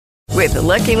With the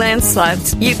Lucky Land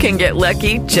Slots, you can get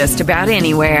lucky just about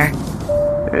anywhere.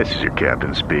 This is your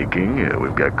captain speaking.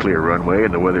 We've got clear runway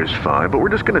and the weather's fine, but we're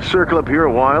just going to circle up here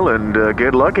a while and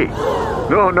get lucky.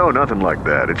 No, nothing like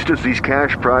that. It's just these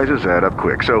cash prizes add up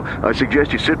quick. So I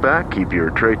suggest you sit back, keep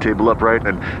your tray table upright,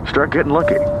 and start getting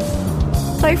lucky.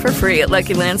 Play for free at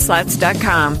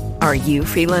LuckyLandSlots.com. Are you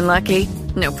feeling lucky?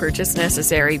 No purchase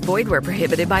necessary. Void where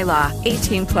prohibited by law.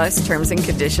 18 plus terms and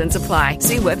conditions apply.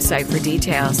 See website for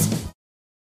details.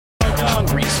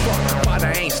 Hungry as fuck, but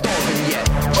I ain't starving yet.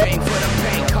 Chain for the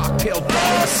pain, cocktail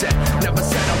dollar set. Never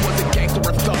said I was a gangster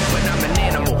or thug, but I'm an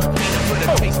animal. Waiting for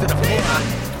the taste of the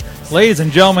blood. Ladies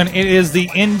and gentlemen, it is the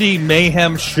Indy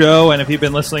Mayhem show, and if you've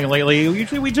been listening lately,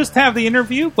 usually we just have the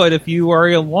interview, but if you are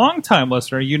a long-time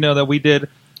listener, you know that we did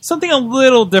something a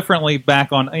little differently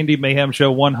back on Indy Mayhem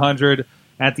show 100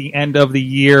 at the end of the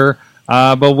year.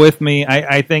 But with me,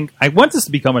 I think I want this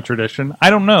to become a tradition. I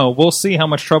don't know. We'll see how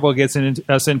much trouble it gets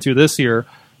us into this year.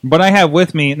 But I have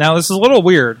with me now. This is a little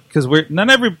weird because the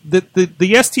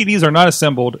STDs are not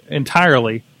assembled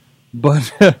entirely,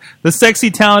 but the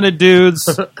sexy, talented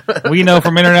dudes we know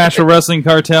from International Wrestling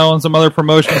Cartel and some other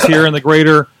promotions here in the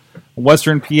greater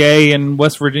Western PA and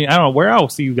West Virginia. I don't know where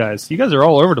else are you guys. You guys are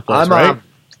all over the place, right?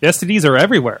 The STDs are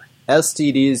everywhere.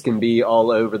 STDs can be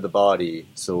all over the body,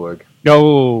 Sorg.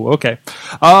 Oh, okay.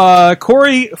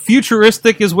 Corey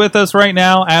Futuristic is with us right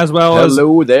now, as well as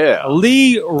Hello there.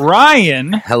 Lee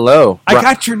Ryan. Hello. I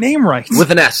got your name right. With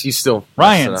an S, you still.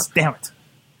 Ryans. Damn it.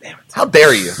 How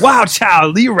dare you? Wow,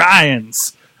 child. Lee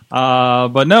Ryans.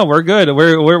 But no, we're good.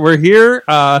 We're here.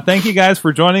 Thank you guys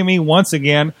for joining me once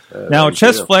again. Now,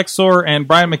 Chest Flexor and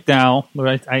Brian McDowell.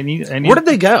 I need. Where did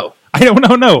they go? I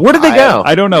don't know. Where did they go?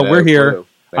 I don't know. We're here. Clue.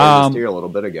 They were just here a little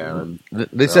bit ago. And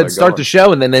They said start the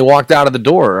show, and then they walked out of the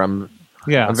door. I'm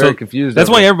very confused. That's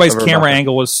why everybody's camera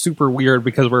angle was super weird,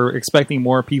 because we're expecting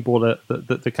more people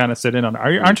to kind of sit in on it.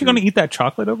 Aren't you going to eat that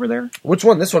chocolate over there? Which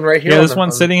one? This one right here? Yeah, this one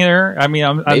sitting there. I mean,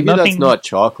 maybe nothing. That's not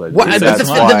chocolate. Well,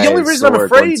 the only reason I'm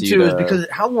afraid to is because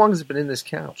how long has it been in this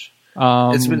couch?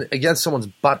 It's been against someone's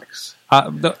buttocks.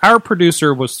 Our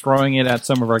producer was throwing it at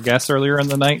some of our guests earlier in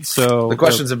the night, so the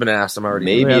questions have been asked. I'm already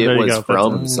maybe it was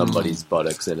from That's somebody's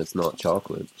buttocks, and it's not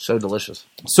chocolate. So delicious.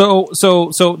 So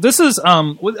this is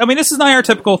this is not our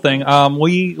typical thing.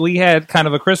 We had kind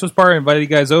of a Christmas party, invited you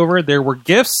guys over. There were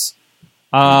gifts.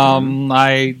 We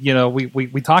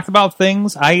talked about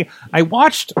things. I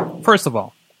watched, first of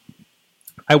all,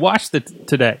 I watched it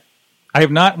today. I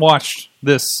have not watched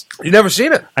this. You never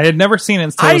seen it? I had never seen it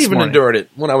until I this even morning. endured it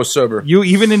when I was sober. You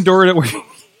even endured it?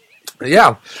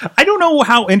 Yeah. I don't know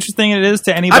how interesting it is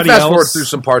to anybody I else. fast forward through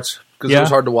some parts because it was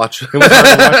hard to watch. It was hard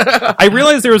to watch. I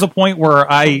realized there was a point where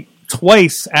I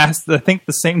twice asked, I think,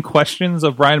 the same questions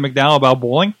of Brian McDowell about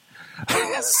bowling.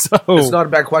 So it's not a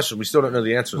bad question. We still don't know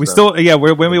the answers.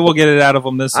 Maybe we'll get it out of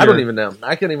him this year. I don't even know.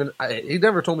 I can't even. He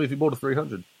never told me if he bowled a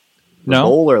 300. The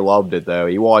bowler loved it, though.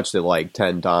 He watched it like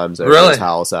 10 times over his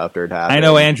house after it happened. I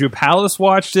know Andrew Palace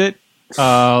watched it.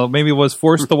 Maybe was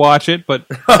forced to watch it, but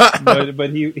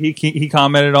he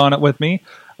commented on it with me.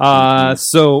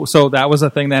 So that was a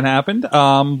thing that happened.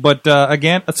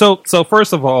 Again, so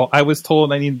first of all, I was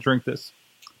told I need to drink this.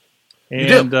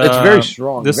 And it's very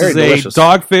strong. This very is delicious. A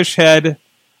Dogfish Head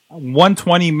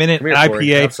 120-minute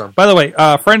IPA. By the way,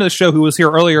 a friend of the show who was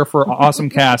here earlier for Awesome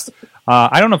Cast.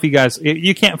 I don't know if you guys,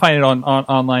 you can't find it on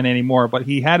online anymore, but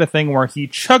he had a thing where he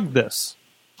chugged this.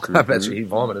 I bet you he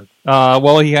vomited.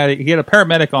 Well, he had a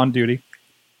paramedic on duty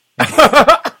with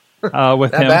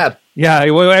him. Bad. Yeah,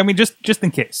 well, I mean, just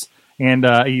in case. And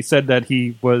he said that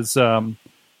he was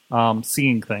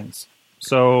seeing things.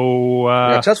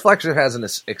 So Chest Flexor has an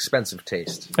expensive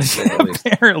taste.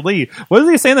 Apparently, what is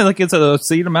he saying? That like it's a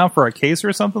seed amount for a case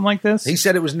or something like this? He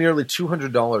said it was nearly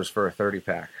 $200 for a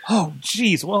 30-pack. Oh,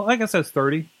 jeez. Well, I guess that's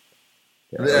 30.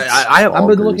 I've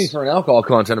been looking for an alcohol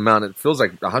content amount. It feels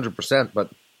like 100%,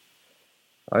 but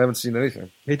I haven't seen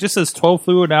anything. It just says 12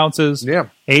 fluid ounces. Yeah,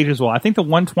 age as well. I think the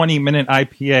 120-minute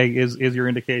IPA is your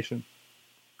indication.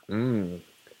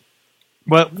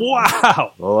 But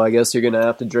wow! Well, I guess you're going to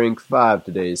have to drink 5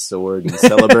 today, Sword, in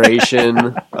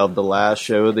celebration of the last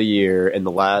show of the year and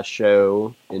the last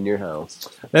show in your house.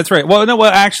 That's right. Well, no,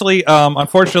 actually,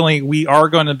 unfortunately, we are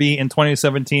going to be in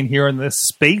 2017 here in this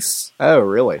space. Oh,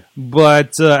 really?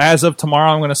 But as of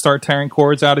tomorrow, I'm going to start tearing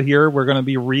cords out of here. We're going to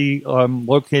be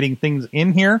relocating things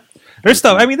in here. There's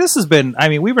stuff. I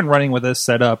mean, we've been running with this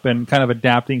setup and kind of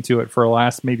adapting to it for the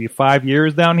last maybe 5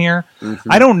 years down here.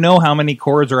 Mm-hmm. I don't know how many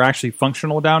cords are actually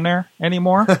functional down there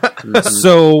anymore.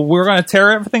 So we're going to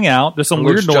tear everything out. There's some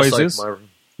weird noises. Like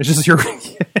it's just your.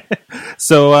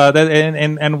 So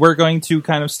and we're going to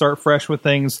kind of start fresh with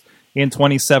things in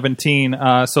 2017.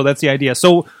 So that's the idea.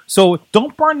 So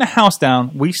don't burn the house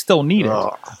down. We still need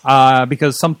it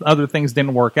because some other things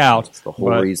didn't work out. That's the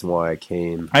whole reason why I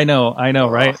came. I know,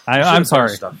 right? I'm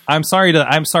sorry. I'm sorry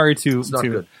to.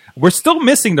 Good. We're still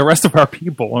missing the rest of our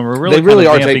people, and we're really they really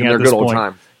are vamping taking at their this good old point.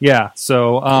 time. Yeah.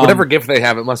 So whatever gift they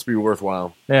have, it must be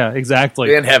worthwhile. Yeah,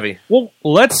 exactly. And heavy. Well,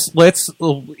 let's.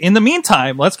 In the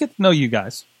meantime, let's get to know you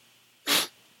guys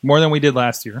more than we did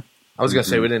last year. I was going to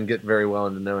say we didn't get very well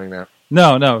into knowing that.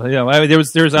 No. I mean,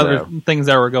 there's other things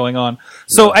that were going on.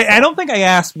 So I don't think I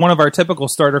asked one of our typical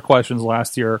starter questions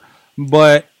last year,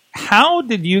 but how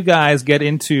did you guys get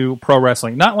into pro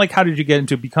wrestling? Not like how did you get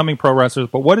into becoming pro wrestlers,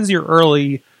 but what is your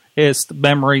earliest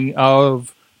memory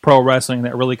of pro wrestling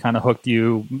that really kind of hooked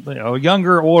you?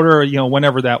 Younger, older,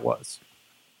 whenever that was.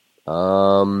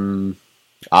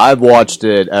 I've watched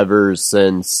it ever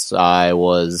since I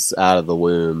was out of the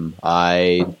womb.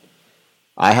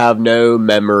 I have no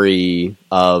memory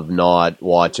of not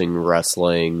watching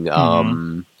wrestling.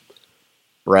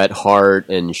 Bret Hart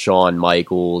and Shawn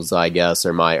Michaels, I guess,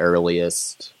 are my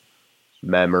earliest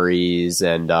memories,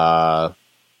 and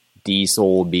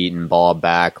Diesel beating Bob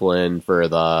Backlund for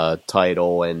the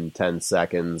title in 10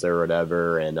 seconds or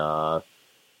whatever, and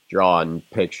drawing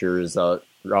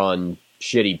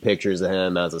shitty pictures of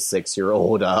him as a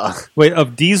 6-year-old. Wait,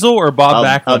 of Diesel or Bob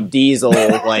Backlund? Of Diesel,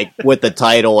 like, with the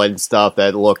title and stuff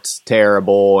that looked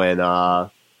terrible,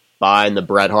 and buying the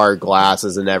Bret Hart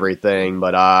glasses and everything.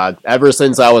 But ever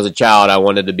since I was a child, I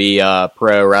wanted to be a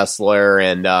pro wrestler,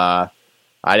 and I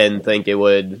didn't think it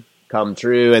would come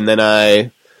true. And then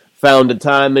I found a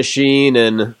time machine,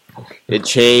 and it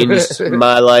changed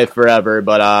my life forever.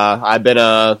 But I've been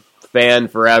a fan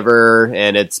forever,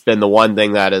 and it's been the one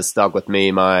thing that has stuck with me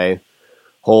my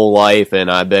whole life, and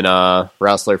I've been a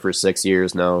wrestler for 6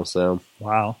 years now. So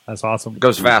wow, that's awesome. It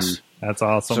goes fast. That's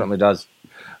awesome. It certainly does.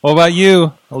 What about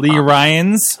you, Lee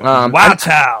Ryans? Wow,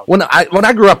 Town. When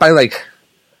I grew up, I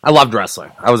loved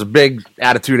wrestling. I was a big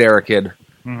Attitude Era kid.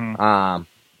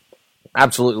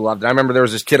 Absolutely loved it. I remember there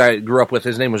was this kid I grew up with.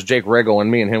 His name was Jake Riggle,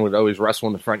 and me and him would always wrestle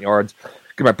in the front yards.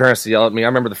 Get my parents to yell at me. I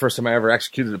remember the first time I ever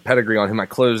executed a pedigree on him, I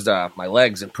closed my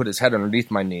legs and put his head underneath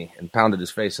my knee and pounded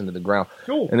his face into the ground.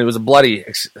 Cool. And it was a bloody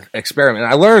experiment.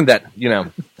 And I learned that,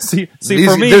 see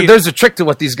for me, there's a trick to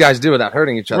what these guys do without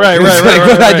hurting each other. Right.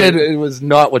 What I did, it was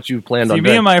not what you planned on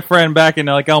doing. Me and my friend back in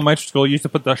elementary school used to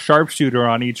put the sharpshooter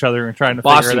on each other and trying to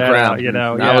Boston figure that crab.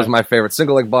 out. That was my favorite.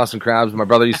 Single leg Boston crabs. My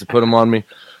brother used to put them on me.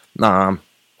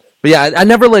 But yeah, I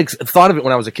never thought of it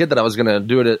when I was a kid that I was going to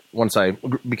do it once I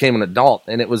became an adult.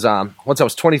 And it was once I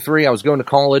was 23, I was going to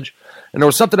college, and there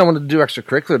was something I wanted to do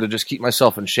extracurricular to just keep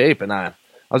myself in shape. And I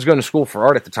was going to school for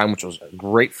art at the time, which was a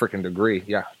great freaking degree.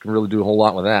 Yeah, I can really do a whole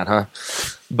lot with that, huh?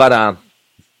 But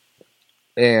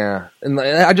yeah, and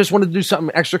I just wanted to do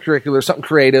something extracurricular, something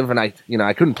creative, and I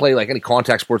couldn't play like any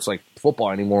contact sports like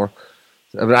football anymore.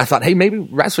 But I thought, hey, maybe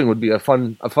wrestling would be a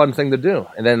fun thing to do.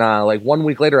 And then, 1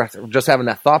 week later, after just having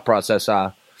that thought process,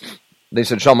 they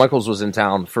said Shawn Michaels was in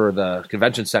town for the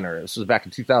convention center. This was back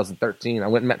in 2013. I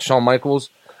went and met Shawn Michaels.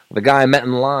 The guy I met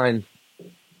in line,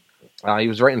 he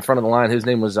was right in front of the line. His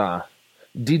name was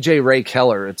DJ Ray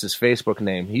Keller. It's his Facebook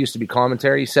name. He used to be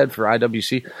commentary, he said, for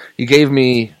IWC. He gave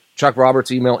me Chuck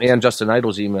Roberts' email and Justin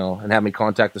Idol's email and had me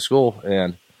contact the school.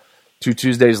 And 2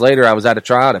 Tuesdays later, I was at a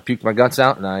tryout. I puked my guts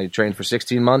out, and I trained for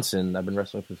 16 months, and I've been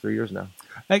wrestling for 3 years now.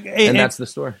 And that's the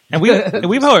story. And we've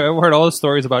heard all the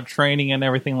stories about training and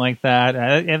everything like that.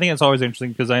 I think it's always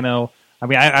interesting because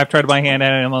I've tried my hand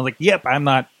at it, and I'm like, yep, I'm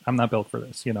not built for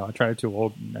this. I tried too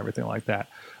old and everything like that.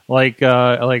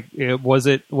 Was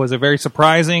it very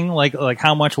surprising? Like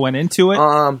how much went into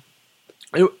it?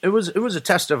 It was a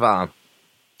test of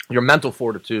your mental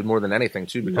fortitude more than anything,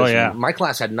 too, because my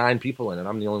class had 9 people in it.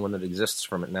 I'm the only one that exists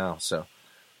from it now. So,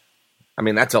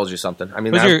 that tells you something.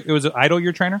 It was Idol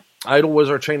your trainer? Idol was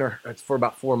our trainer for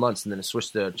about 4 months, and then it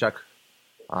switched to Chuck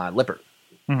Lippert,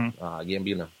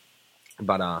 Gambino.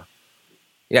 But,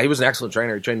 he was an excellent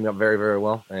trainer. He trained me up very, very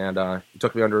well, and he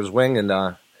took me under his wing, and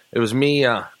it was me,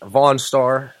 Vaughn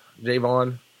Starr, Jay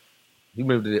Vaughn. He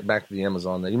moved it back to the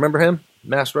Amazon. You remember him?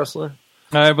 Masked wrestler?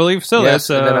 I believe so. Yes,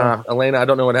 and then Elena, I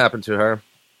don't know what happened to her.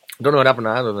 Don't know what happened to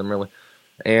either of them, really.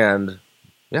 And,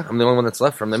 I'm the only one that's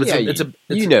left from them.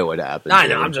 You know what happened. I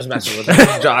know, I'm just messing with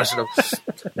Josh.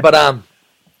 But,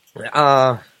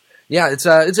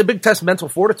 it's a big test of mental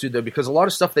fortitude, though, because a lot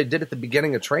of stuff they did at the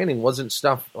beginning of training wasn't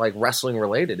stuff like wrestling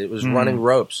related. It was running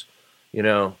ropes,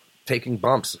 taking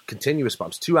bumps, continuous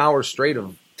bumps, 2 hours straight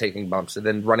of taking bumps, and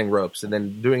then running ropes, and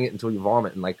then doing it until you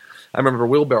vomit. And I remember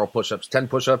wheelbarrow push-ups, 10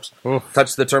 push-ups,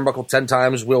 touch the turnbuckle 10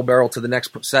 times, wheelbarrow to the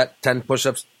next set, 10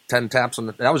 push-ups, 10 taps on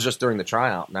that was just during the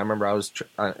tryout. And I remember I was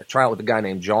tryout with a guy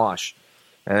named Josh,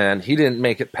 and he didn't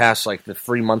make it past like the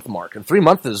 3-month mark. And 3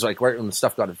 months is like right when the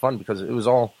stuff got fun, because it was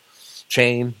all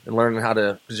chain and learning how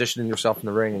to position yourself in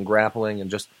the ring and grappling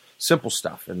and just simple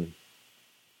stuff. And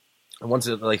once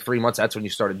it like 3 months, that's when you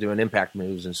started doing impact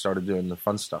moves and started doing the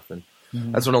fun stuff. And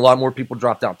that's when a lot more people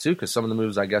dropped out too, because some of the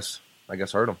moves I guess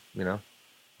hurt them. You know,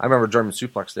 I remember German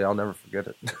suplex day. I'll never forget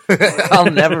it.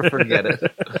 I'll never forget it.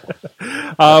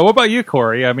 What about you,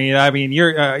 Corey? I mean,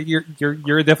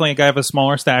 you're definitely a guy of a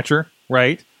smaller stature,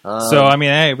 right? So I mean,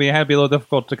 hey, it had to be a little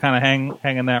difficult to kind of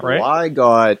hang in that, right? Well, I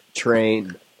got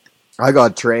trained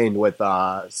with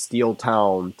Steel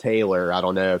Town Taylor. I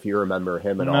don't know if you remember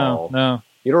him at all. No,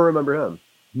 you don't remember him?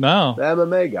 No, the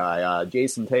MMA guy,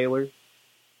 Jason Taylor.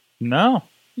 No,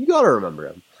 you gotta remember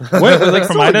him. What, like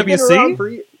from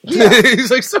IWC? Yeah, he's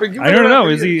like, sorry. I don't know.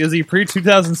 Is he pre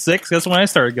 2006? That's when I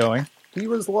started going. He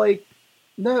was like,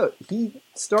 no, he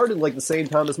started like the same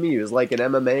time as me. He was like an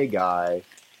MMA guy,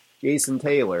 Jason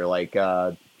Taylor, like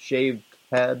shaved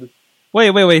head.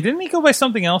 Wait! Didn't he go by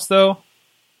something else though?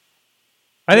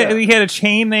 I think he had a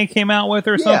chain they came out with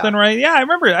or something, right? Yeah, I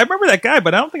remember that guy,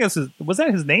 but I don't think was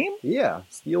that his name? Yeah,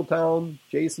 Steel Town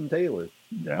Jason Taylor.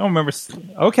 I don't remember.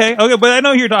 Okay, but I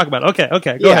know who you're talking about.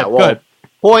 Okay, go ahead. Well, go ahead.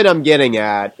 Point I'm getting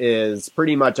at is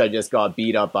pretty much I just got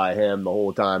beat up by him the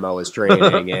whole time I was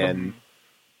training, and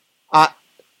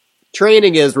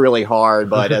training is really hard,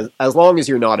 but as long as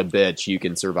you're not a bitch, you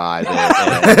can survive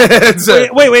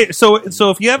it. Wait. So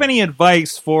if you have any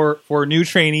advice for new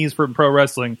trainees for pro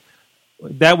wrestling,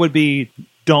 that would be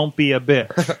don't be a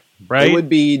bitch, right? It would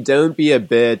be don't be a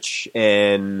bitch,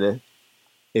 and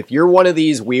if you're one of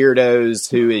these weirdos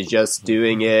who is just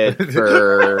doing it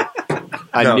for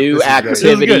new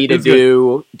activity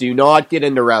to do not get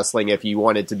into wrestling if you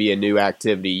want it to be a new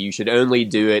activity. You should only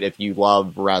do it if you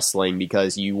love wrestling,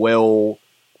 because you will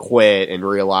quit and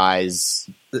realize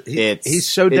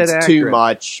it's too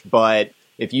much, but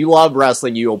if you love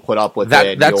wrestling, you'll put up with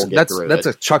it. You'll get through that's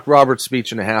a Chuck Roberts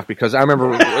speech and a half, because I remember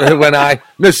when I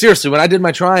did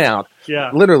my tryout,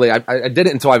 literally, I did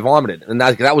it until I vomited, and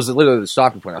that was literally the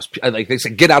stopping point. They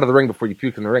said, get out of the ring before you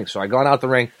puke in the ring. So I got out the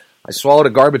ring, I swallowed a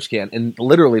garbage can, and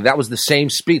literally that was the same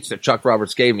speech that Chuck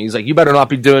Roberts gave me. He's like, you better not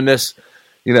be doing this.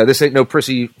 You know, this ain't no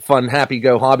prissy, fun, happy,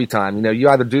 go hobby time. You know, you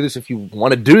either do this if you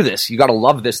want to do this. You got to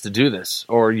love this to do this,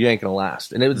 or you ain't going to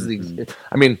last. And it was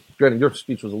I mean, granted, your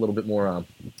speech was a little bit more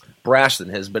brash than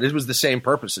his, but it was the same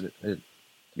purpose.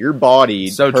 Your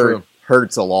body true.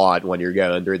 Hurts a lot when you're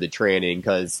going through the training,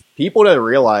 because people don't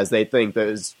realize, they think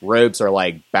those ropes are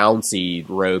like bouncy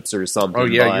ropes or something. Oh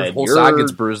yeah, your whole side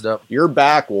gets bruised up. Your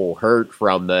back will hurt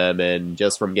from them, and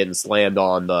just from getting slammed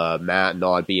on the mat and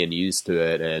not being used to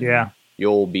it, and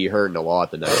you'll be hurting a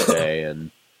lot the next day.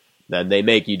 And then they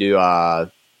make you do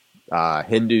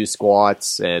Hindu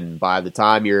squats, and by the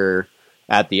time you're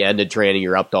at the end of training,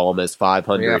 you're up to almost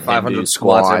 500 Hindu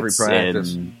squats every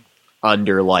practice. And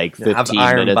under like 15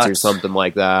 minutes butts or something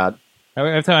like that.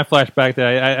 Every time I flash back to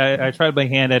that, I tried my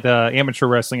hand at amateur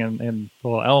wrestling in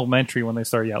elementary when they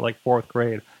started, like 4th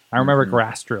grade. I remember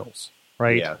grass drills,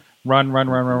 right? Yeah.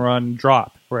 Run,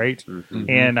 drop, right? Mm-hmm.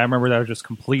 And I remember that was just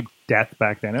complete death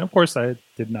back then. And of course, I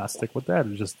did not stick with that. It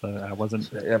was just I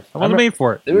wasn't made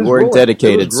for it. You weren't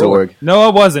dedicated, Sorg. No, I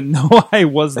wasn't. No, I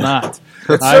was not.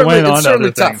 I went on to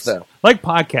other things, though. Like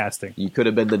podcasting. You could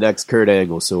have been the next Kurt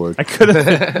Angle, Sorg. I could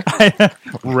have.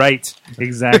 Right,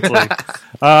 exactly.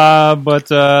 But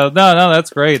that's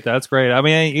great. That's great. I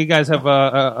mean, you guys have,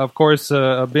 of course,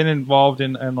 been involved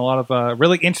in a lot of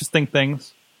really interesting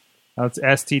things. It's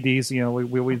STDs. You know,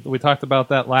 we talked about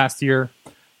that last year,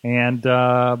 and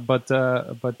but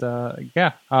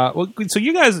yeah. So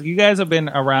you guys have been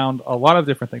around a lot of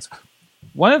different things.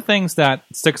 One of the things that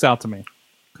sticks out to me,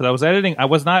 because I was editing, I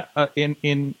was not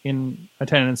in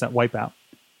attendance at Wipeout.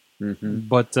 Mm-hmm.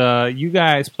 But you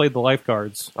guys played the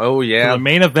lifeguards. Oh yeah, for the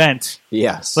main event.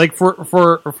 Yes, like for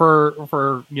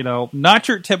not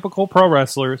your typical pro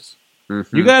wrestlers.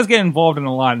 Mm-hmm. You guys get involved in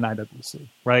a lot in IWC,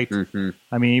 right? Mm-hmm.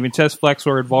 I mean, even Chess Flex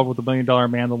were involved with the $1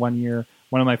 Million Man the one year.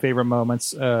 One of my favorite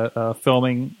moments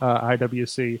filming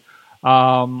IWC.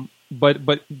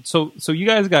 But so you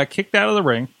guys got kicked out of the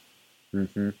ring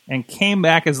and came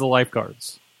back as the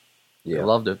lifeguards. Yeah, I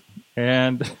loved it.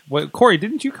 And Corey,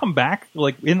 didn't you come back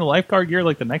like in the lifeguard gear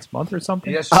like the next month or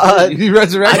something? Yes, you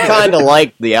resurrected. I kind of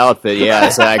liked the outfit. Yeah,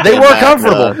 so they were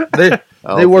comfortable.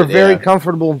 They were very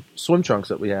comfortable swim trunks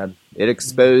that we had. It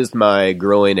exposed my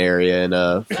groin area in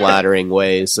a flattering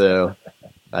way, so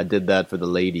I did that for the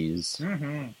ladies.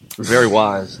 Mm-hmm. Very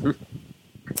wise.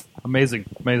 Amazing.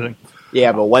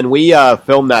 Yeah, but when we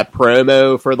filmed that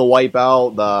promo for the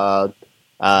Wipeout,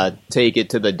 take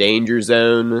it to the danger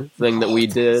zone thing that we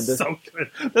did. So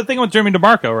good. The thing with Jimmy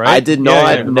DeMarco, right? I did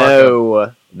not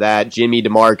know that Jimmy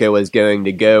DeMarco was going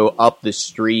to go up the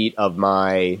street of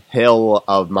my hill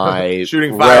of my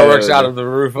shooting fireworks out of the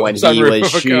roof when he was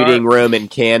shooting Roman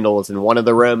candles, and one of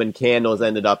the Roman candles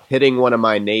ended up hitting one of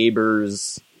my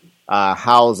neighbors'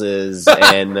 houses,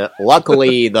 and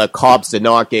luckily the cops did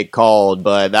not get called,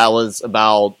 but that was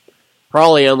about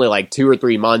probably only like 2 or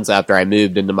 3 months after I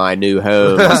moved into my new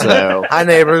home, so hi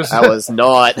neighbors. That was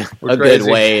not a good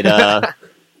way to...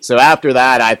 So after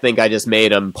that, I think I just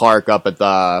made him park up at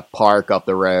the park up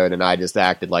the road, and I just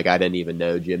acted like I didn't even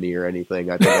know Jimmy or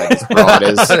anything. I think I just brought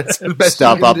his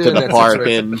stuff up to the park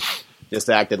and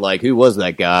just acted like, who was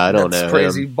that guy? I don't know.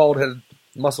 Crazy, bald-headed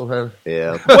musclehead.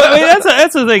 Yeah. Well, I mean,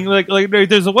 that's the thing. Like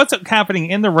there's what's happening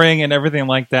in the ring and everything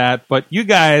like that. But you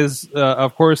guys,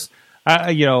 of course,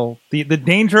 the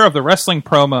danger of the wrestling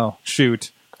promo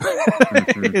shoot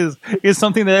is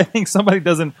something that I think somebody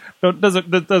doesn't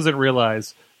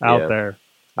realize out there.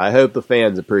 I hope the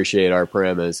fans appreciate our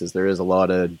promos, as there is a lot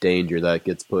of danger that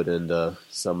gets put into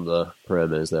some of the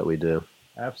promos that we do.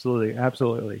 Absolutely.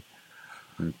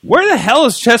 Where the hell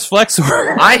is Chest Flexor?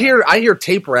 I hear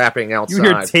tape wrapping outside. You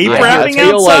hear tape wrapping I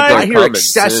feel outside? like I hear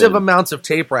excessive soon. amounts of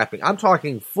tape wrapping. I'm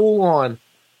talking full-on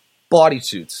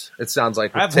bodysuits, it sounds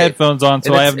like. I have headphones on,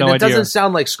 so I have no idea. It doesn't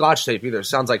sound like Scotch tape either. It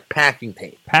sounds like packing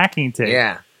tape. Packing tape?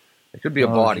 Yeah. It could be a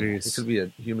body. Geez. It could be a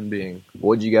human being.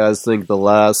 What'd you guys think of the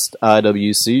last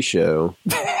IWC show?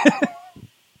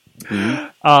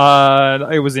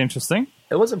 It was interesting.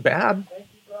 It wasn't bad.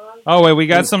 Oh, wait, we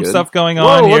got some good. stuff going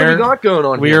on Whoa, here. what do we got going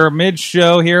on We here? are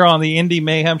mid-show here on the Indy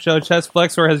Mayhem show. Chest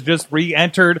Flexor has just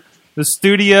re-entered the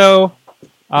studio.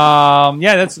 There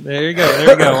you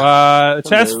go.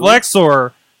 Chest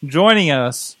Flexor joining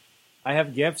us. I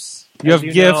have gifts. You have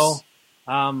gifts.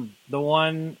 The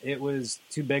one, it was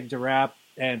too big to wrap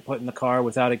and put in the car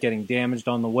without it getting damaged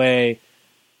on the way.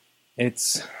 It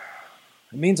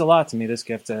means a lot to me, this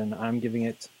gift, and I'm giving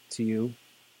it to you.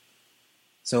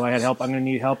 So I had help. I'm going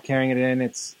to need help carrying it in.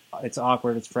 It's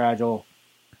awkward. It's fragile.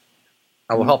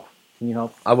 I will help. Can you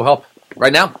help? I will help.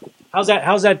 Right now. How's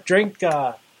that drink?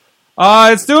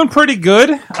 It's doing pretty good.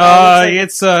 I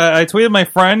tweeted my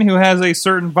friend who has a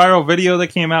certain viral video that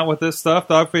came out with this stuff.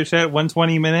 Dogfish Head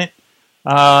 120 Minute.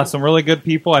 Some really good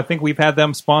people. I think we've had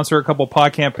them sponsor a couple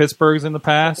PodCamp Pittsburghs in the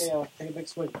past. Okay, take a big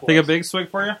swig. Take a big swig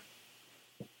for you.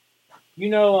 You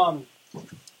know,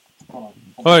 hold on.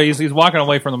 Oh, he's walking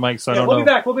away from the mic, so I don't know. We'll be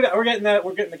back. We're getting that.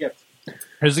 We're getting the gift.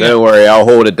 Don't worry, I'll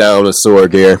hold it down with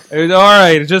Sorg here. All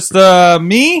right, just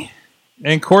me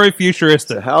and Corey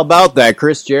Futurista. How about that?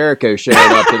 Chris Jericho showing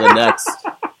up to the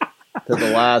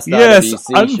last Yes, IWC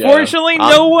unfortunately, show.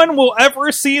 no one will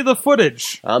ever see the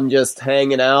footage. I'm just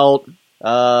hanging out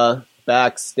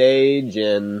backstage,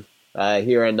 and I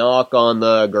hear a knock on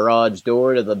the garage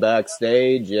door to the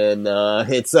backstage, and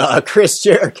it's Chris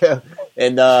Jericho.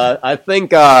 And I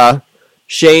think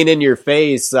Shane in Your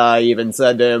Face even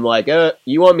said to him, like,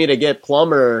 you want me to get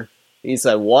plumber? He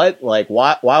said, what? Like,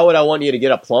 why would I want you to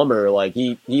get a plumber? Like,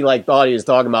 he like thought he was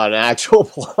talking about an actual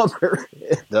plumber.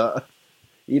 And,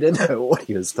 he didn't know what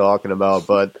he was talking about.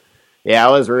 But, yeah,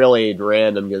 it was really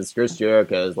random because Chris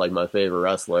Jericho is, like, my favorite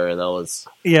wrestler, and that was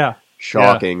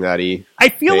shocking that he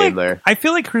came there. I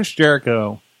feel like Chris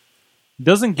Jericho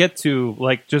doesn't get to,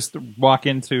 like, just walk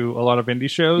into a lot of indie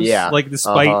shows. Yeah. Like,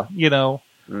 despite,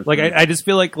 like, I just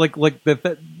feel like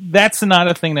that's not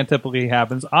a thing that typically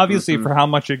happens. Obviously, for how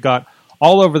much it got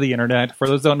all over the internet. For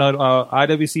those who don't know,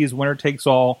 IWC's Winner Takes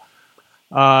All.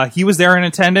 He was there in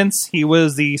attendance. He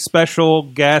was the special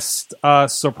guest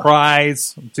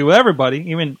surprise to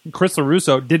everybody. Even Chris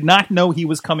LaRusso did not know he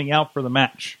was coming out for the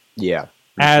match. Yeah.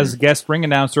 As guest ring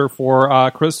announcer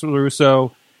for Chris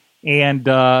LaRusso and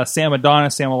Sam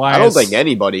Adonis, Sam Elias. I don't think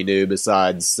anybody knew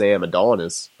besides Sam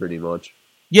Adonis, pretty much.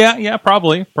 Yeah,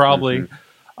 probably. It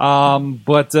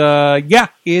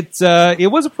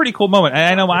was a pretty cool moment. And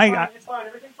I know It's fine.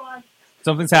 Everything's fine.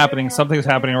 something's happening. Something's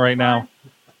happening right now.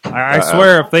 I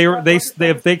swear,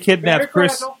 if they kidnapped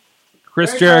Chris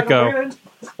Jericho.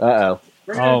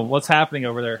 Oh, what's happening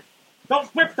over there?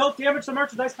 Don't damage the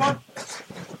merchandise. Come on.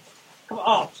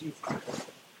 Oh, jeez.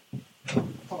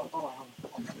 Hold on.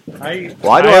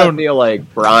 Why do I feel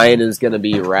like Brian is going to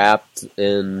be wrapped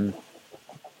in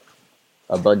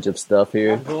a bunch of stuff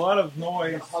here? There's a lot of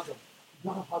noise.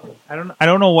 I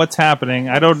don't know what's happening.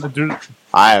 I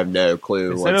have no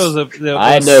clue. Said it was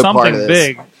I had no part something of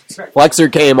this. big. Flexor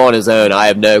came on his own. I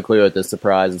have no clue what this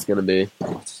surprise is going to be.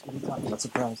 That's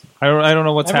surprise. I don't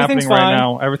know what's happening Everything's right fine.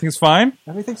 now. Everything's fine?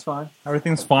 Everything's fine.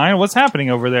 Everything's fine? What's happening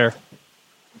over there?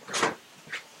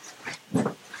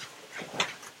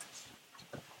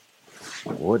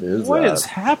 What is What that? is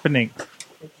happening?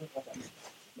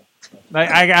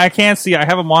 I can't see. I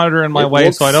have a monitor in my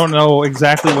way, so I don't know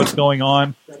exactly what's going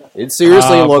on. It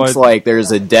seriously looks but- like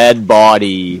there's a dead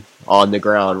body on the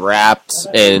ground wrapped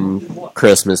in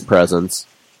Christmas presents.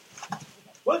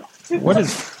 What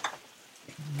is...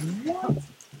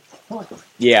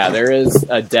 Yeah, there is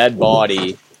a dead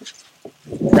body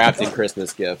wrapped in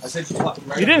Christmas gifts.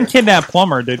 You didn't kidnap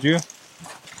Plumber, did you?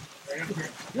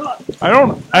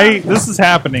 This is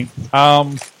happening.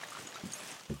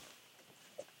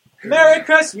 Merry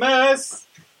Christmas!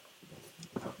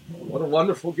 What a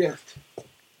wonderful gift.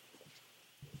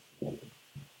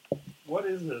 What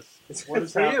is this? What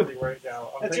is happening right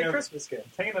now? That's your Christmas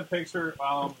gift. Taking a picture.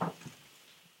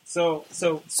 So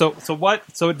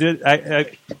what? So did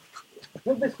I?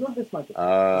 Move this, Michael.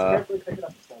 Carefully pick it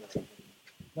up.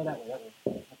 No, that way.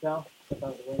 Up down. Up out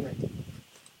of the way.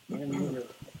 I'm going to move your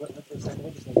equipment for a second.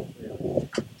 We'll just move it for you.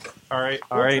 All right.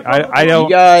 I don't.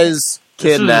 You guys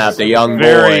kidnapped a young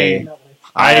boy.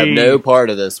 I have no part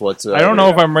of this whatsoever. I don't know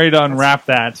if I'm ready to unwrap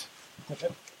that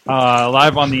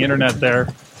live on the internet. There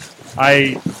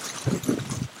you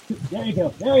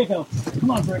go.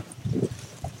 Come on, Brick.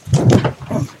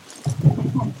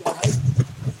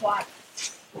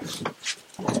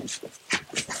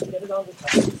 Get it on the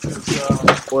top.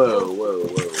 Whoa.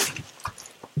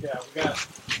 Yeah, we got.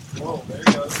 Whoa, there he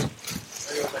goes. I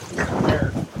see some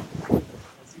hair.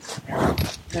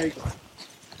 There you go.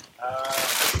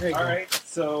 All right,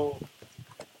 so.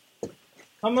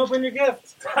 Come open your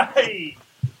gift. Hey!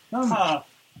 All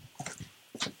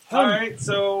right,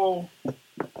 so. I'm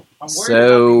worried So, about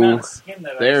the amount of skin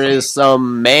that There I see. is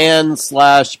some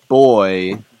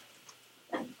man/boy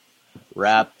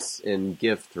wrapped in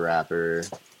gift wrapper.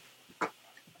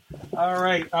 All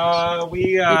right, It's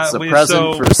a we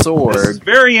present for This is Sorg.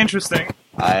 very interesting.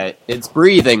 It's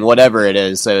breathing, whatever it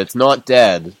is, so it's not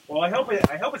dead. Well, I hope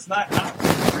it's not breathing.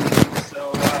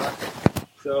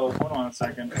 So hold on a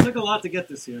second. It took a lot to get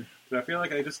this here. I feel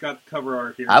like I just got the cover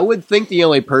art here. I would think the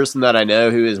only person that I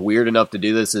know who is weird enough to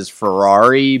do this is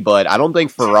Ferrari, but I don't think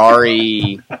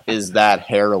Ferrari is that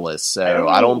hairless, so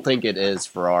I don't think it is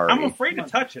Ferrari. I'm afraid to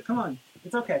touch it. Come on.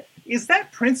 It's okay. Is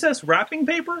that princess wrapping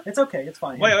paper? It's okay. It's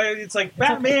fine. Wait, it's like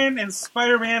Batman and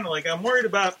Spider-Man. Like, I'm worried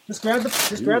about. Just grab the paper.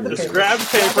 Just grab the paper.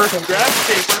 Grab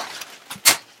the paper.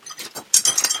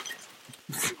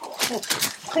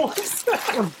 What's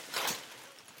that?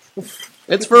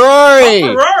 It's Ferrari!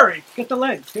 Ferrari! Get the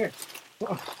legs. Here. You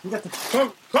got the...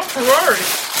 Come Ferrari!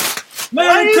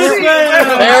 Merry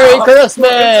Merry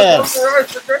Christmas! Ferrari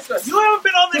for Christmas. You haven't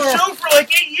been on this show for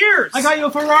like 8 years! I got you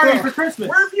a Ferrari for Christmas.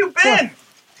 Where have you been?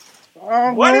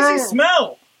 Why does he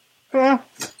smell? Oh,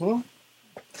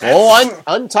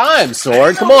 on time,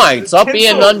 Sorg. Come on, stop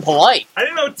being unpolite. I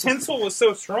didn't know tinsel was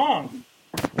so strong.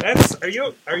 Are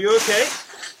you okay?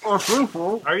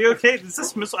 Are you okay? Is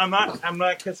this I'm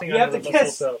not kissing You under have the to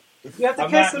kiss. mistletoe. You have to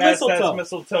I'm kiss not the mistletoe. That's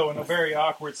mistletoe in a very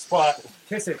awkward spot.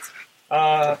 Kiss it.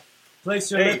 Place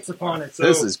your lips upon it. So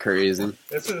This is crazy.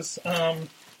 This is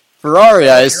Ferrari,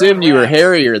 I assumed you were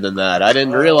hairier than that. I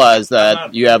didn't realize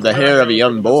that you have the hair of a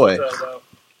young boy.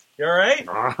 You alright?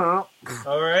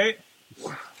 Alright.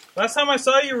 Last time I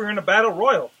saw you, we were in a battle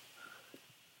royal.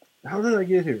 How did I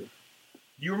get here? Do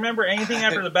you remember anything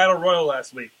after the battle royal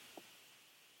last week?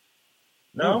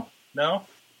 No? No?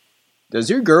 Does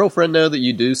your girlfriend know that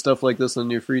you do stuff like this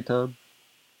in your free time?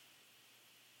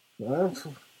 I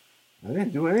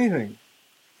didn't do anything.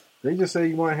 They just say,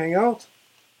 you want to hang out?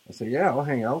 I say, yeah, I'll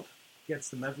hang out. Gets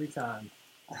them every time.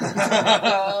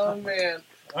 Oh, man.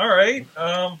 Alright.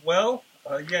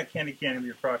 You got candy in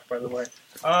your crotch, by the way.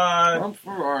 I'm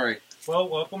Ferrari. Well,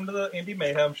 welcome to the Indy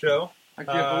Mayhem show. I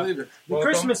can't believe it. The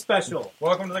Christmas special.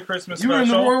 Welcome to the Christmas You were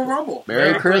special. in the Royal Rumble.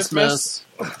 Merry Christmas.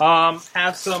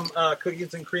 Have some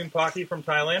cookies and cream pocky from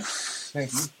Thailand.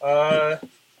 Thanks.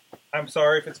 I'm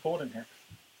sorry if it's cold in here.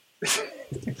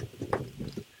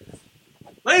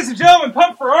 Ladies and gentlemen,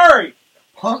 Pump Ferrari!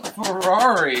 Punk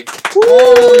Ferrari.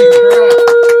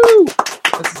 Holy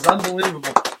crap. This is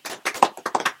unbelievable.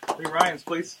 3 Ryans,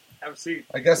 please. Have a seat.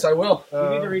 I guess I will. We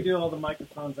need to redo all the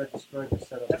microphones I destroyed your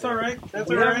setup. That's alright. That's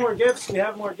We have alright. more gifts. We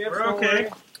have more gifts. We're Don't okay. worry.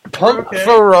 Punk Okay.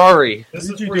 Ferrari. This What is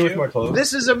did you for do you. with my clothes?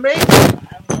 This is amazing.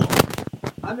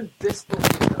 I'm in disbelief.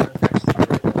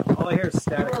 All I hear is We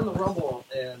static. were on the Rumble,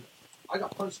 and I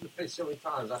got punched in the face so many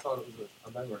times. I thought it was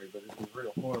a memory, but it was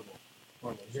real.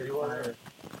 Horrible. Here you are.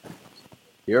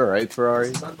 You're alright, Ferrari.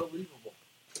 It's unbelievable.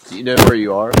 Do you know where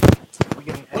you are? We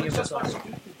getting any of this on?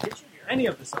 Any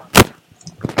of this on?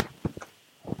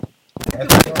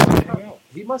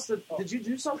 He must have. Did you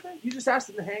do something? You just asked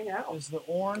him to hang out. Is the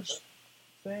orange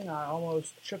thing. I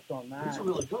almost tripped on that. These are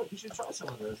really good. You should try some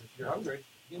of those if you're hungry.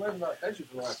 You might have not fed you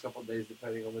for the last couple of days,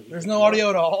 depending on what you There's eat. no audio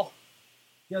at all.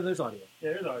 Yeah, there's audio.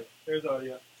 Yeah, there's audio. There's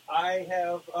audio. I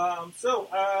have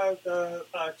the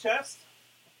chest.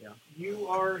 Yeah. You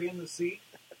are in the seat.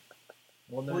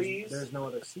 Well, Please. there's no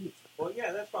other seats. Well,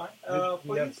 yeah, that's fine. We have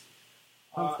Please.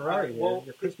 Pump Ferrari here, well,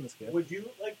 your Christmas gift. Would you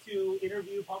like to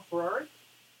interview Pump Ferrari?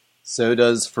 So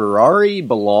does Ferrari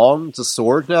belong to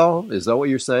Sword now? Is that what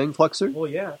you're saying, Flexer? Well,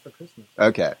 yeah, for Christmas.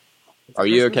 Okay. It's Are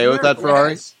you Christmas okay with that, miracle. Ferrari?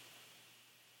 Yes.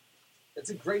 It's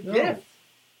a great No. gift.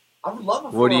 I would love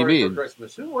a Ferrari What do you mean? for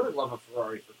Christmas. Who wouldn't love a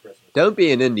Ferrari for Christmas? Don't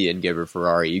be an Indian giver,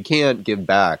 Ferrari. You can't give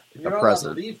back You're a not allowed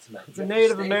present. to leave tonight. It's You a have to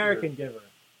Native stay American giver.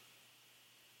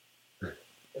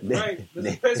 That's right. This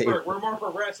is Pittsburgh. We're more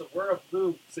progressive. We're a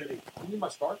blue city. here. You need my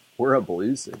scarf? We're a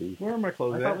blue city. Where are my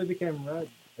clothes I at? thought we became red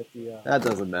at the. That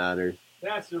doesn't matter.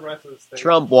 That's the rest of the state.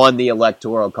 Trump won the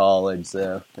Electoral College,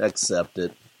 so accept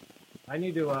it. I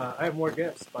need to. I have more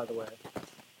gifts, by the way.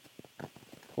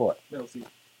 What? No, see.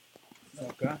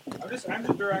 Okay. I'm just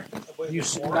directing. You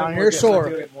sit more. down More here gifts, sore. I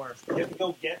have to get more. You have to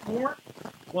go get more?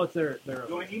 Well, it's their.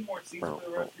 Do I need more seats for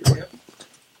the rest of your gifts?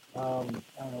 I don't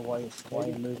know why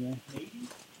you moved me. Maybe?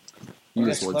 You I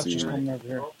just guess want Fletcher's to. coming over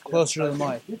here, closer to the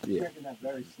mic. Yeah. drinking that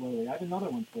very slowly. I have another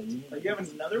one for you. You have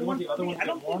another You one? want the other one I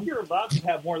don't to get think you're allowed to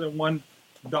have more than one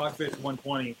Dogfish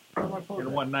 120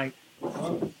 in one night.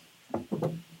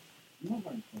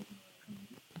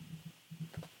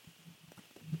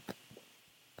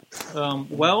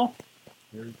 Well,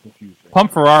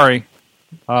 Pump Ferrari.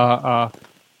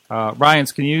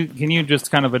 Ryans, can you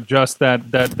just kind of adjust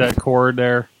that cord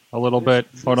there a little bit?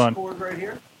 Hold on. Right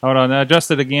here. Hold on.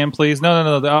 Adjust it again, please. No.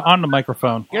 On the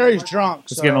microphone. Gary's drunk.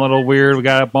 It's So. getting a little weird. We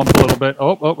got to bump a little bit.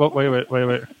 Oh,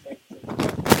 wait.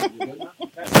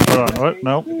 Hold on. What?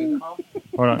 No.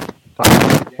 Hold on.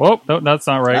 Oh, no, that's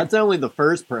not right. That's only the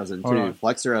first present, Hold too. on.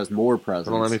 Flexer has more presents.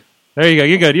 Hold on, let me- There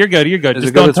you go. You're good. Is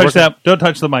Just it good? don't It's touch working? that. Don't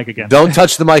touch the mic again. Don't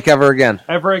touch the mic ever again.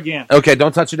 Ever again. Okay,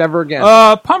 don't touch it ever again.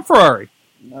 Pump Ferrari.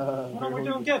 We're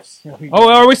doing gifts. Oh,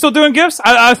 are we still doing gifts?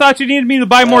 I thought you needed me to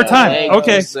buy more time. Thank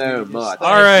Okay. you so much.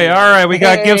 All right. We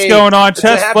got Hey, gifts going on. it's a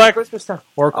Chest happy flex Christmas time.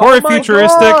 or Corey Oh my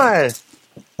Futuristic. God. Hold Is this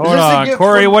a on, gift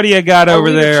Corey. from What do you got over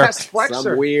Arena there? Chest Flexer?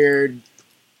 Some weird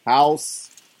house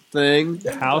thing.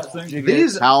 House thing.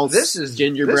 These, House. this is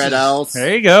gingerbread this is- house.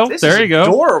 There you go. This There is you go.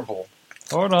 adorable.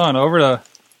 Hold on. Over to.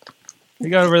 What you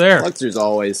got over there? Flexer's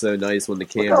always so nice when the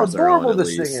Look how cameras are on, adorable at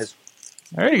this least. thing is.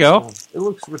 There you go. It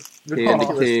looks Candy ridiculous,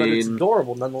 but it's cane.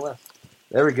 adorable nonetheless.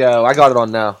 There we go. I got it on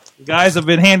now. You guys have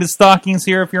been handed stockings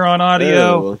here if you're on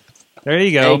audio. Oh, There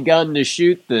you a go. gun to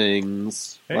shoot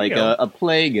things. There you like go. a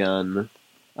play gun.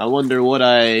 I wonder what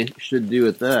I should do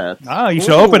with that. Oh, you should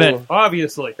open it. Ooh.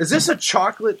 Obviously. Is this a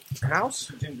chocolate house?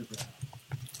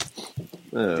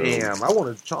 Oh. Damn, I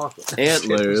wanted chocolate.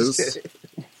 Antlers.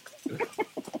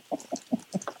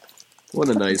 What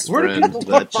a nice Where do friend people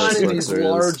that keep finding these Chess Flexer is.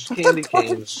 large candy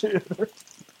canes?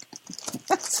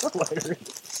 That's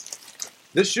hilarious.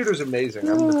 This shooter's amazing.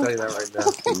 I'm going to tell you that right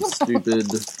now. Some stupid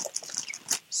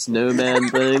snowman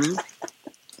thing.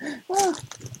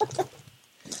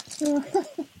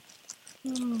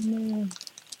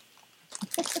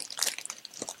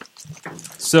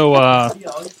 So, I'm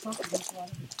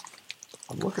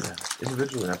looking at it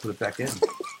individually and I put it back in.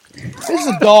 This is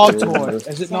a dog toy,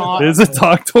 is it not? is it a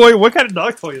dog toy? What kind of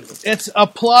dog toy is it? It's a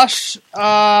plush.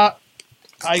 I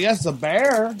guess a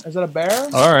bear. Is it a bear?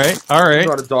 All right. It's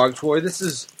not a dog toy. This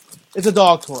is It's a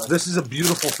dog toy. a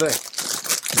beautiful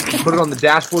thing. You put it on the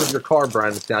dashboard of your car,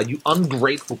 Brian. Now, you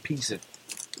ungrateful piece of.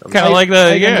 Kind of like the, How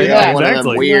you gonna do yeah, that? One of them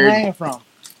exactly. weird- Where you hang it from?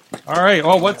 All right.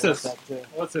 Oh, what's this? That too.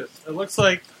 What's this? It looks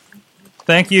like.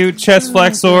 Thank you, Chest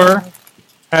Flexor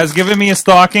has given me a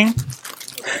stocking.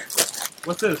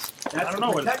 What's this? I don't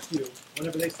know what. Protect you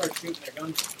whenever they start shooting their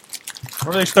guns.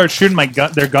 Or they start shooting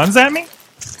their guns at me.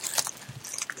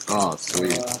 Oh,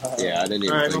 sweet. Yeah, I didn't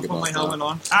even All right, I'll think put about my that. helmet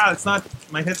on. It's not.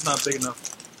 My head's not big enough.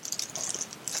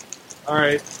 All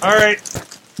right.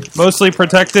 Mostly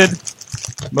protected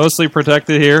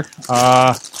here.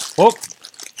 Whoop.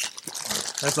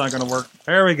 That's not going to work.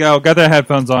 There we go. Got the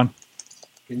headphones on.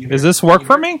 Does this work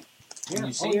for me? Can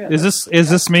you see? Is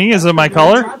this me? Is it my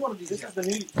color? This is the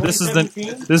new.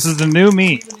 This is the new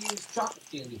me. Even use chocolate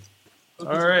candy.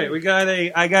 All right,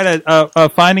 I got a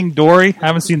Finding Dory.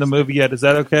 Haven't seen the movie yet. Is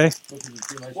that okay?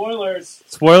 Spoilers.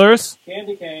 Spoilers?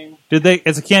 Candy cane.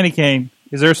 It's a candy cane.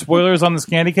 Is there spoilers on this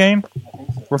candy cane? I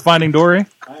think so. We're Finding Dory.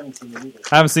 I haven't seen it either.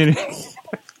 I haven't seen it.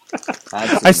 I've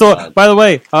I seen saw. that. By the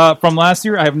way, from last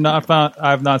year, I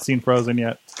have not seen Frozen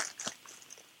yet.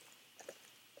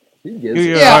 He gives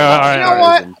Yeah, it. Yeah, all right, you all know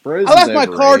right. what? Frozen's I left my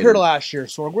card overrated. here last year,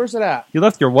 Sorg. Where's it at? You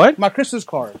left your what? My Christmas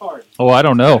card. Oh, I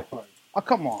don't know. Oh,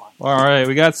 come on. All right,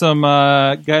 we got some.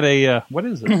 Got a. What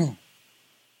is it?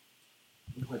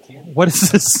 What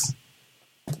is this?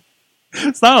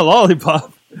 It's not a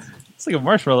lollipop. It's like a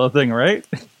marshmallow thing, right?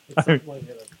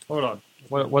 Hold on.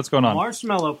 What's going on?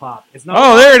 Marshmallow pop. It's not.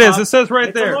 Oh, there it is. lollipop. It says right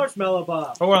It's there. a marshmallow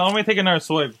pop. Hold on. Let me take another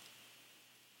swig.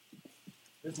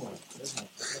 This one.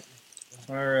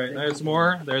 All right. There's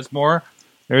more. There's more.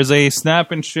 There's a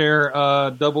Snap and Share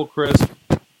double crisp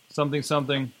something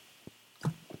something.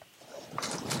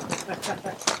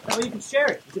 Oh, you can share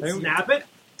it. You can snap it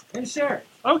and share it.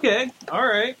 Okay. All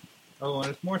right. Oh, and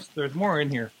there's more. There's more in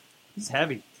here. This is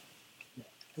heavy.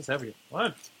 This is heavy.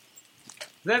 What?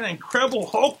 Is that an Incredible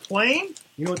Hulk plane?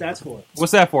 You know what that's for?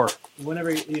 What's that for?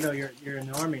 Whenever you're in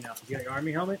the army now, you got your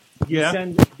army helmet. Yeah. You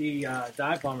send the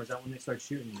dive bombers out when they start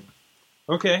shooting you.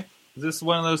 Okay. Is this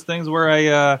one of those things where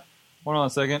I hold on a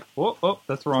second. Oh,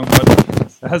 that's the wrong button.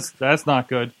 That's not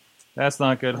good. That's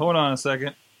not good. Hold on a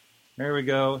second. There we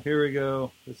go. Here we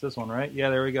go. It's this one, right? Yeah,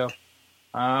 there we go.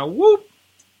 Whoop.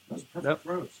 Yep.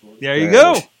 There you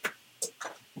go.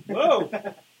 Whoa.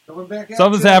 Coming back at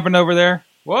Something's you. happened over there.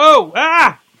 Whoa.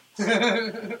 Ah.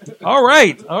 All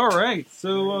right. All right.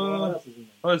 So, What else is in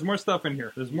there? oh, there's more stuff in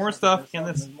here. There's more stuff in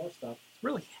this. There's more stuff. It's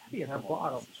really heavy at the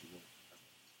bottom.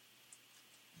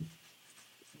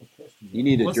 You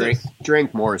need to What's drink this?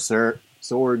 drink more, sir.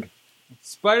 Sorg.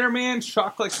 Spider-Man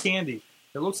chocolate candy.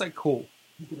 It looks like cool.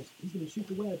 He's gonna shoot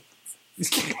the web.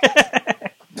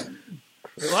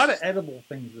 A lot of edible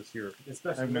things this year.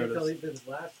 Especially I've wait till noticed. he did his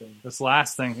last thing. This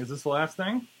last thing. Is this the last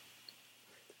thing?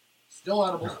 Still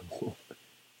edible.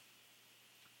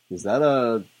 Is that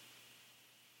a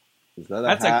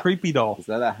That's a creepy doll. Is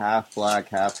that a half black,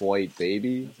 half white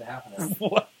baby? It's a half an hour.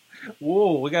 What?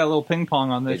 Whoa, we got a little ping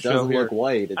pong on this It show doesn't here. look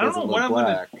white. It I don't doesn't know what look I'm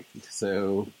gonna- black.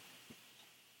 So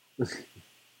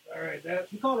All right,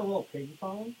 that You call it a little ping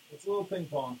pong? it's a little ping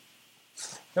pong.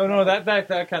 No, that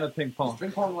kind of ping pong.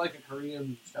 Ping pong like a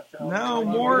Korean stepchild? No, Oh,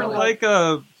 more really? like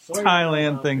a Sorry,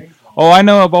 Thailand thing. ping pong. Oh, I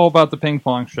know all about the ping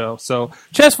pong show. So,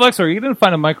 Chess Flexor, you didn't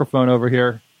find a microphone over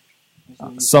here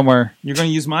somewhere. You're going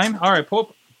to use mine? All right, pull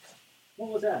up.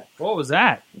 What was that? What was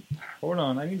that? Hold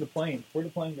on, I need the plane. Where'd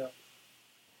the plane go?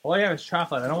 All I have is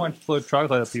chocolate. I don't want to float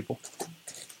chocolate at people.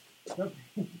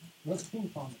 What's ping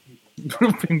pong to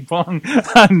people? Ping pong.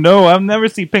 No, I'll never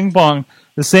see ping pong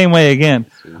the same way again.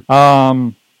 I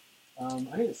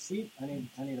need a seat. I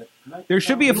need a. There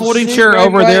should be a There's a folding seat chair right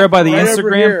over by- there by the right over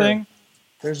Instagram here. thing.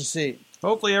 There's a seat.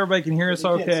 Hopefully everybody can hear us You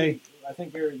can't okay. see. I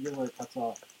think your where it cuts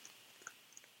off.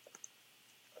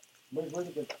 Where's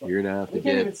it get- you're gonna have to We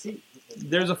can't even get see.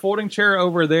 There's a folding chair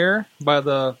over there by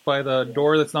the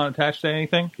door that's not attached to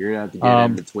anything. you're gonna have to get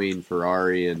in between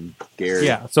Ferrari and Gary.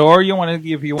 Yeah. So, or you want to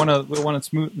if you want to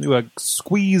smooth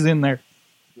squeeze in there.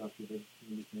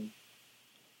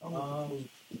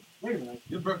 Wait a minute.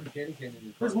 You broke the candy cane in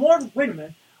your There's car. more. Wait a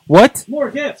minute. What?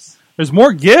 More gifts. There's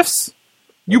more gifts?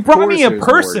 You Of brought course me a there's more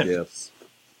person. gifts.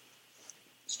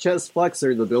 It's Chess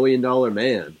Flexor, the $1 billion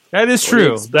man. That is What do you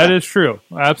true. expect? That is true.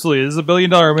 Absolutely. This is a $1 billion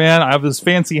man. I have this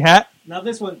fancy hat. Now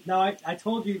this one. Now I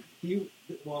told you.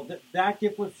 Well, that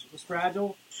gift was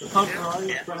fragile. The pump Ferrari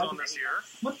was fragile.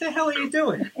 What the hell are you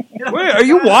doing? Wait, are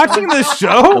you watching this The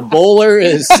show? bowler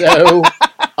is so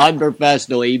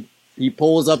unprofessional. He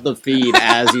pulls up the feed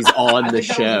as he's on the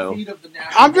show.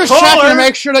 I'm just Caller! checking to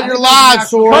make sure that you're live,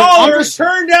 Sorg. Caller,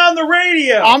 turn down the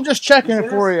radio. I'm just checking it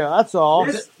for you. That's all.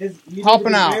 You need Helping to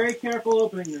be out. Very careful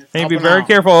opening this. Hey, be Helping very out.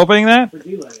 careful opening that. For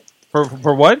delay.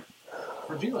 For what?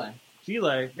 For G-Line.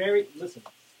 Chile. Very listen.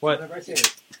 What? Whenever I say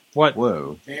it, What?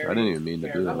 Whoa. I very didn't even mean to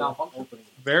do careful that. opening.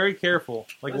 Very careful.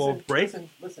 Like, Listen, will break?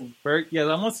 Listen. Very,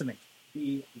 yeah, I'm listening.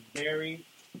 Be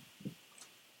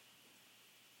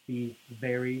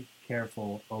very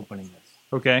careful opening this.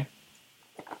 Okay.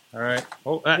 All right.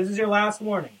 Oh, This is your last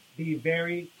warning. Be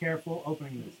very careful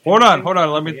opening this. hold on. Anything-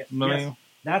 Let me. Yes, Let me. yes.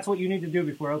 That's what you need to do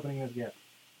before opening this gift.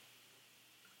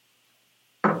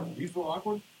 Do you feel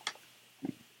awkward?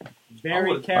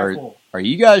 Very careful. Are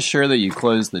you guys sure that you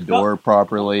closed the door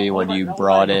properly when you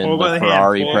brought in Hold by the the hand.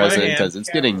 Ferrari Hold by the present? hand. Because it's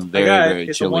getting I very, got very it.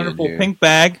 It's a chilly in wonderful here. pink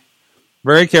bag.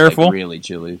 Very Like, careful. really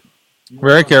chilly.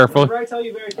 Very careful. Whenever I tell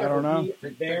you very careful, I don't know. be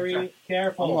very I'm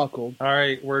careful. not cold. All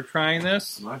right, we're trying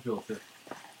this. I feel sick.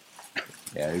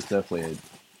 Yeah, there's definitely a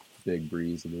big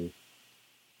breeze in here.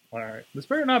 All right. This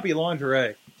better not be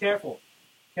lingerie. Careful.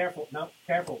 Careful. No,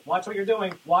 careful. Watch what you're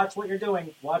doing. Watch what you're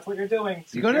doing. Watch what you're doing.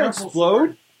 You gonna Careful, explode?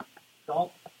 sir.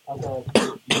 Don't. I'll go.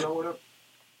 You know what?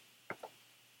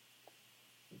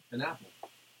 An apple.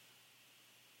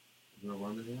 Is there a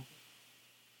worm in the apple?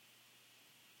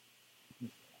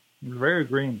 Very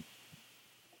green.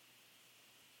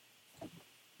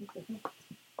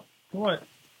 What?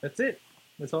 That's it.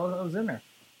 That's all that was in there.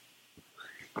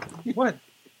 What?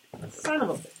 Son of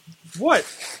a bitch. What?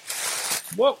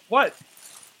 What?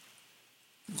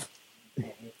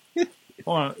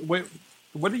 Hold on. Wait.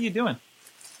 What are you doing?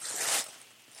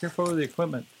 Careful with the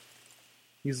equipment.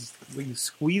 He's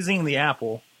squeezing the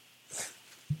apple.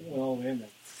 Oh, wait a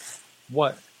minute.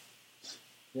 What?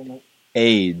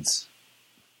 AIDS.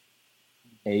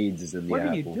 AIDS is in the What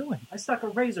apple. are you doing? I stuck a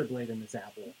razor blade in this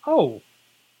apple. Oh.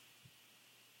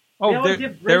 They Oh, always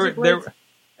give razor blades,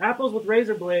 apples with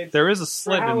razor blades there is a for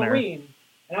slit in there. Halloween,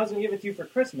 and I was going to give it to you for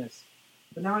Christmas.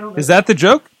 But now I don't know. Is that the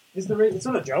joke? It's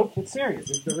not a joke. It's serious.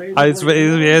 Is the razor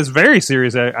blade It's very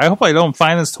serious. I hope I don't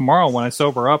find this tomorrow when I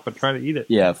sober up and try to eat it.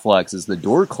 Yeah, Flex, is the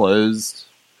door closed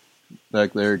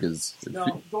back there? Cause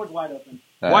No, door's wide open.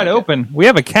 Wide open. We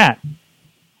have a cat.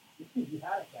 You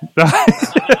had a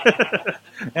cat.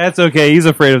 That's okay. He's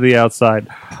afraid of the outside.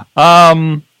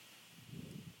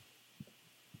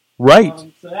 Right.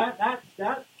 So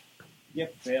that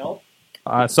gift failed.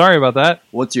 Sorry about that.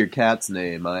 What's your cat's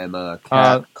name? I am a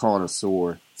cat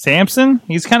connoisseur. Samson?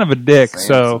 He's kind of a dick,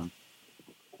 so... Samson.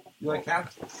 You like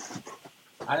cats?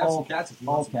 I have some cats. If you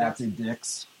want some cats. are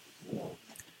dicks.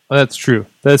 That's true.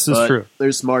 This is true.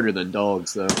 They're smarter than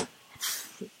dogs, though.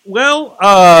 Well,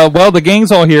 the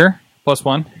gang's all here. Plus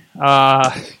one.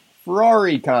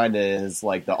 Ferrari kind of is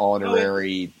like the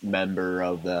honorary member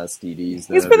of the STDs.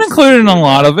 He's been included in a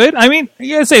lot of it. I mean,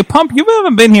 you gotta say, Pump, you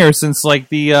haven't been here since, like,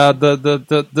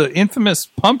 the infamous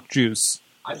Pump Juice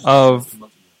of...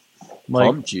 Like,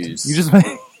 Pump juice. You just...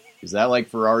 Is that like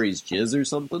Ferrari's jizz or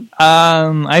something?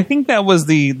 I think that was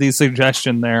the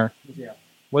suggestion there. Yeah.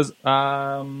 Was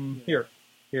here.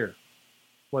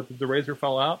 What, did the razor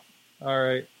fall out? All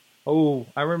right. Oh,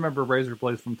 I remember razor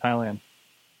blades from Thailand.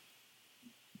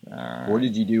 What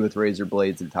did you do with razor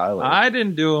blades in Thailand? I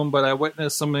didn't do them, but I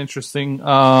witnessed some interesting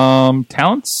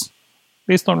talents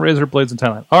based on razor blades in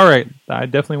Thailand. All right, I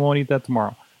definitely won't eat that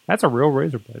tomorrow. That's a real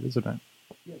razor blade, isn't it?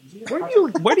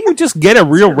 Where do you just get a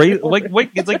real razor? Like, wait,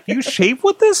 it's like, do you shave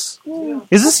with this?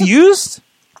 Is this used?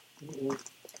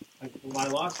 I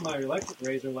lost my electric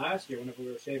razor last year whenever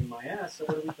we were shaving my ass, so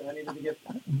I needed to get...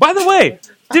 By the way,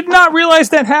 did not realize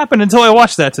that happened until I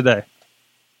watched that today.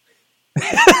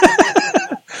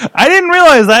 I didn't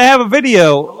realize I have a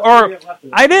video, or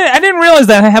I didn't realize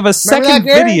that I have a second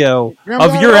video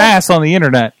of your ass on the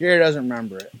internet. Gary doesn't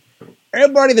remember it.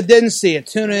 Everybody that didn't see it,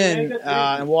 tune in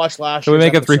and watch last So we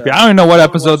year's make a 3P. episode. I don't even know what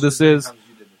episode this is.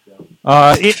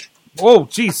 Oh,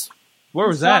 jeez. Where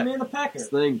was that? Me in the pecker. This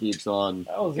thing keeps on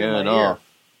was in going my ear. off.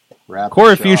 Rapid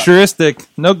Core shot. futuristic.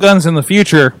 No guns in the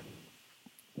future.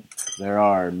 There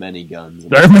are many guns.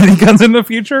 There are many guns in the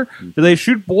future? Do they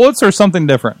shoot bullets or something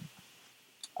different?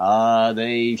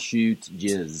 They shoot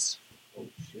jizz.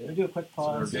 Let me do a quick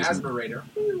pause.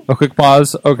 A quick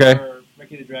pause. Okay. For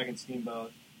Ricky the Dragon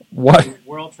Steamboat. What? The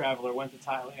world traveler went to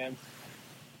Thailand.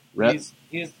 Rep-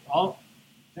 He's all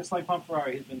just like Pump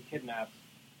Ferrari. He's been kidnapped.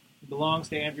 He belongs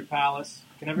to Andrew Palace.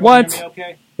 Can everyone hear me?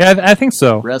 Okay. Yeah, I think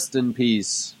so. Rest in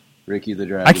peace, Ricky the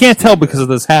Dragon. I can't tell because of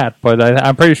this hat, but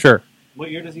I'm pretty sure.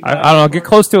 What year does he? I don't know. Get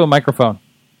close to a microphone.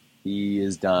 He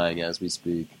is dying as we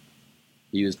speak.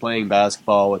 He was playing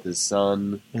basketball with his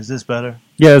son. Is this better?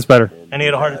 Yeah, it's better. And he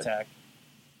had a heart attack.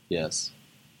 Yes.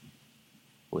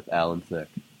 With Alan Thicke.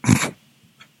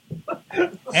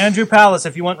 Andrew Palace,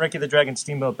 if you want Ricky the Dragon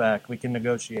Steamboat back, we can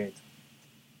negotiate.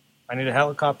 I need a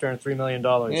helicopter and $3 million.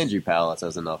 Andrew Palace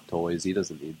has enough toys. He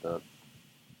doesn't need that.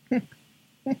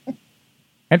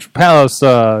 Andrew Palace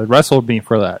wrestled me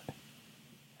for that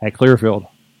at Clearfield.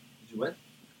 Did you win?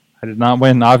 I did not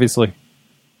win, obviously.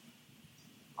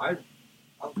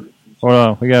 Hold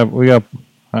on, we got.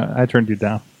 I turned you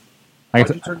down. Why'd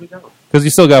you turn me down? Because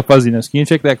you still got fuzziness. Can you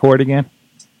check that cord again?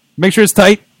 Make sure it's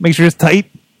tight. Make sure it's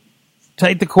tight.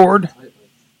 Tight the cord.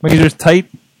 Make sure it's tight.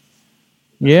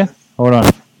 Yeah. Hold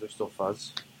on. There's still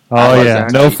fuzz. Oh yeah,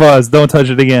 no fuzz. Don't touch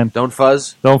it again. Don't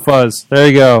fuzz. Don't fuzz. There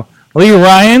you go. Lee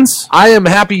Ryans. I am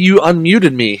happy you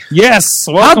unmuted me. Yes.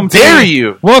 Welcome. How dare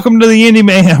you? Welcome to the Indy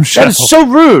Mayhem show. That is so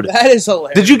rude. That is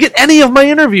hilarious. Did you get any of my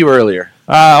interview earlier?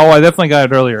 I definitely got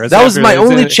it earlier. That was my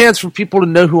only chance for people to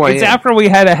know who I am. It's after we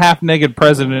had a half-naked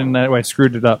president and I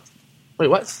screwed it up. Wait,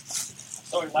 what?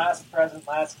 Sorry, last present,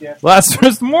 last gift.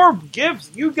 There's more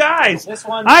gifts. You guys. This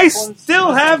one. I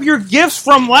still have your gifts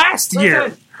from last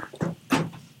year.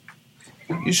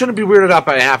 You shouldn't be weirded out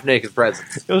by a half-naked present.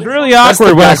 It was really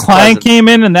awkward when a client came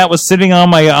in and that was sitting on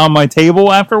my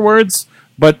table afterwards,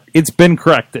 but it's been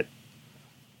corrected.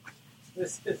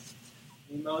 This is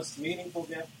the most meaningful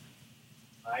gift.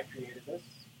 I created this.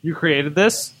 You created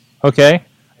this? Okay.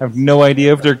 I have no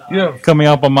idea if they're coming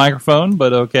up on microphone,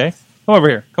 but okay. Come over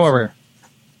here. Come over here.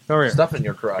 Come over here. Stuff in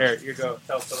your crotch. Here, you go.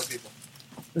 Tell other people.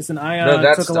 Listen, I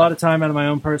No, took a lot of time out of my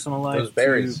own personal Those life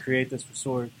berries. to create this for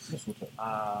Sword.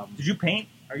 Did you paint?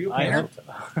 Are you a I painter?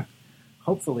 hope,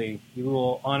 hopefully, you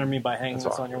will honor me by hanging this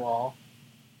on your wall.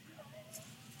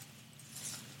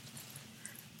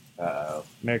 Uh-oh.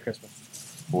 Merry Christmas.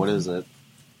 What is it?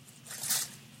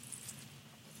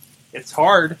 It's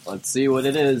hard. Let's see what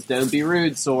it is. Don't be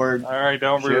rude, Sword. All right,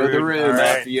 don't be Show rude. the room All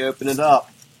right. after you open it up.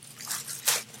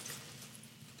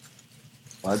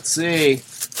 Let's see.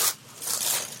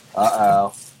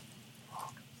 Uh-oh.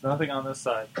 Nothing on this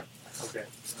side. Okay.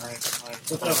 All right.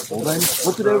 Flip it over. Well then,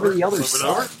 flip it over the other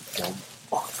side.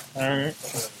 All right.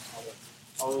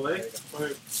 All the way?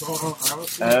 Wait,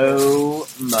 Oh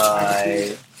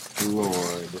my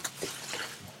lord.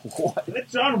 What? Is that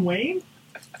John Wayne?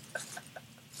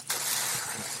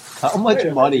 How much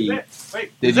money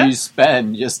did you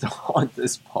spend just on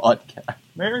this podcast?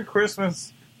 Merry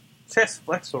Christmas chest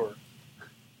flexor.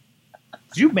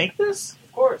 Did you make this?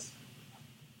 Of course.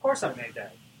 Of course I made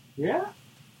that. Yeah.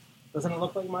 Doesn't it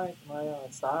look like my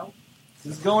style?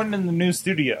 This is going in the new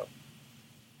studio.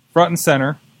 Front and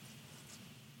center.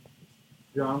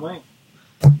 John Wayne.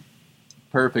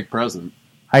 Perfect present.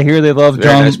 I hear they love Very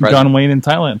nice present. John Wayne in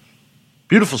Thailand.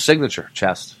 Beautiful signature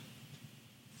chest.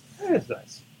 That is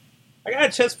nice. I got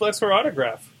a chest flexor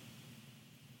autograph.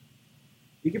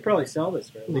 You could probably sell this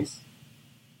for at least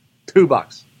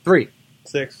 $2. 3.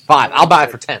 6. 5. I'll buy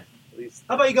it for 10.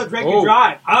 How about you go drink and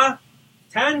drive, huh?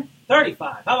 10?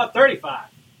 35. How about 35?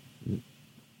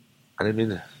 I didn't mean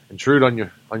to intrude on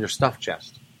your stuff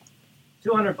chest.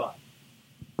 $200.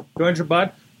 200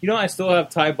 baht. You know, I still have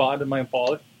Thai baht in my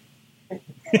wallet.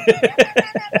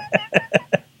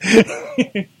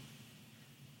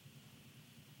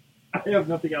 I have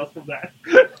nothing else from that.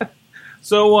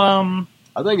 So,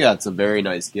 I think that's a very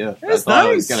nice gift. That's I thought it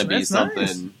nice. was going to be That's something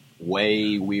nice.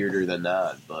 way weirder than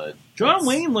that, but John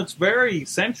Wayne looks very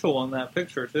sensual in that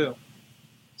picture, too.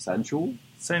 sensual?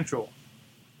 Sensual.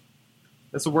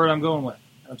 That's the word I'm going with.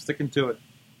 I'm sticking to it.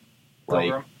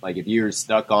 Like if you were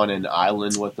stuck on an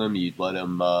island with him, you'd let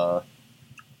him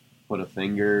put a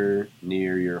finger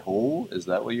near your hole? Is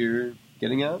that what you're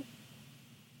getting at?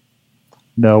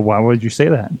 No, why would you say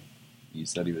that? You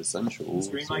said he was sensual. Is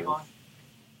green mic on?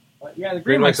 Yeah, the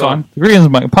green mic's mic's on. The green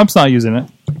mic. Pump's not using it.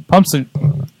 Pump's Would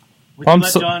you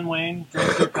Pump's- let John Wayne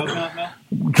drink your coconut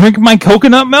milk drink my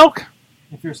coconut milk.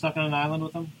 if you're stuck on an island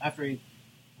with him after he,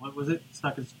 what was it,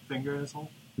 stuck his finger in his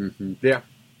hole? Mm-hmm. Yeah.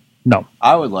 No.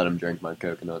 I would let him drink my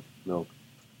coconut milk.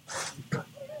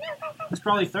 He's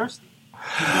probably thirsty.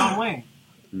 He's John Wayne.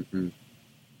 Mm-mm.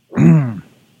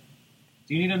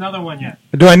 Do you need another one yet?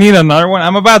 Do I need another one?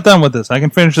 I'm about done with this. I can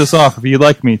finish this off if you'd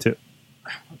like me to.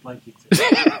 I'd like you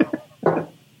to.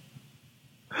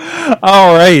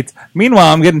 All right. Meanwhile,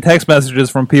 I'm getting text messages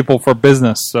from people for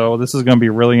business, so this is going to be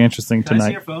really interesting Can I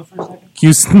see tonight. your phone for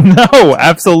a second? No,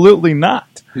 absolutely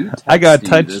not. Who texts I got you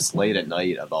touched. this late at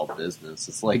night about business?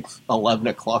 It's like 11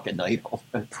 o'clock at night.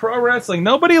 Pro wrestling.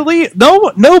 Nobody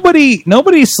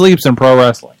sleeps in pro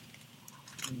wrestling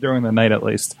during the night, at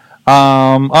least.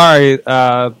 All right.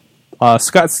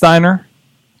 Scott Steiner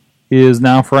is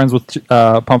now friends with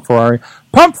Pump Ferrari.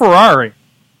 Pump Ferrari.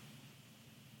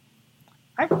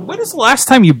 When is the last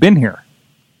time you've been here?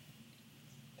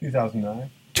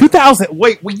 2009. 2000.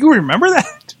 Wait, you remember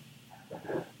that?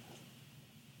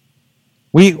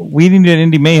 We need an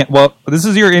Indy Mayhem. Well, this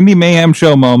is your Indy Mayhem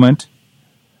show moment.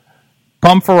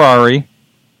 Pump Ferrari.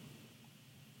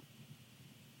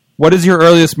 What is your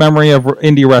earliest memory of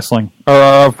indie wrestling or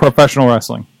of professional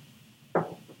wrestling?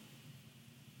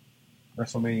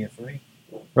 WrestleMania 3.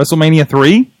 WrestleMania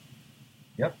 3?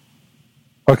 Yep.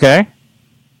 Okay.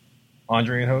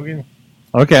 Andre and Hogan.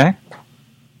 Okay.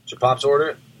 Did your pops order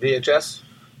it? VHS?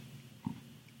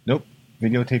 Nope.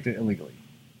 Videotaped it illegally.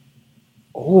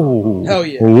 Oh. Hell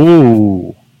yeah.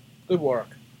 Ooh. Good work.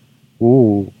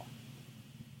 Ooh.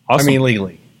 Awesome. I mean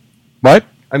legally. What?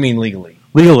 I mean legally.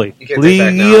 Legally. You can't take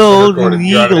back now. It's been recorded.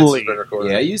 Your evidence has Legally. been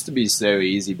recorded. Yeah, it used to be so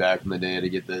easy back in the day to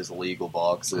get those legal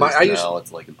boxes. Now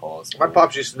it's like impossible. My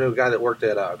pops used to know a guy that worked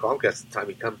at Comcast at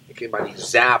the time. He came by and he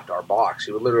zapped our box.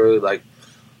 He would literally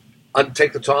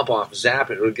take the top off,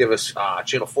 zap it. It would give us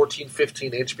channel 14,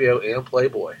 15, HBO, and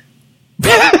Playboy.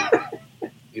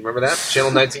 You remember that?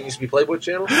 Channel 19 used to be Playboy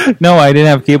channel. No, I didn't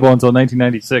have cable until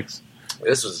 1996.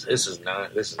 This is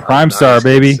Prime nice, Star,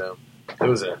 baby. So it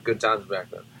was a good times back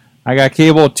then. I got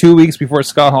cable 2 weeks before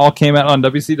Scott Hall came out on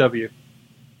WCW.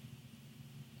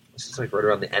 This is like right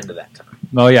around the end of that time.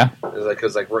 Oh, yeah. It was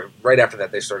because right after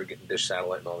that they started getting Dish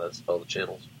Satellite and all the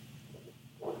channels.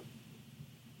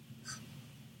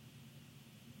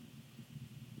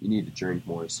 You need to drink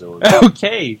more soda.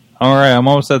 Okay. All right, I'm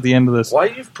almost at the end of this. Why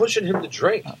are you pushing him to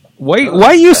drink? Why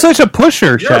are you such a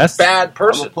pusher, You're Chess? a bad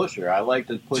person. I'm a pusher. I like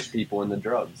to push people into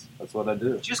drugs. That's what I do.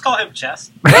 Did you just call him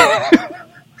Chess?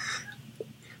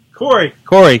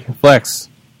 Corey, flex.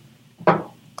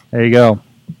 There you go.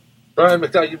 Brian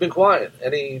McDowell, you've been quiet.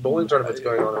 Any bowling tournaments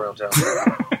going on around town?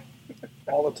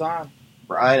 All the time.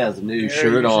 Brian has a new Gary, shirt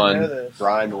you should know on. this.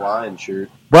 Brian the Lion shirt.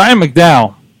 Brian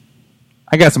McDowell,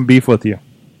 I got some beef with you.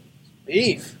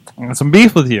 Beef. I got some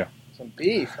beef with you. Some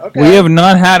beef. Okay. We have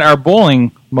not had our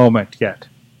bowling moment yet.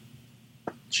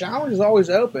 Challenge is always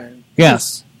open.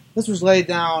 Yes, This was laid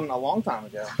down a long time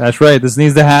ago. that's right. This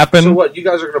needs to happen. So what? You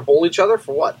guys are going to bowl each other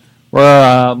for what?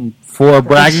 For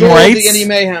bragging Control rights. The Indy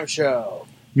Mayhem show.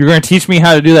 You're going to teach me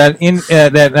how to do that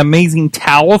that amazing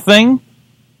towel thing.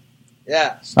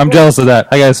 Yes. I'm jealous of that.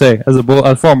 I gotta say, as a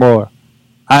former bowler,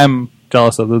 I'm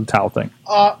jealous of the towel thing.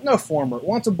 No former.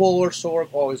 Once a bowler, Sork,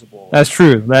 always a bowler. That's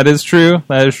true. That is true.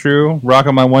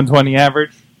 Rocking my 120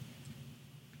 average.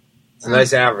 It's a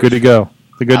nice average. Good to go.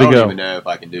 I don't even know if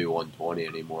I can do 120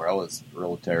 anymore. I was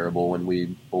real terrible when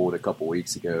we bowled a couple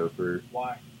weeks ago for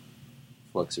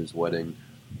Flexer's wedding.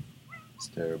 It's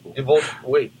terrible. You bowled,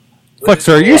 wait.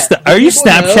 Flexer, are you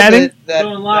Snapchatting?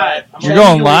 Going live. You're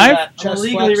going live? I'm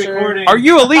illegally recording. Are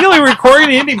you illegally recording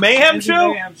the Indy Mayhem Indy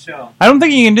show? Mayhem show. I don't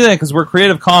think you can do that because we're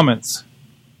Creative Commons.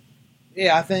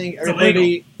 Yeah, I think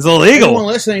everybody. It's illegal. Everyone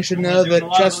listening should know that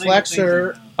Chess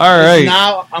Flexer All right. is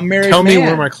now a married Tell man. me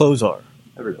where my clothes are.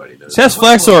 Everybody knows. Chess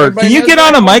Flexor, Everybody can you knows get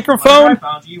on that. a microphone?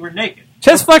 You were naked.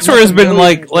 Chess Flexor has been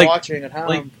Millions watching at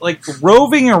home. like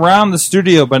roving around the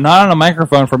studio, but not on a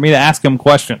microphone for me to ask him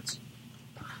questions.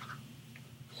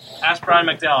 Ask Brian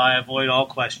McDowell. I avoid all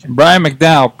questions. Brian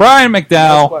McDowell.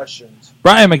 No questions.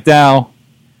 Brian McDowell.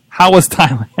 How was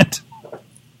Thailand?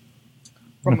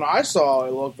 From what I saw,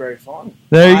 it looked very fun.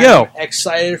 There you go.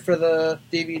 Excited for the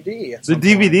DVD. The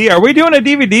DVD. Are we doing a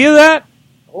DVD of that?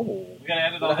 Oh, We gotta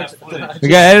edit all that footage. We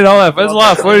got to edit all that. There's a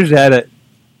lot of footage to edit.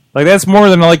 Like that's more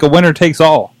than like a winner takes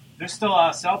all. There's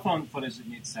still cell phone footage that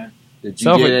needs sent. Did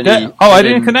you get any? I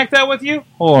didn't connect that with you.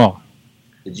 Hold on.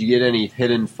 Did you get any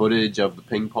hidden footage of the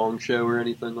ping pong show or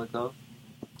anything like that?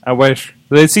 I wish.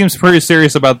 They seems pretty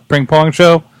serious about the ping pong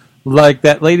show. Like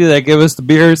that lady that gave us the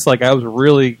beers. Like I was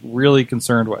really, really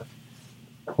concerned with.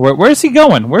 Where's he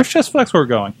going? Where's Chess Flexor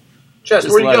going? Chess,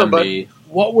 where are you going, bud?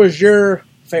 What was your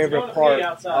favorite part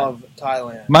of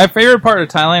Thailand? My favorite part of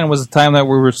Thailand was the time that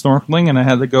we were snorkeling and I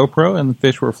had the GoPro and the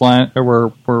fish were flying,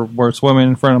 were swimming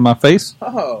in front of my face.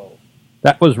 Oh,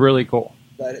 That was really cool.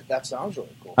 that sounds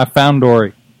really cool. I found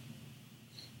Dory.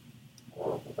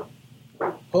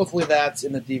 Hopefully that's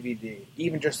in the DVD,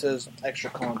 even just as extra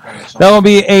content. Or something. That will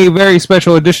be a very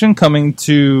special edition coming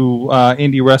to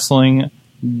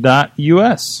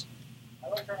IndieWrestling.us.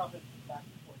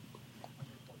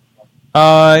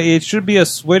 It should be a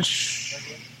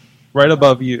switch right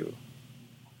above you.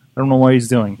 I don't know what he's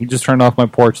doing. He just turned off my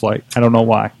porch light. I don't know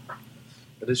why.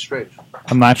 That is strange.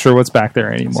 I'm not sure what's back there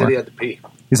He anymore. said he had to pee.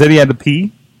 He said he had to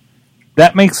pee?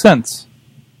 That makes sense.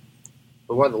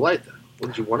 But why the light, then? What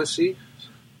did you want to see?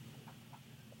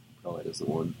 Probably doesn't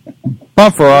one.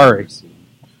 Bob Ferrari,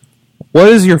 what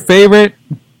is your favorite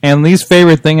and least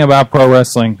favorite thing about pro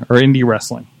wrestling or indie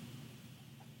wrestling?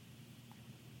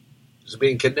 Is it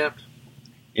being kidnapped?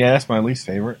 Yeah, that's my least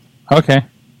favorite. Okay.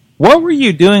 What were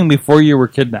you doing before you were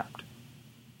kidnapped?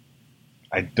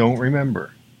 I don't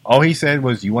remember. All he said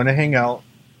was, "You want to hang out?"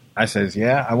 I says,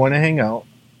 "Yeah, I want to hang out."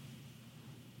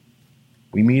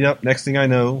 We meet up. Next thing I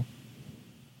know,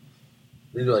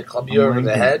 Did he like club you over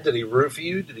the head? Did he roofie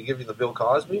you? Did he give you the Bill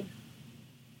Cosby?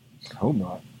 I hope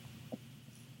not.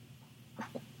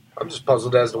 I'm just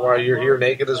puzzled as to why you're here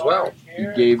naked as well. He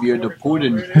gave you the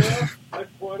pudding.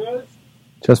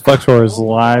 Chess Flexor is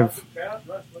live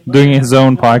doing his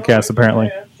own podcast, apparently.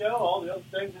 All the other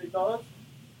things that he does.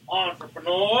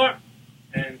 Entrepreneur.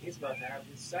 And he's about to have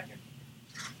his second.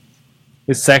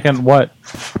 His second what?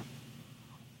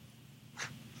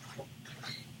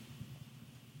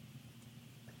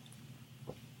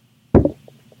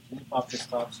 Pop this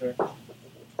top, sir.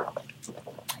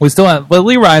 We still have, but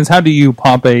Lee Ryan's, how do you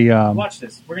pop a, Watch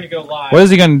this. We're going to go live. what is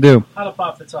he going to do? How to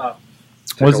pop the top.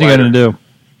 What's he going to do?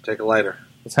 Take a lighter.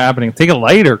 What's happening? Take a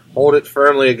lighter. Hold it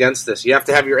firmly against this. You have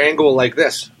to have your angle like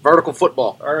this. Vertical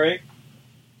football. All right.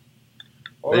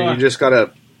 Then you just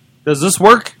gotta... Does this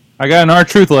work? I got an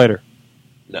R-Truth lighter.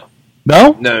 No.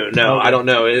 No? No, Okay. I don't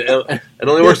know. It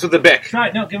only works with the Bic. Try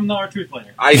it. No, give him the R-Truth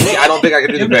later. I don't think I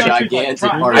can do the Give him Bic. R-Truth later.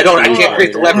 I can't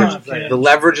create the leverage. Okay. The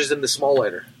leverage is in the small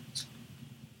lighter.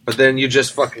 But then you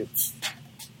just fucking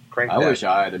crank I that. wish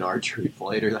I had an R-Truth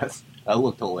later. That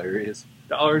looked hilarious.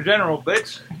 Dollar General,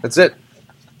 bitch. That's it.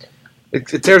 It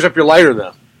tears up your lighter,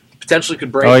 though. Potentially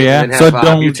could break it and have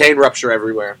butane rupture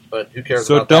everywhere, but who cares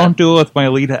about that? So don't do it with my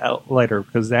lead lighter,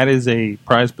 because that is a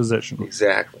prized possession.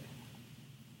 Exactly.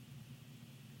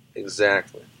 You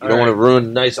don't want to ruin a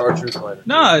nice R-Truth lighter.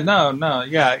 No.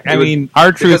 Yeah, I mean,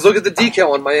 R-Truth... Because look at the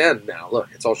decal on my end now. Look,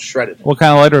 it's all shredded. What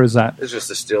kind of lighter is that? It's just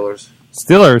the Steelers.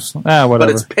 Steelers? Whatever. But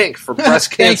it's pink for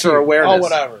breast cancer awareness. Oh,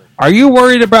 whatever. Are you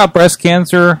worried about breast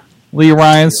cancer, Lee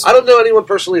Ryans? I don't know anyone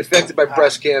personally affected by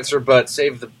breast cancer, but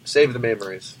save the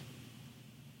memories.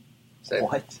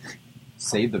 What?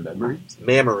 Save the memories?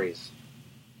 Memories.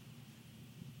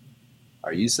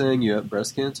 Are you saying you have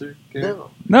breast cancer? No.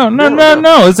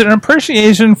 No. It's an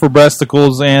appreciation for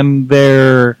breasticles and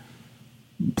their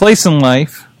place in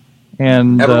life.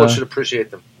 And everyone should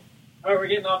appreciate them. All right, we're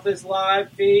getting off this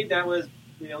live feed. That was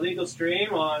the illegal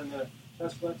stream on the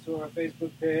Chest Flexor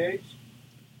Facebook page.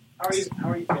 How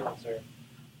are you feeling, sir?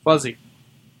 Fuzzy.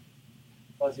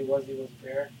 Fuzzy was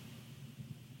there.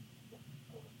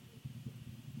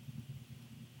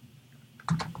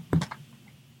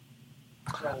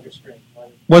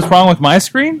 What's wrong with my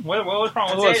screen? What was wrong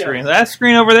with what screen? That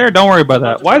screen over there? Don't worry about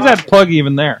that. Why is that plug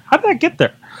even there? How did that get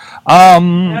there?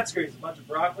 That screen's a bunch of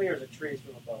broccoli, or is it trees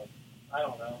from above? I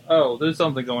don't know. Oh, there's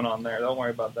something going on there. Don't worry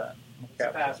about that. What's the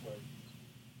password?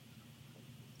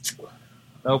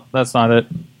 Nope, that's not it.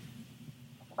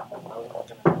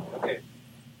 Okay.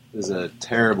 This is a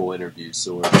terrible interview,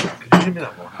 Sword. Could you give me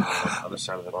that one on the other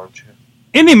side of that armchair?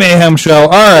 Indy Mayhem Show. All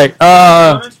right.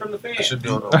 I should be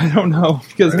on I don't know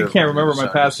because I can't remember my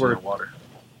password. Water.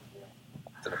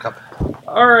 It's in a cup.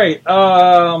 All right.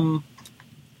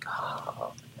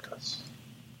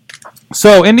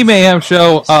 So Indy Mayhem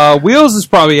Show. Wheels is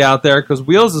probably out there because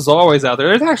Wheels is always out there.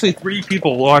 There's actually 3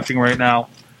 people watching right now.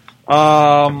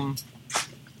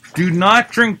 Do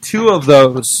not drink 2 of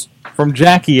those from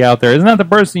Jackie out there. Isn't that the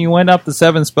person you went up the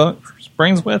 7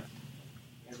 Springs with?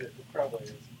 It probably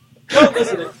is. Don't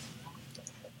listen to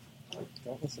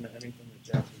Don't listen to anything that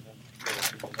Jackie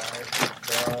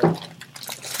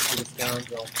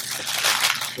does.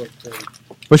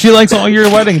 But she likes all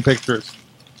your wedding pictures.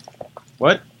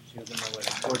 What?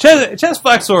 Chest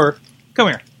Flexor, come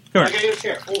here. Come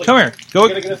here. Come here. Go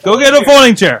get a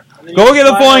folding chair. Go get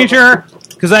a folding chair,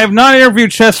 because I have not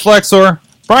interviewed Chest Flexor.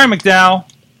 Brian McDowell.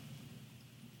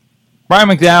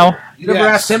 You never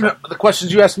asked him the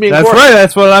questions you asked me. That's right.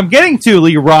 That's what I'm getting to,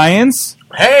 Lee Ryans.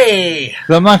 Hey!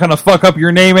 I'm not going to fuck up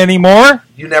your name anymore.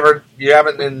 You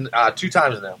haven't in 2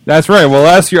 times now. That's right. Well,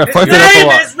 last year I fucked it up a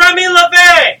lot. His name is Remy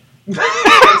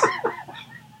LeVay!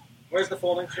 Where's the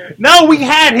folding chair? No, we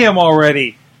had him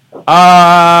already.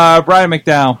 Brian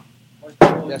McDowell.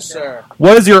 Yes, sir.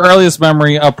 What is your earliest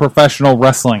memory of professional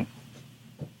wrestling?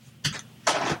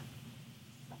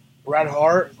 Bret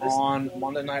Hart on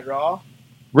Monday Night Raw.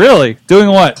 Really? Doing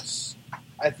what?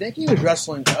 I think he was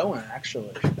wrestling Owen,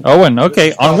 actually. Owen,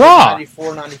 okay. On Raw.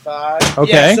 94, 95.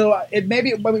 Okay. Yeah, so it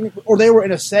maybe, or they were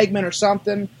in a segment or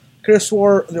something. Could have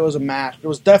swore there was a match. It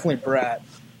was definitely Bret.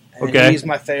 And okay. He's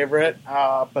my favorite,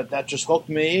 but that just hooked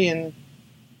me, and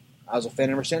I was a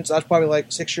fan ever since. I was probably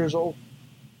like 6 years old.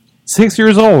 6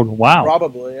 years old? Wow.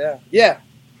 Probably, yeah. Yeah.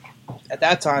 At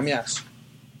that time, yes.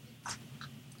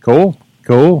 Cool.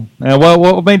 And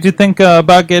what made you think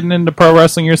about getting into pro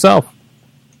wrestling yourself?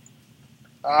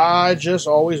 I just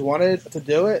always wanted to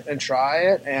do it and try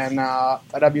it, and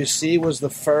IWC was the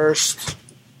first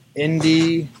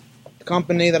indie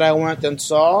company that I went and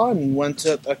saw, and went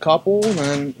to a couple,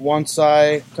 and once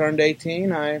I turned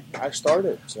 18, I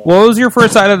started. So. What was your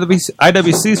first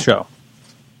IWC show?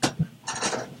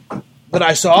 That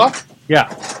I saw?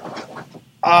 Yeah.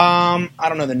 I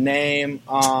don't know the name,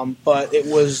 but it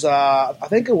was, I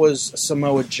think it was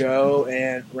Samoa Joe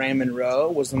and Raymond Rowe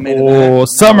was the main event. Oh,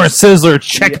 Summer Sizzler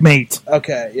checkmate. Yeah.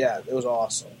 Okay, yeah, it was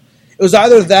awesome. It was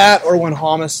either that or when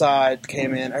Homicide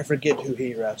came in. I forget who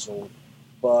he wrestled,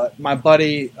 but my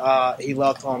buddy, he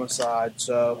loved Homicide,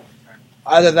 so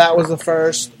either that was the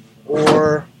first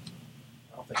or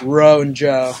Rowe and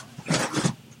Joe.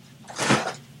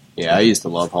 Yeah, I used to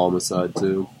love Homicide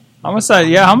too. Homicide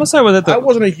was at the... I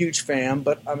wasn't a huge fan,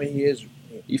 but I mean,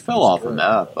 he fell off the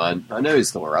map. I know he's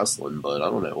still wrestling, but I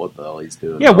don't know what the hell he's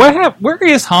doing. Yeah, where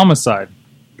is Homicide?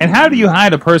 And how do you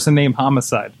hide a person named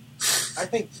Homicide? I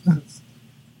think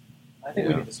we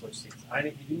need to switch seats.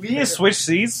 We need to switch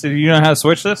seats? Do you know how to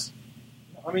switch this?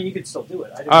 I mean, you could still do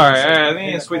it. All right, we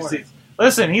need to switch seats.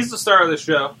 Listen, he's the star of the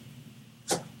show,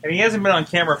 and he hasn't been on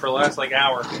camera for the last,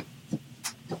 hour.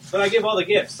 But I give all the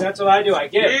gifts. That's what I do. I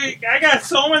give. I got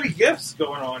so many gifts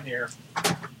going on here.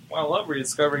 Well, I love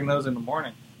rediscovering those in the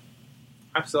morning.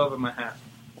 I still have in my hat.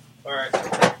 All right.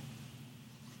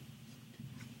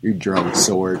 You're drunk,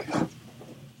 Sorg.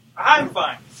 I'm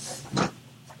fine.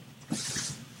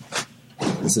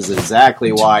 This is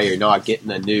exactly why you're not getting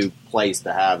a new place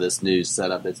to have this new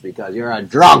setup. It's because you're a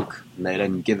drunk and they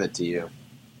didn't give it to you.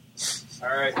 All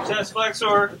right, Chest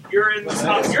Flexor, you're in the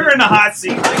hot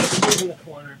seat. In the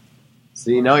corner.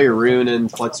 See, now you're ruining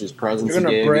Flexor's presence You're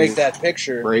going again. to break that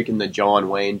picture. Breaking the John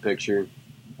Wayne picture.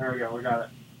 There we go. We got it.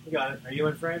 We got it. Are you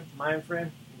in frame? Am I in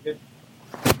frame? You good?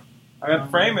 I got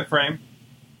frame and frame.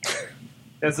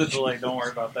 That's a delay. Don't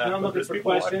worry about that. I'm looking There's for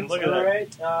people watching. questions. Look at All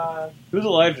that. right. Who's a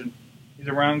legend? He's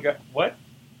a round guy. What?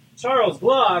 Charles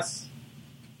Gloss.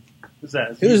 Who's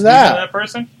that? Who's You that? know that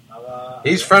person?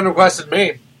 He's friend requested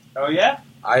me. Oh yeah.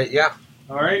 Yeah.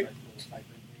 All right.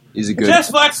 He's a good.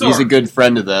 Chest Flexor. He's a good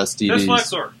friend of the Chest STDs.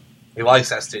 Flexor. He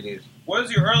likes STDs. What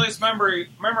is your earliest memory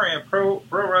of pro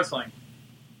wrestling?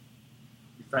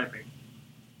 He's typing.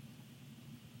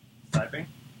 Typing.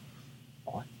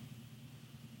 What?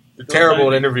 You're terrible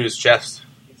at interviews, Chest.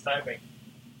 He's typing.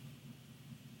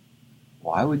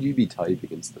 Why would you be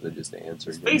typing instead of just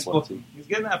answering? It's Facebook. He's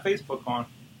getting that Facebook on.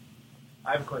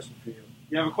 I have a question for you.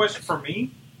 You have a question for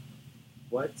me?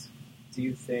 What do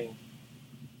you think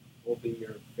will be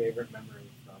your favorite memory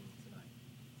from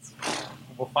tonight?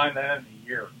 We'll find that in a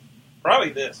year. Probably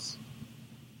this.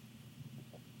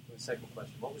 The second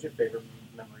question. What was your favorite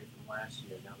memory from last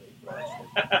year now that you've watched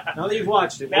it? Now that you've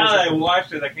watched it. Now that I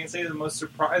watched it, I can say the most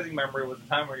surprising memory was the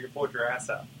time where you pulled your ass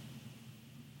out.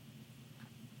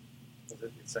 Was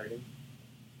it exciting?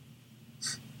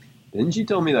 Didn't you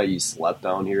tell me that you slept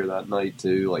down here that night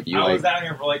too? Like you, I was down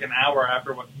here for like an hour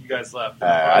after what you guys left.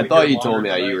 I thought you told me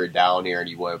that you were down here and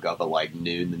you woke up at like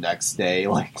noon the next day,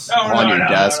 like No, on your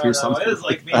desk or something. It was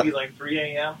like maybe like 3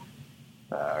 a.m.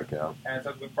 Okay. And it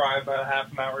took me probably about a half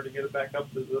an hour to get it back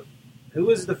up to the. Who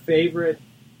was the favorite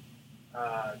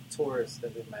tourist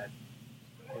that we met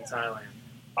in Thailand?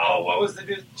 Oh, what was the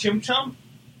dude? Chim Chum?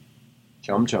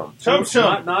 Chum Chum. Chum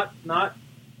Chum. Not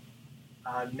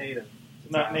native.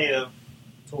 Not native.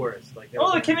 Tourists. Like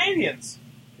Oh, the Canadians.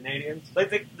 Canadians? Like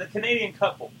the Canadian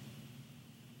couple.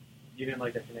 You didn't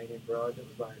like that Canadian broad that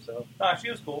was by herself? Ah, she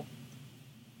was cool.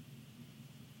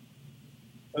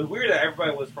 It was weird that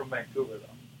everybody was from Vancouver, though.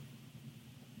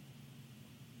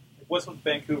 Like, what's with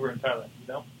Vancouver and Thailand, you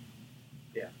know?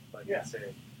 Yeah, but Yeah. I say,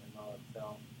 and I'll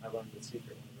tell, I learned the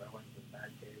secret whenever I went to the Bad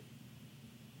Cave.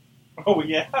 Oh,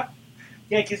 yeah?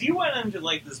 Yeah, because you went into,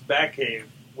 like, this bat cave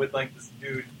with, like, this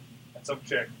dude and some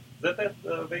chick. Is that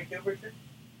Vancouver chick?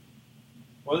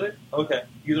 Was it? Okay.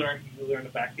 You learned the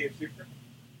bat cave secret?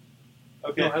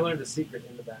 Okay. No, I learned the secret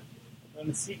in the Bad Cave. Learned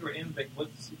the secret in the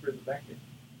what's the secret of the bat cave?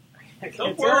 I can't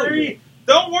Don't tell worry. you.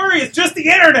 Don't worry. It's just the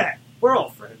internet. We're all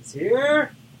friends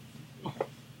here.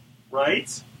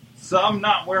 Right? Some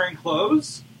not wearing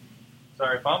clothes.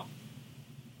 Sorry, Pump.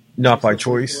 Not by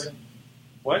choice.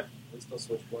 What? We still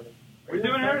switchboarding. We're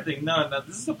doing everything. No.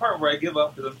 This is the part where I give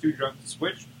up because I'm too drunk to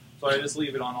switch, so I just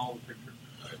leave it on all the pictures.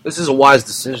 This is a wise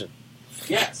decision.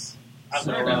 Yes. I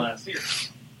learned that last year.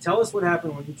 Tell us what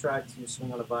happened when you tried to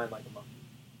swing on a vine like a monkey.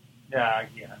 Yeah,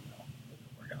 no.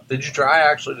 Did you try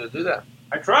actually to do that?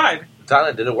 I tried. In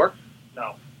Thailand, did it work?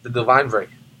 No. Did the vine break?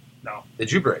 No.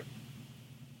 Did you break?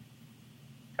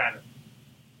 Kind of.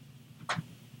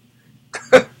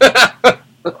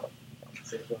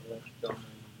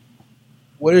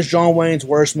 What is John Wayne's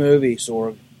worst movie,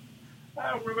 Sorg? I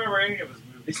don't remember any of his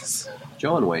movies.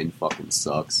 John Wayne fucking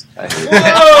sucks. I hate him.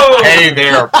 Whoa! Hey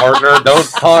there, partner. Don't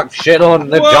talk shit on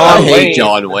the Whoa. John I hate Wayne.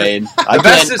 John Wayne. I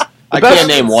best can't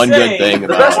name one good thing The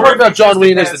about best him. part about John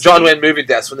Wayne is the John Wayne movie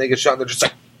deaths when they get shot and they're just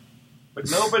like, But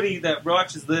nobody that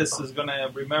watches this is going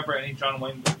to remember any John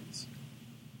Wayne movies.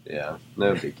 Yeah,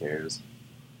 nobody cares.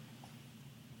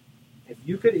 If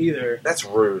you could either... that's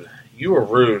rude. You are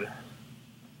rude.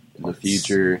 In the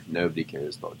future, nobody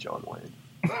cares about John Wayne.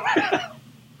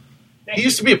 He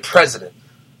used to be a president.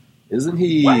 Isn't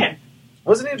he? When?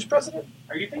 Wasn't he just president?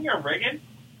 Are you thinking of Reagan?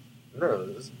 No.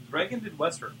 Reagan did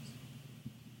Westerns.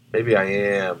 Maybe I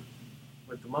am.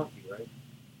 With the monkey, right?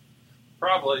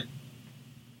 Probably.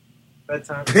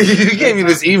 Bedtime. You gave me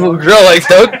this evil girl. Like,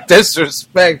 don't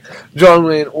disrespect John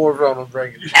Wayne or Ronald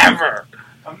Reagan. Ever.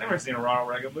 I've never seen a Ronald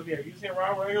Reagan movie. Have you seen a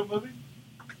Ronald Reagan movie?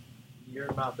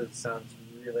 Your mouth sounds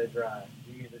really dry.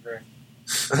 You need a drink.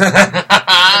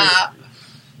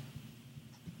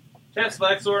 Chance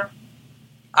Flexor.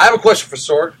 I have a question for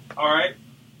Sorg. All right.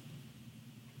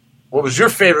 What was your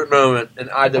favorite moment in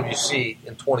IWC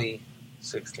in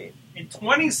 2016? In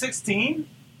 2016?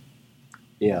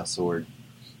 Yeah, Sword.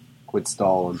 Quit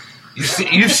stalling.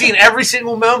 You've seen every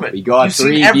single moment. We got You've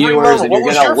 3 seen every viewers, moment. and What you're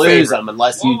was going to your lose favorite? them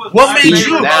unless you What made speak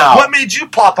you? now. What made you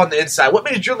pop on the inside? What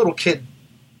made your little kid?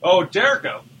 Oh,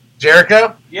 Jericho.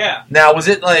 Jericho? Yeah. Now, was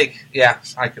it like... Yeah,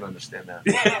 I can understand that.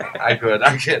 I could.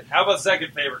 How about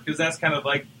second favorite? Because that's kind of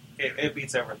like, it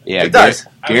beats everything. Yeah, It does.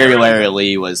 Gary Larry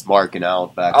Lee was marking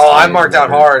out back. Oh, I marked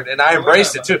out hard, and I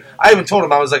embraced it, too. I even told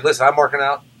him, I was like, listen, I'm marking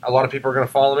out. A lot of people are going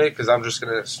to follow me because I'm just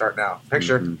going to start now.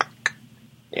 Picture. Mm-hmm.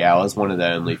 Yeah, I was one of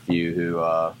the only few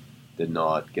who did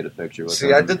not get a picture with him.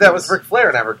 See, I did that with Ric Flair,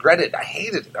 and I regretted it. I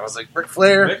hated it. I was like, Ric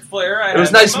Flair. It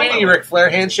was nice meeting you, Ric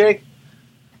Flair. Handshake.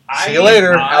 See you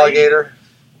later, alligator.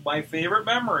 My favorite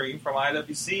memory from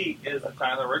IWC is the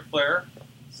time that Ric Flair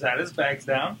sat his bags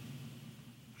down,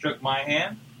 shook my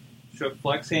hand, shook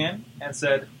Fleck's hand, and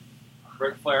said,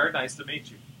 Ric Flair, nice to meet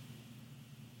you.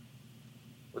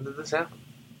 When did this happen?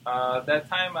 That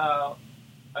time,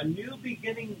 A New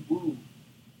Beginning Woo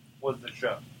was the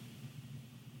show.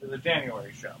 It was a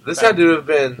January show. This had to have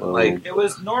been, like... It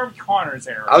was Norm Connor's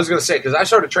era. I was going to say, because I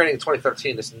started training in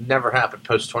 2013. This never happened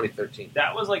post-2013.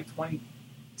 That was like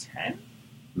 2010?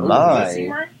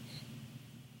 My.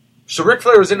 So Ric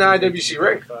Flair was in the IWC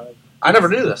ring. I never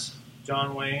knew this.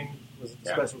 John Wayne was a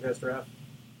special guest ref.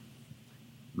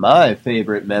 My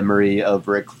favorite memory of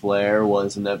Ric Flair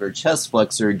was whenever Chest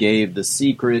Flexor gave the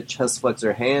secret Chest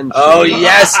Flexor handshake. Oh,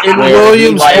 yes, in where he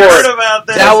Williamsport.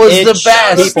 That was the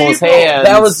best. People's hands.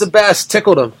 That was the best.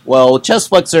 Tickled him. Well, Chest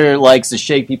Flexor likes to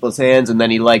shake people's hands, and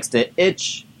then he likes to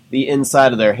itch the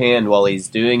inside of their hand while he's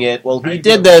doing it. Well, he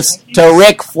did this to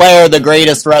Ric Flair, the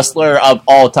greatest wrestler of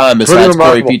all time, besides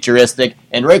Corey Futuristic.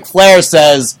 And Ric Flair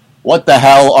says, "What the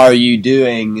hell are you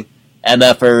doing,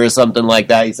 MFer," or something like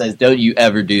that. He says, "Don't you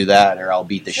ever do that, or I'll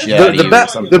beat the shit out of you."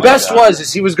 The best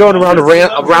was he was going around a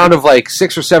round of like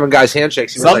 6 or 7 guys'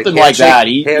 handshakes. He was something like that.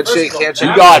 He handshake. He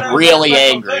got really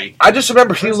angry. I just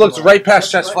remember he looked right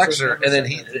past Chest Flexor, and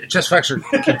then Chest Flexor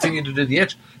continued to do the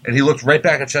itch, and he looked right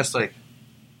back at Chest like.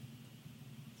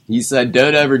 He said,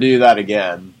 "Don't ever do that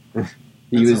again."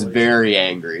 He was very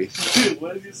angry. Dude,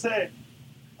 what did you say?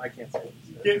 I can't say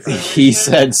it. He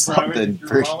said something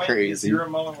pretty crazy.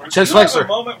 Chest Flexor.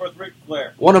 Moment with Ric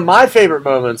Flair. One of my favorite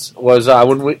moments was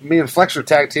when me and Flexor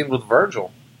tag teamed with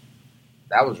Virgil.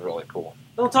 That was really cool.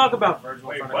 Don't talk about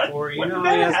Virgil in front of Corey. You know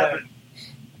how he has that.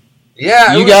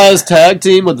 Yeah, you guys tag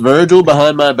team with Virgil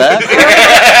behind my back.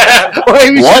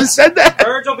 Wait, we What? said that.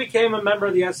 Virgil became a member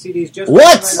of the STDs just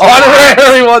What?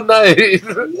 Honorary one night.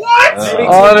 What?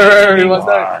 Honorary one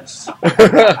night.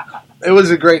 It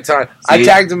was a great time. I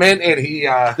tagged him in, and he.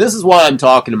 This is why I'm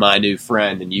talking to my new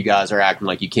friend, and you guys are acting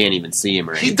like you can't even see him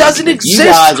or anything. He doesn't exist. You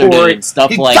guys are Corey. doing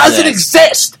stuff he like doesn't this.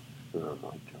 exist. Oh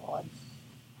my god,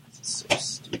 this is so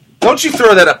stupid. Don't you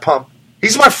throw that at Pump.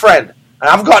 He's my friend, and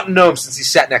I've gotten to know him since he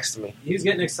sat next to me. He was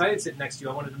getting excited sitting next to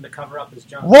you. I wanted him to cover up his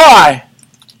junk. Why?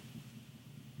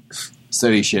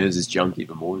 So he shows his junk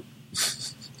even more.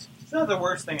 It's not the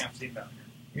worst thing I've seen down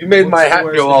here. You made my What's the hat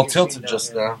worst go thing all you've tilted seen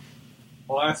just down now.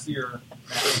 Well, last year,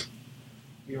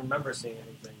 Do you remember seeing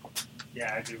anything?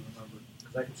 yeah, I do remember.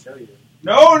 Because I can show you.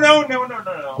 No.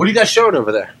 What are you guys showing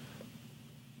over there?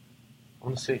 I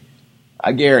want to see.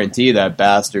 I guarantee that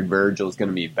bastard Virgil's going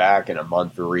to be back in a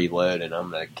month for Reload, and I'm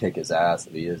going to kick his ass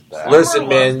if he is back. Listen,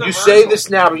 man, you say this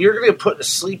now, but you're going to get put in a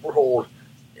sleeper hold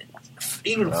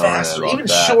even faster, even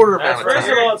shorter amount of First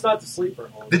of time. all, it's not the sleeper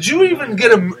hold. Did you even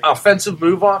get an offensive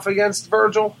move off against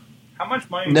Virgil? How much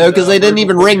money? No, because they didn't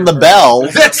even ring the bell.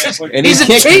 And He's he a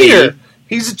kicked cheater. me.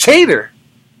 He's a cheater.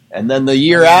 And then the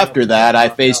year after that, I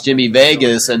faced Jimmy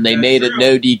Vegas, and they made it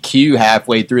no DQ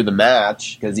halfway through the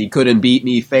match because he couldn't beat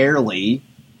me fairly.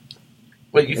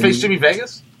 Wait, you faced Jimmy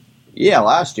Vegas? Yeah,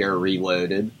 last year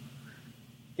Reloaded.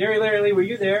 Gary Larry Lee, were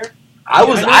you there? I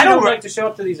was. I know I you don't like to show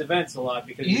up to these events a lot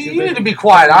because You need to be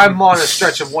quiet. I'm on a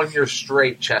stretch of 1 year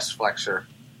straight chest flexor.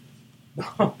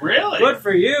 Really? Good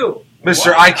for you,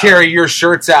 Mister, I carry your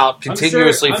shirts out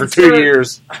continuously for 2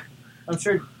 years.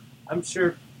 I'm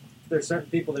sure there's certain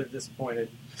people that are disappointed.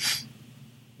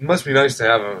 It must be nice to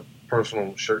have a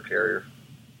personal shirt carrier.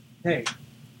 Hey,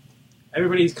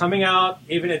 everybody's coming out.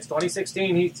 Even it's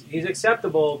 2016, he's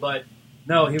acceptable, but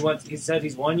no, he said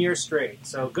he's 1 year straight.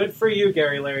 So good for you,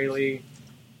 Gary Larry Lee.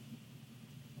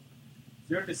 Is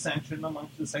there a dissension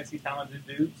amongst the sexy, talented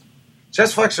dudes?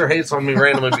 Chest flexor hates on me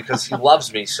randomly because he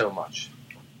loves me so much.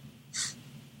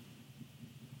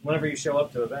 Whenever you show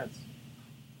up to events.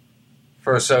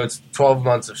 So it's 12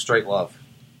 months of straight love.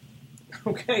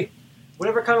 Okay,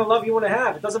 whatever kind of love you want to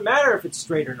have. It doesn't matter if it's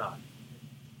straight or not.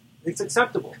 It's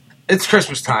acceptable. It's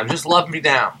Christmas time. Just love me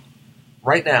now.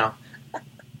 Right now.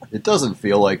 It doesn't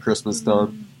feel like Christmas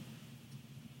time.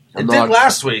 It did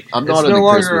last week. I'm It's not in no the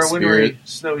longer Christmas a wintry, spirit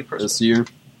snowy Christmas. this year.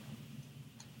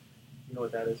 You know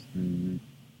what that is? Mm,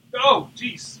 Oh,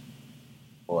 jeez.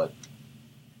 what?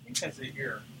 I think that's a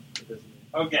year.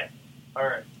 Okay. All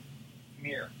right.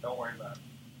 mirror. Don't worry about it.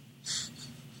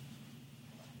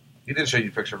 He didn't show you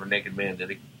a picture of a naked man, did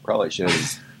he? Probably showed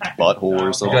his butthole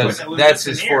or something. Because that's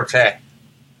his forte.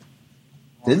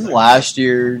 Didn't last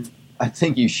year? I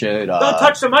think you showed. Don't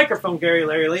touch the microphone, Gary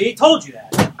Larry Lee. He told you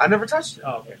that. I never touched it.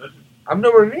 Oh, okay. I'm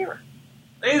nowhere near.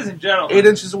 Ladies and gentlemen, 8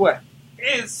 inches away.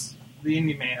 It's the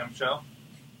Indy Mayhem Show.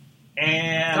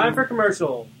 And Time for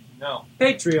commercial. No.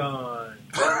 Patreon.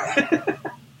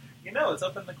 You know, it's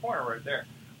up in the corner right there.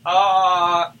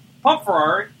 Pump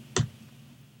Ferrari.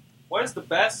 What is the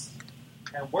best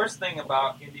and worst thing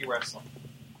about indie wrestling?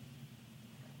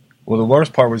 Well, the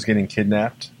worst part was getting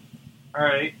kidnapped. All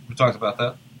right. We talked about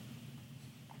that.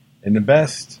 And the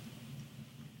best,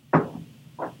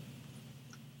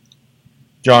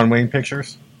 John Wayne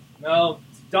pictures. No,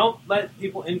 don't let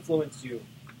people influence you.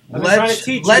 I'm trying to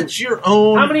teach Let you. your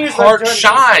own How many years heart have you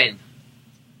shine.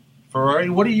 Ferrari,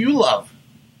 what do you love?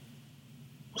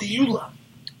 What do you love?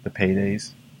 The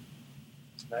paydays.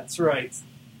 That's right.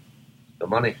 The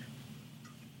money.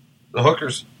 The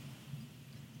hookers.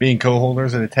 Being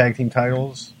co-holders of the tag team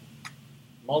titles.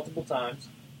 Multiple times.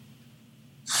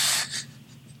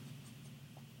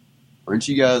 Weren't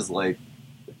you guys like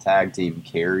the tag team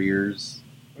carriers?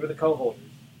 We were the co-holders.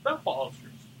 Not ballsters.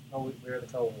 No, we were the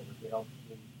co-holders. We helped.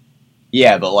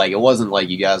 Yeah, but like it wasn't like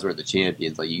you guys were the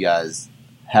champions. Like you guys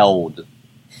held.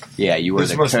 Yeah, you were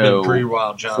This the must have been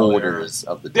pre-Wild John holders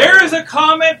of the. There is a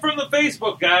comment from the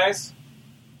Facebook, guys.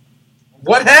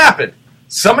 What happened?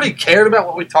 Somebody cared about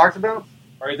what we talked about?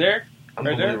 Right there. Right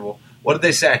there. Unbelievable. What did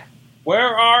they say?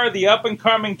 Where are the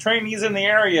up-and-coming trainees in the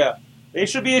area? They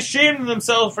should be ashamed of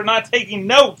themselves for not taking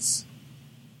notes.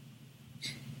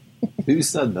 Who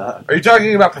said that? Are you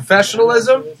talking about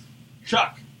professionalism?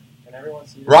 Chuck. Can everyone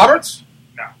see this? Roberts?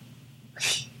 No.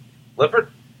 Lippert?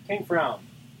 King Frown.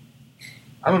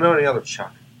 I don't know any other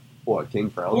Chuck. What, King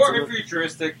Frown? Or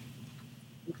futuristic.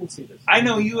 You can see this. I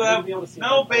know you have You'll be able to see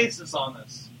no that. basis on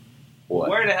this. What?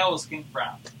 Where the hell is King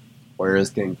Frown? Where is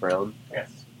King Frown?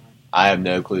 Yes. I have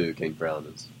no clue who King Frown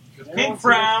is. King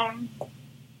Frown.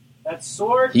 That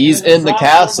sword. He's and in the rock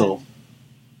castle. woman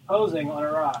posing on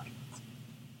a rock.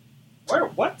 Where?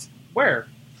 What? Where?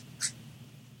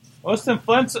 Most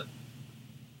influential.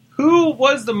 Who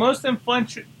was the most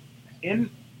influential?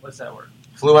 What's that word?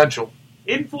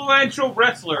 Influential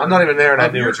wrestler. I'm not even there, and I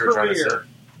of knew your what you were trying to say. career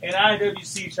in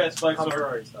IWC chest Pump flexor.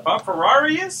 Ferrari stuff. Pump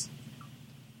Ferrari is?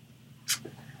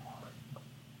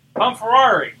 Pump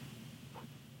Ferrari.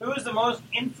 Who is the most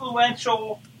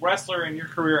influential wrestler in your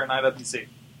career in IWC?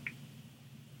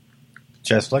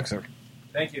 Chest flexor.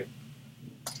 Thank you.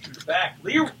 Back.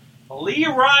 Lee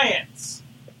Ryans.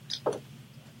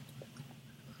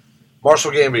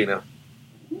 Marshall Gambino.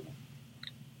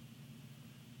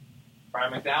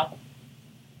 Brian McDowell.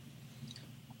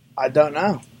 I don't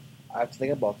know. I have to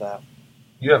think about that.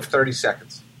 You have 30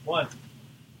 seconds. 1.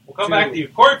 We'll come back to you.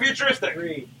 Corey Futuristic.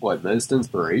 3. What, most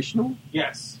inspirational?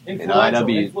 Yes. Influential.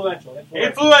 IW.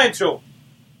 Influential.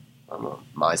 I don't know.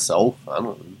 Myself?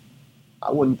 I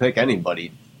wouldn't pick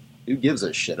anybody. Who gives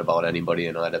a shit about anybody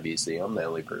in IWC? I'm the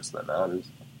only person that matters.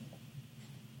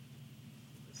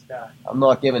 This guy. I'm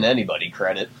not giving anybody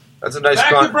credit. That's a nice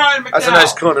Back to Brian McDowell. That's a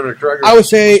nice Conor McGregor I would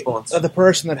say response. the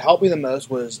person that helped me the most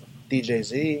was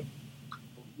DJZ.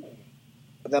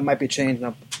 But that might be changing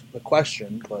up the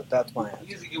question, but that's my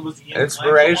answer. It was the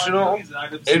inspirational, He's an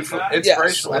IWC guy?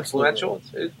 inspirational, Yes, influential.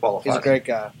 It qualifies. He's a great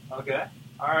guy. Okay.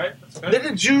 All right. That's good.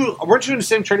 Weren't you in the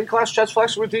same training class, chest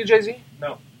flexor, with DJZ?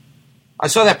 No. I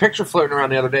saw that picture floating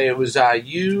around the other day. It was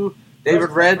you,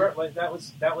 David Red. That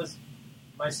was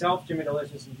myself, Jimmy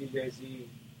Delicious, and DJZ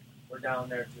were down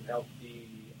there to help the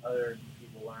other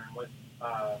people learn with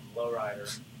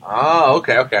lowrider. Oh,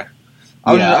 okay.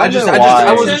 I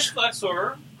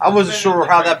wasn't sure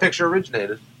how that picture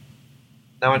originated.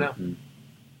 Now I know.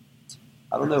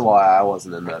 I don't know why I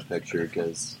wasn't in that picture,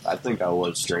 because I think I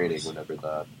was training whenever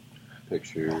that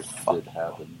picture did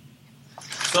happen.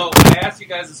 So I asked you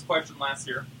guys this question last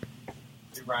year.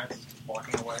 Lee Ryan's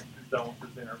walking away. He's done with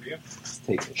his interview. Let's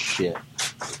take a shit.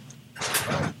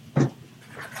 What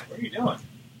are you doing?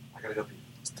 I gotta go.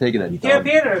 It's taking a You can't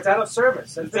be in there. It's out of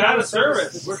service. It's out of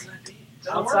service. It's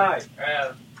outside.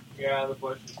 Yeah, the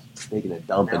bushes. taking a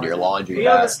dump in your laundry Pee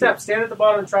on the basket. steps. Stand at the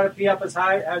bottom and try to pee up as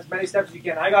many steps as you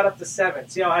can. I got up to 7.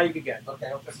 See how high you can get. Okay,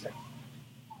 up to 6.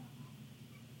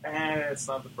 And it's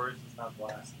not the first, it's not the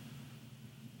last.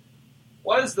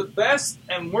 What is the best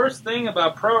and worst thing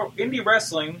about pro indie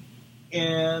wrestling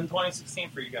in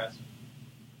 2016 for you guys?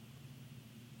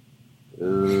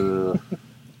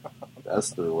 That's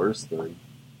the worst thing.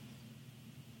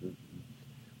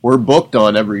 We're booked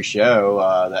on every show.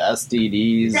 The STDs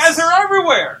You guys are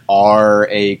everywhere. are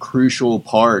a crucial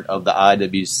part of the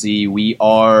IWC. We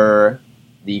are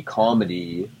the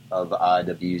comedy of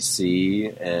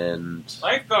IWC, and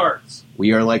Lifeguards.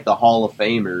 we are like the Hall of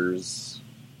Famers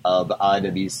of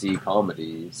IWC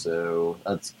comedy. So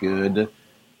that's good.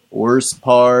 Worst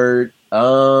part,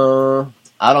 I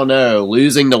don't know.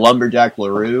 Losing to Lumberjack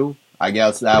LaRue. I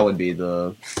guess that would be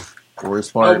the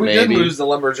worst part. we maybe did lose the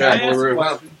Lumberjack LaRue.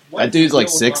 that dude's like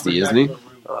 60, isn't he?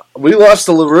 We lost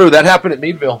to LaRue. That happened at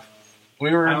Meadville.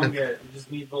 We were I in don't the, get it.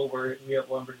 Just Meadville where we have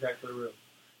Lumberjack LaRue.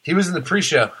 he was in the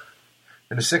pre-show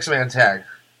in the 6-man tag.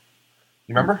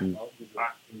 You remember? Oh, he's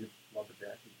a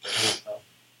Lumberjack.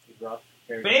 He's rough.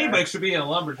 Babe should be in a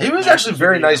lumberjack. He was actually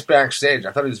very nice backstage.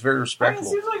 I thought he was very He respectful.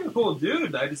 seems like a cool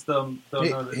dude. I just don't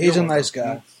know. The He's deal a with nice him.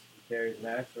 guy. He carries an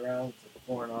axe around. It's a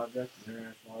foreign object, an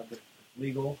international object.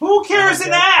 Legal. Who carries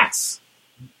an axe?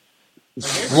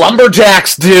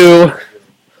 Lumberjacks do.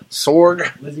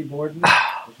 Sorg. Lizzie Borden.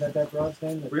 Is that broad's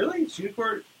name? Really? She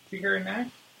carry an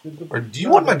axe? Or do you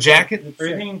want my jacket? Or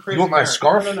anything in You Crazy want my America?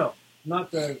 scarf? No. Not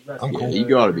the rest. I'm Yeah, cool. you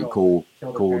gotta be cool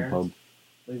Killed her and parents. pumped.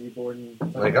 Lizzie Borden.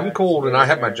 Like, I'm cold and I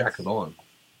have my jacket on.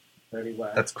 Dirty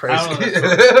West. That's I don't know crazy. that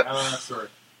story. I don't know that story.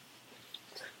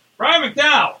 Brian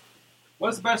McDowell,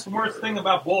 what's the best and worst thing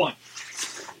about bowling?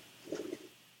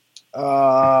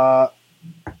 I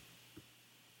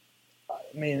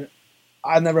mean,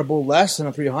 I never bowled less than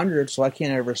a 300, so I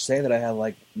can't ever say that I had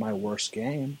like my worst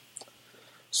game.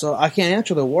 So I can't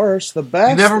answer the worst. The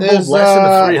best You never bowled is less than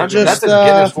a 300. just, That's a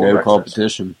Guinness World No Records.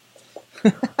 competition.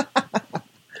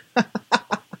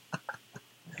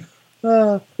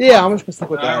 yeah, I'm just gonna stick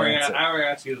with that. I already answer.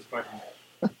 asked you this question.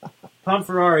 Tom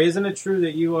Ferrari, isn't it true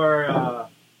that you are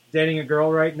dating a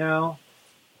girl right now?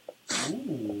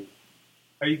 Ooh.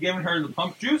 Are you giving her the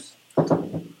pump juice?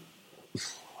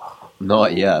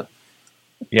 Not yet.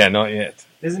 Yeah, not yet.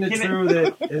 Isn't it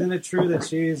Can true that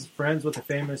she's friends with a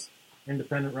famous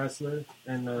independent wrestler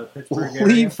in the Pittsburgh area?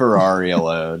 Leave Ferrari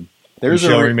alone. You There's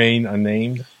shall a remain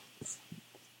unnamed.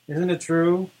 Isn't it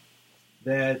true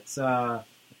that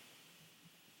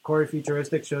Corey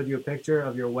Futuristic showed you a picture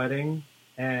of your wedding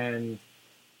and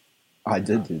I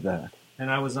did do that.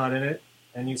 I was not in it,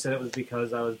 and you said it was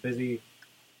because I was busy.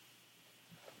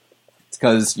 It's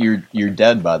because you're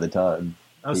dead by the time.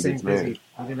 I was He saying gets married. busy.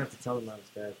 You didn't have to tell them I was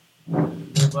dead.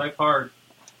 Live life hard.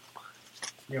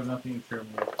 You have nothing to fear me.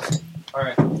 All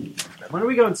right. When are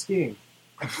we going skiing?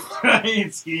 I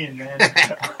ain't skiing, man.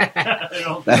 I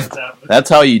don't think that's happening. That's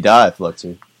how you die,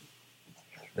 Flexer.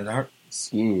 That hurt.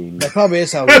 Skiing. That probably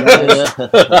is how we die.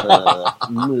 That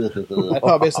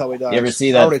probably is how we die. You ever see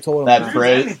I that already told him that that.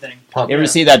 Anything. You ever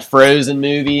see that Frozen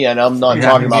movie? And I'm not Yeah,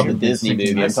 talking I've about the seen Disney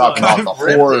movie. I'm saw talking it. about the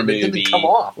Ripped horror it. It didn't movie come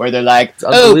off. where they're like, It's "Oh,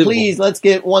 unbelievable. please, let's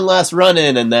get one last run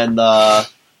in," and then the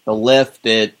lift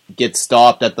it gets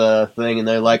stopped at the thing, and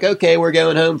they're like, "Okay, we're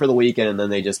going home for the weekend," and then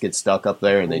they just get stuck up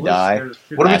there and they die. What are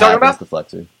we That talking about? happens to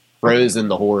Flexer. Frozen,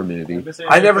 the horror movie.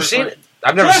 I've never seen it.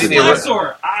 I've never Chest seen the original.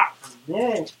 flexor.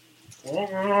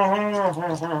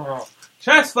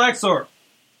 Chest flexor.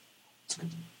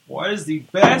 What is the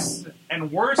best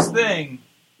and worst thing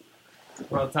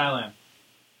about Thailand?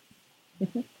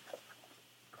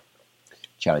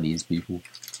 Chinese people.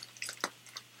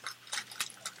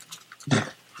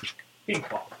 Ping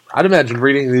pong. I'd imagine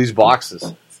reading these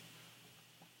boxes.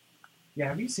 Yeah,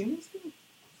 have you seen these things?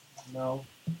 No.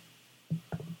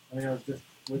 I mean, I was just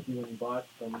with you when you bought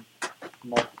from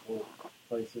multiple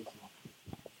places.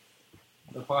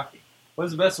 The hockey. What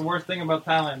is the best and worst thing about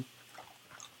Thailand?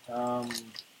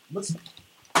 Let's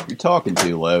You're talking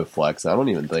too low, Flex. I don't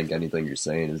even think anything you're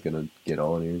saying is gonna get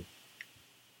on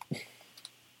here.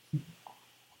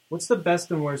 What's the best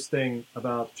and worst thing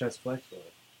about chest flexor?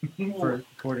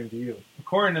 According to you.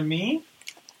 According to me,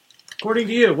 According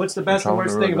to you, what's the best and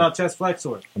worst thing about chest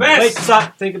flexor? Best! Wait,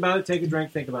 stop. Think about it. Take a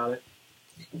drink. Think about it.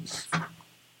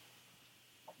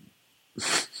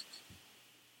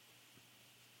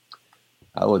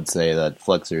 I would say that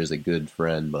Flexer is a good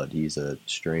friend, but he's a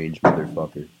strange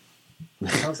motherfucker.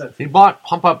 How's that? He bought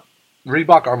pump up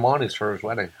Reebok Armani's for his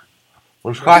wedding.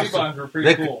 Which the cost, Reeboks were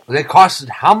pretty they, cool. they costed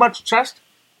how much, Chest?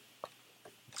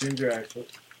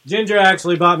 Ginger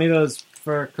actually bought me those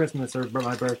for Christmas or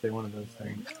my birthday. One of those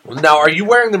things. Now, are you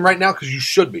wearing them right now? Because you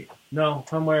should be. No,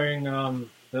 I'm wearing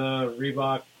the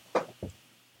Reebok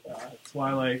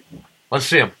Twilight. Let's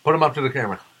see them. Put them up to the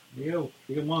camera. You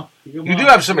do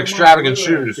have some extravagant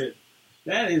shoes.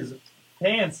 That is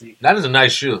fancy. That is a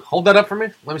nice shoe. Hold that up for me.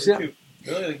 Let me see it.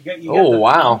 Really, you Oh, got the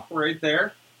wow. pump right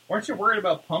there. Weren't you worried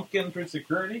about pump getting through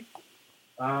security?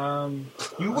 Um,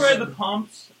 You wear the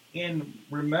pumps in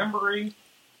remembering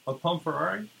A pump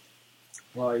Ferrari?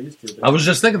 Well, I used to. I was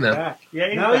just thinking that. Back. Yeah,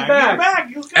 he's Now he's back. back.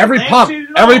 He's back.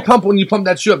 Every pump when you pump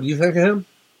that shoe up, do you think of him?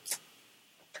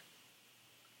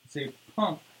 See,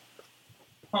 pump.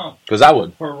 Because I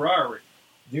would. Ferrari.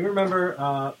 Do you remember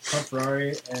Pump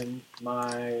Ferrari and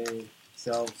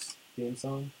myself's theme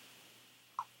song?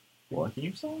 What?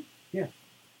 Theme song? Yeah.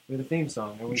 We had a theme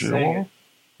song, and we Sure. sang it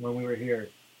when we were here.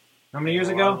 How many years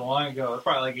A ago? long ago. It's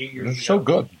probably like 8 years ago. It's so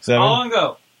good. How long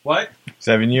ago? What?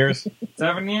 7 years?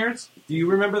 7 years? Do you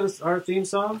remember our theme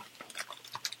song?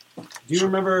 Do you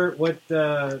remember what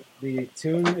the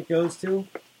tune it goes to?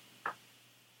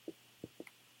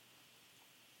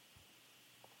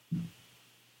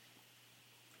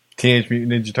 Teenage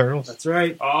Mutant Ninja Turtles? That's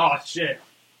right. Oh, shit.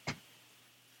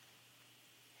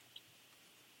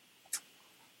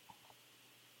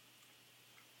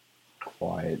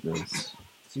 Quietness.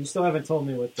 So you still haven't told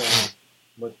me what's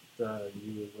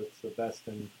the best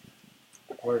and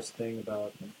worst thing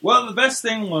about. Well, the best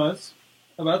thing was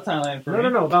about Thailand for me.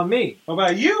 No, about me.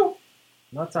 About you?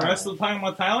 Not The Thailand. rest of the time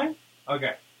about Thailand?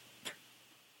 Okay.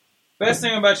 Best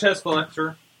thing about Chess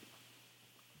Collector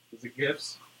is the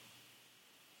gifts.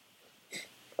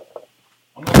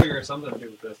 I'm going to figure something to do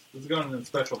with this. This is going in a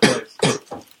special place.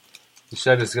 You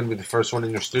said it's going to be the first one in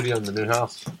your studio in the new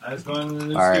house. I was going in the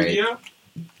new All right. studio.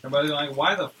 Everybody's like,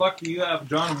 why the fuck do you have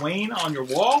John Wayne on your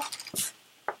wall?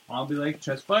 I'll be like,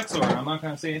 Chess Flexor. I'm not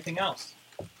going to say anything else.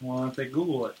 Well, if they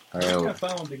Google it. All right. Have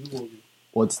fun when they Google you.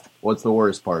 What's the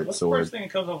worst part, What's Sword? the first thing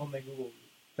that comes up when they Google you?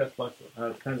 Chess Flexor.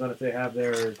 It depends on if they have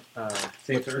their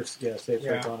safe Filters. search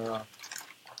Yeah. on or off.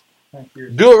 Thank you.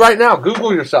 Do it right now.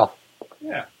 Google yourself.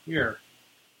 Yeah, here.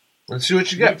 Let's see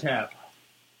what you New get. tab.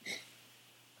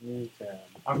 New tab.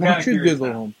 I'm Why kinda don't you curious Google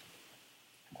now. them?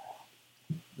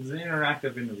 This is an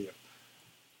interactive interview.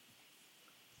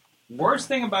 Worst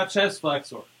thing about Chess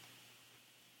Flexor?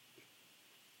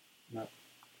 No.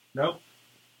 Nope.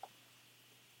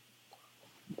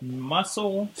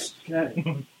 Muscle.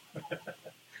 Okay.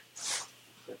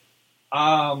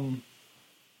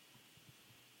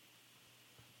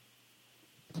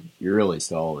 You're really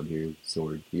stalling here,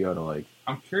 Sword. You gotta like.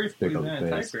 I'm curious Pick what up he's the going to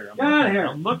type pace. here. Get out of here.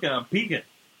 I'm looking. I'm peeking.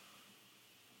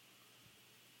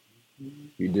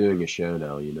 You're doing a show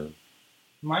now, you know.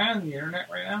 Am I on the internet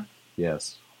right now?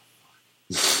 Yes.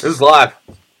 This is live.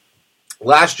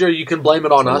 Last year, you can blame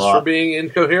it on It's a us lot. for being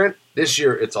incoherent. This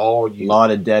year, it's all A you. lot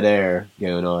of dead air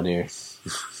going on here.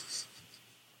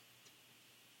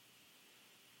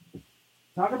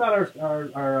 Talk about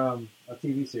our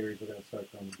TV series we're going to start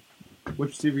filming.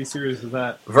 Which TV series is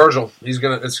that? Virgil. He's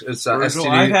gonna. It's Virgil.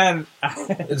 STD.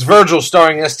 It's Virgil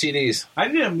starring STDs. I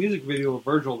did a music video with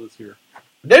Virgil this year.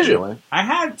 Did you? I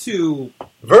had to.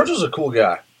 Virgil's a cool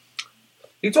guy.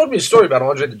 He told me a story about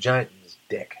Andre the Giant and his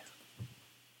dick.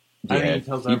 I think Yeah, he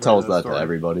tells he everybody tells that that story. to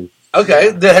everybody.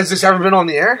 Okay, has this ever been on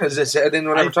the air? Has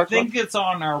anyone ever I talked think about it's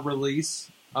on our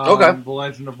release. Okay. The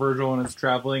Legend of Virgil and his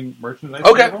traveling merchandise. it?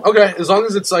 Okay, label. okay. As long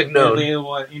as it's like known.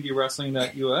 Available at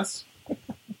IndieWrestling.us.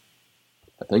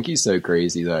 I think he's so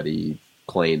crazy that he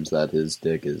claims that his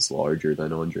dick is larger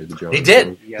than Andre the Giant. He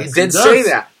did. Yes, he he did does. say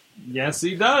that. Yes,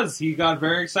 he does. He got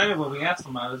very excited when we asked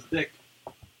him about his dick.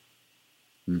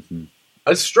 Mm-hmm.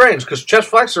 It's strange because Chess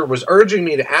Flexor was urging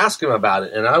me to ask him about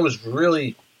it, and I was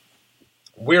really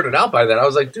weirded out by that. I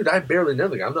was like, dude, I barely know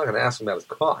the guy. I'm not going to ask him about his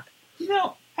cock. You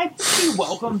know, I think he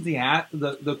welcomes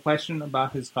the question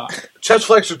about his cock. Chess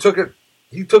Flexor took it.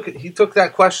 He took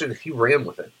that question. He ran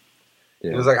with it.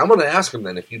 Yeah. He was like, I'm going to ask him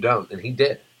then if you don't, and he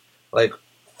did. Like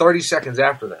 30 seconds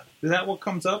after that, Is that what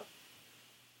comes up?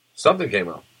 something came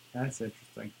up. That's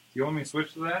interesting. Do you want me to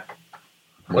switch to that?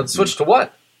 Let's switch to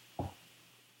what?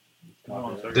 Hold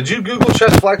on a second. Did you Google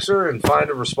Chess Flexor and find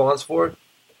a response for it?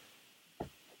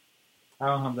 I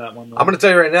don't have that one. Though. I'm going to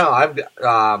tell you right now. I've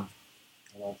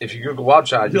if you Google Wild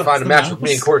Child, you Just find a the match with me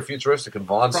mouse. and Corey Futuristic and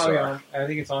Vaughn Probably Star. on. I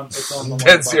think it's on. It's on the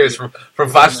Dead one serious about from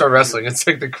 5 Star Wrestling. It's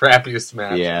like the crappiest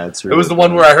match. Yeah, it's It really was the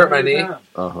one where I hurt my knee.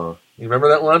 Uh-huh. You remember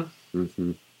that one?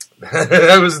 Mm-hmm.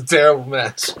 That was a terrible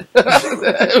match.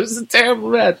 It was a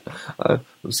terrible match.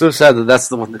 I'm so sad that that's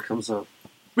the one that comes up.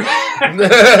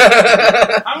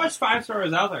 How much 5-star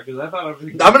is out there? Because I thought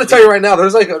everything. I'm going to tell you right now.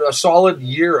 There's like a solid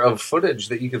year of footage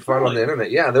that you can find on the internet.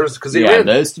 Yeah, there's because they Yeah, ran.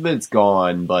 most of it's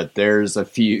gone, but there's a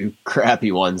few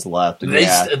crappy ones left. And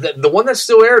yeah, The one that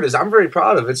still aired is I'm very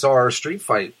proud of. It's our street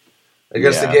fight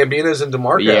against Yeah. the Gambinos and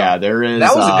DeMarco. yeah, there is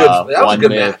that was a one good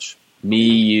with match. me,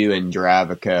 you, and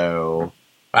Dravico.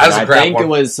 That was And a crap I think one. it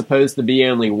was supposed to be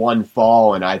only one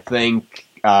fall, and I think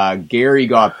Gary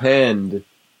got pinned,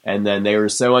 and then they were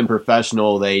so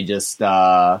unprofessional they just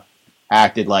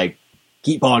acted like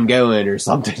keep on going or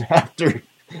something after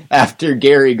after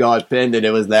Gary got pinned and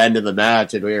it was the end of the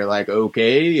match, and we were like,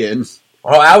 okay, and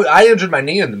I injured my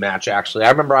knee in the match. Actually,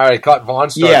 I remember I caught Von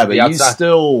Star. yeah, but you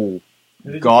still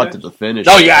got to the finish.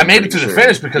 Oh yeah, I made it to the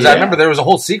finish because I remember there was a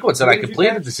whole sequence and I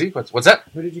completed the sequence. What's that?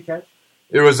 Who did you catch?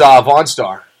 It was Von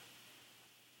Star.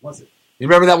 Was it? You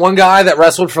remember that one guy that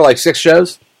wrestled for like 6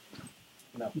 shows?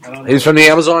 No, I don't know. He's from the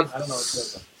Amazon. I don't know what it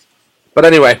says. But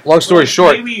anyway, long story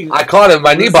short, I caught him.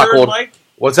 My knee buckled.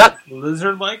 What's that?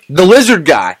 Lizard-like? The lizard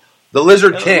guy. The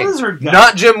lizard king. Lizard guy.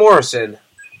 Not Jim Morrison. The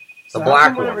So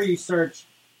black whenever one. you search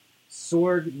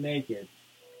sword naked,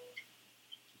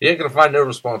 You ain't going to find no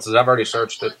responses. I've already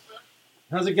searched it.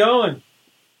 how's it going?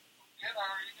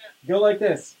 Go like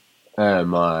this. Oh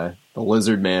my. The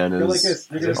lizard man Go like is this.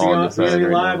 You're gonna on the be phone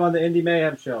right live now. on the Indy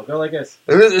Mayhem show. Go like this.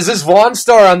 Is this Von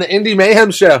Star on the Indie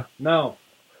Mayhem show? No.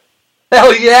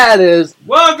 Hell yeah, it is.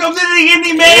 Welcome to the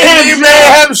Indy Mayhem Indie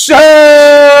Mayhem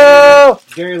show!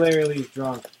 Gary Larry's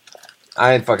drunk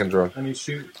I ain't fucking drunk. and he's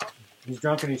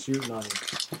drunk and he's shooting on you.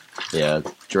 Yeah,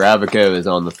 Jaravico is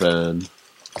on the phone.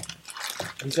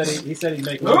 He said he'd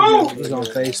make No! He's on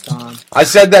FaceTime. I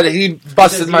said that he He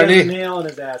busted says my he has a knee. nail in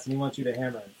his ass and he wants you to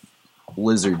hammer it.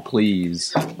 Lizard,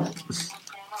 please.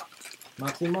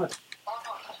 Not too much.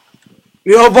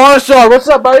 Yo, Von Star, what's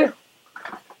up, buddy?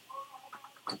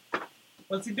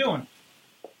 What's he doing?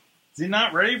 Is he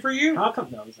not ready for you? How come?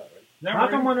 No, he's not ready. Not How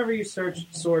ready? come whenever you search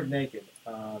sword naked,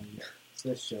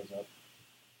 this shows up?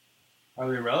 Are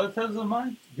they relatives of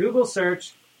mine? Google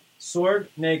search sword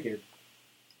naked.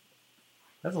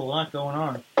 That's a lot going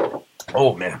on.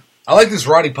 Oh, man. I like this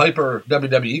Roddy Piper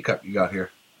WWE cut you got here.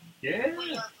 Yeah.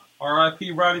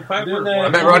 R.I.P. Roddy Piper. Doing I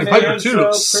the met Roddy Mayhem Piper, too,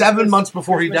 show, 7 months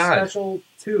before he Christmas died. Special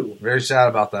 2. Very sad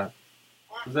about that.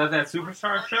 Was that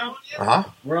Superstar show? Uh-huh.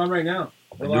 We're on right now.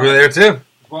 You were there, too.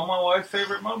 One of my wife's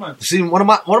favorite moments. See, one of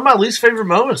my least favorite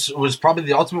moments was probably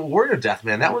the Ultimate Warrior death,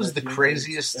 man. That was the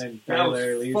craziest. And That Gary was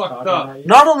Larry Lee's fucked talking up. about you.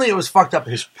 Not only it was fucked up,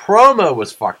 his promo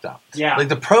was fucked up. Yeah. Like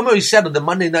the promo he said on the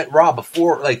Monday Night Raw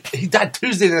before, like he died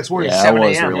Tuesday the next morning Yeah, at that 7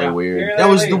 was a.m. really Yeah. weird. Gary That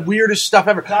was the Larry, weirdest stuff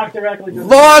ever. talk directly to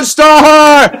Von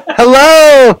Star,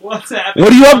 hello. What's happening?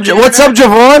 What are you up? What's up,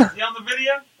 Javon? Is he on the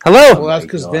video? Hello. Well, that's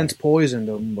because Vince poisoned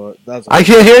him, but that's. I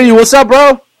can't hear you. What's up,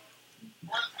 bro?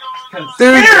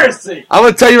 Conspiracy! I'm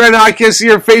gonna tell you right now. I can't see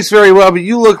your face very well, but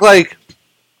you look like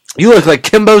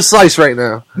Kimbo Slice right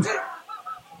now.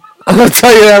 I'm gonna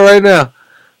tell you that right now.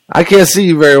 I can't see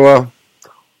you very well.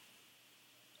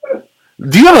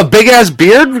 Do you have a big ass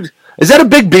beard? Is that a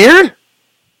big beard?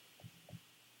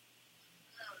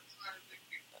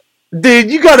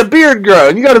 Dude, you got a beard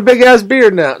growing. You got a big ass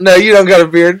beard now. No, you don't got a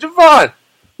beard. Javon,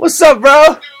 what's up,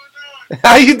 bro?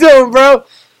 How you doing, bro?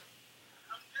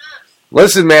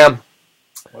 Listen, man.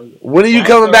 When are you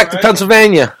coming back to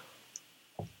Pennsylvania?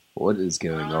 What is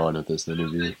going on with this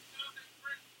interview?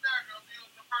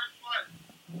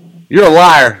 You're a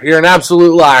liar. You're an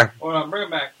absolute liar. Hold on, bring him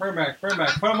back. Put him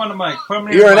on the mic. Put him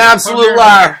near You're the an mic. absolute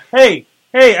liar. Hey,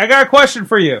 I got a question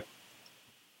for you.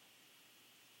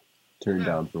 Turn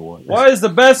down for what? What is the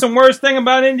best and worst thing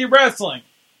about indie wrestling?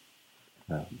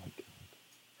 Oh my god.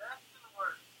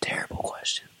 Terrible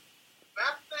question.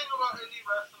 Best thing about indie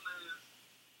wrestling is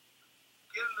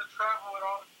getting to travel with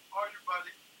all your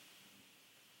buddies.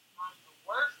 The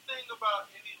worst thing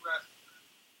about indie wrestling,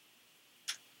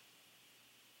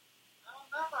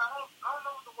 I don't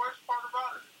know what the worst part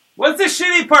about it is. What's the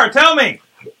shitty part? Tell me.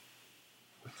 The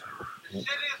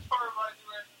shittiest part about indie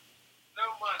wrestling is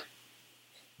no money.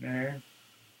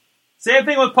 Same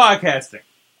thing with podcasting.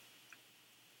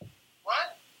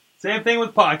 What? Same thing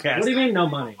with podcasting. What do you mean, no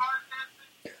money?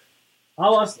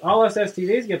 All us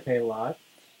STDs get paid a lot.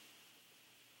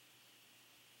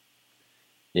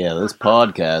 Yeah, this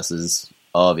podcast is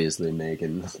obviously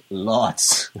making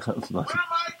lots of money.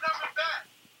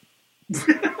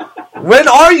 When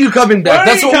are you coming back? When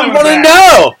are That's you what we coming want to back?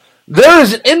 know. There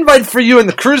is an invite for you in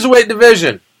the Cruiserweight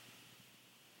division.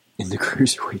 In the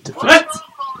cruiserweight division. What?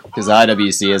 Because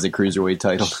IWC has a cruiserweight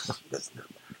title.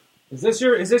 Is this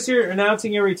your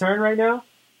announcing your return right now?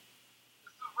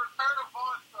 It's the return of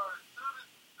Von Star. As soon as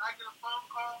I get a phone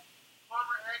call,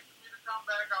 Plumber asks me to come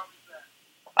back, I'll be back.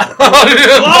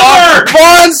 Plumber!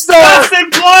 Von Star!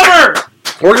 Dustin Plumber!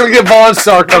 We're going to get Von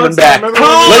Star coming back.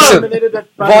 Listen,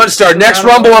 Von Star, next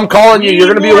Rumble I'm calling you. You're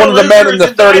going to be one of the men in the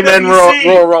 30-man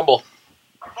Royal Rumble.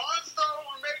 Von Star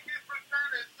will make his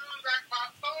return as soon as my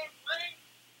phone rings.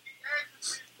 He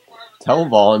asks me for my return. Tell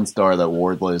Von Star that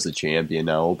Wardlow's a champion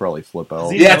now. We'll probably flip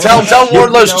out. Yeah, tell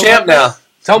Wardlow's champ now.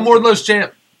 Tell him Wardlow's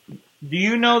champ. Do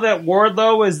you know that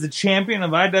Wardlow is the champion of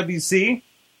IWC?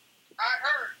 I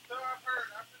heard. So I've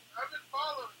heard. I've been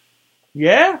following.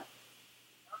 Yeah?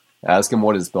 Ask him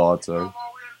what his thoughts I'm are. all the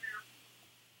way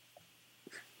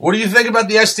What do you think about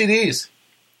the STDs?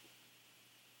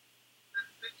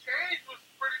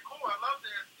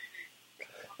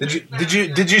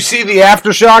 Did you see the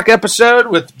Aftershock episode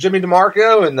with Jimmy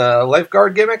DeMarco and the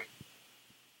lifeguard gimmick?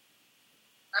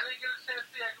 I didn't get a chance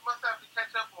to see it. You must have to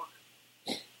catch up on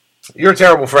it. You're a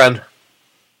terrible friend.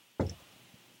 I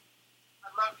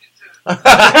love you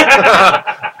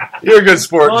too. You're a good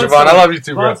sport, Javon. I love you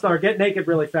too, bro. Monster, get naked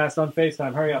really fast on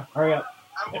FaceTime. Hurry up. I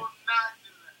will not do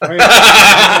that. Hurry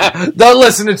up. Don't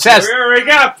listen to Chess. We already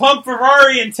got Pump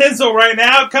Ferrari and Tinsel right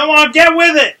now. Come on, get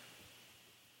with it.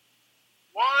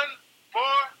 1 4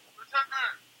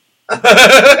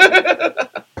 return.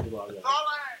 That's all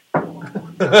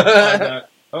I have.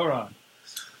 Hold on.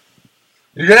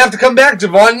 You're going to have to come back,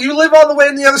 Javon. You live all the way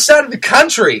on the other side of the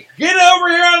country. Get over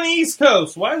here on the East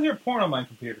Coast. Why is there porn on my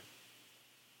computer?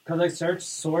 Because I searched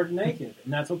sword naked,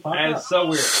 and that's what popped That up. is so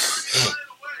weird.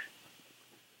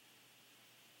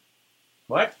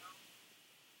 What?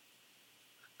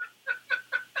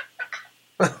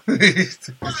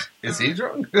 Is he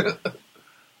drunk?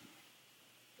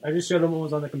 I just showed him what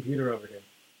was on the computer over here.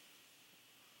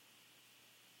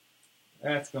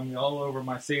 That's going to be all over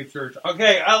my saved search.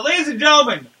 Okay, ladies and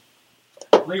gentlemen.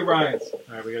 Lee Ryans. All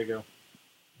right, we gotta go. I'll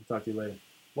talk to you later.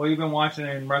 What have you been watching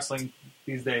in wrestling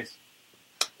these days?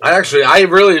 I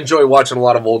really enjoy watching a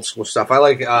lot of old school stuff. I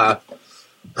like watching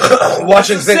That's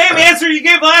the same answer you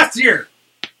gave last year.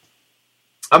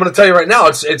 I'm going to tell you right now,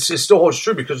 it still holds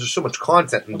true because there's so much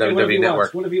content in WWE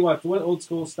Network. What have you watched? What old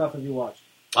school stuff have you watched?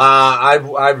 I've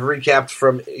recapped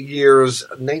from years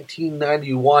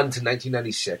 1991 to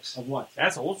 1996. Of what?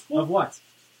 That's old school? Of what?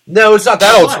 No, it's not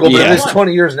that old school, but Yeah. it is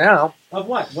 20 years now. Of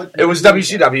what? What? It was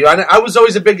WCW. I was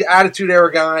always a big Attitude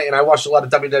Era guy, and I watched a lot of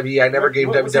WWE. I never gave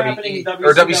What was happening in WWE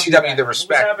or WCW the What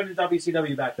respect. happened in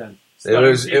WCW back then? It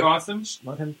was Steve Austin?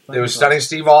 It was Stunning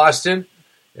Steve Austin.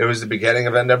 It was the beginning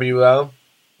of NWO.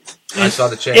 I saw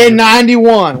the change. In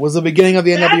 91 was the beginning of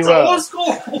the NWO. That's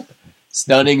old school.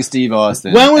 Stunning Steve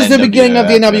Austin. When was the beginning of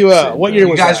the NWO? What year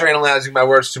You was guys that? are analyzing my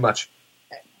words too much.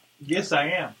 Yes, I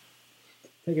am.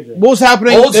 Take a drink. What was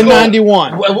happening Old in school.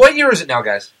 91? What year is it now,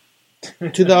 guys?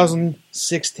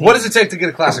 2016. What does it take to get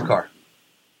a classic car?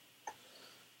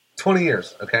 20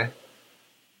 years, okay?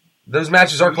 Those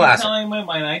matches are you classic. telling me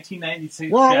my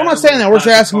 1996 Well, we're Shadow not saying that. We're was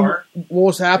just asking car? what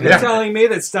was happening. You're telling me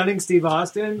that Stunning Steve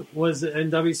Austin was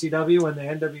in WCW when the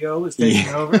NWO was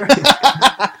taking over?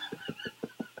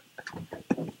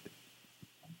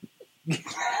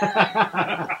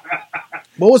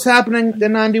 What was happening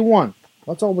in 91?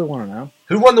 That's all we want to know.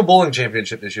 Who won the bowling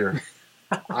championship this year?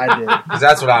 I did. Because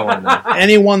that's what I want to know.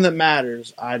 Anyone that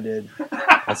matters, I did.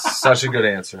 That's such a good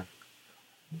answer.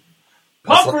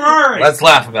 Pump Ferrari. Let's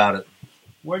laugh about it.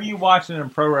 What are you watching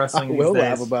in pro I wrestling these will days?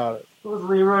 laugh about it. What was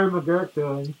Leroy McGurk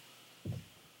doing?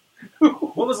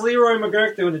 What was Leroy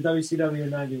McGurk doing in WCW in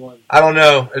 91? I don't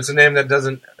know. It's a name that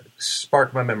doesn't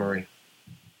spark my memory.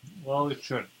 Well, it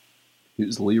should.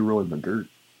 Who's Leroy McGirt?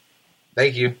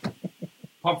 Thank you.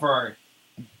 Pump Ferrari.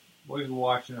 What are you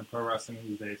watching in pro wrestling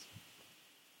these days?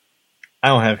 I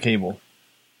don't have cable,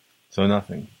 so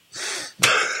nothing.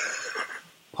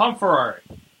 Pump Ferrari.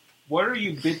 What are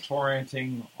you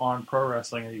BitTorrenting on pro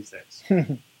wrestling these days?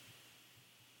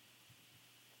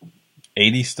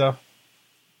 80 stuff.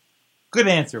 Good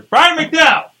answer. Brian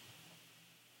McDowell.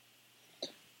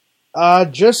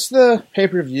 Just the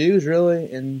pay-per-views,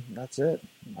 really, and that's it.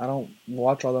 I don't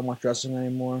watch all that much wrestling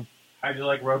anymore. How'd you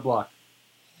like Roadblock?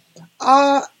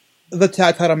 The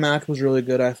tag title match was really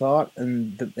good, I thought,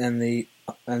 and the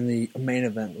main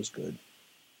event was good.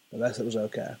 The rest it was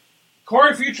okay.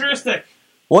 Corey Futuristic.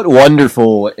 What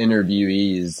wonderful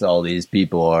interviewees all these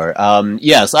people are.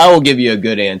 Yes, I will give you a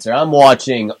good answer. I'm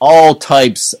watching all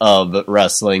types of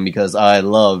wrestling because I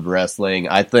love wrestling.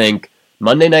 I think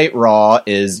Monday Night Raw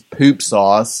is poop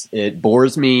sauce. It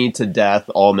bores me to death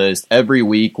almost every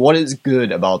week. What is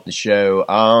good about the show?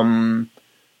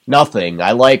 Nothing.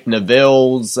 I like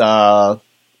Neville's heel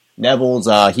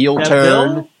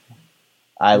turn.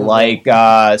 I like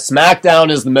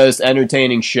SmackDown is the most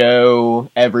entertaining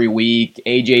show every week.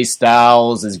 AJ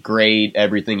Styles is great,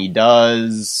 everything he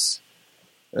does.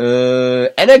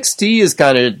 NXT is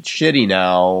kind of shitty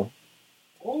now.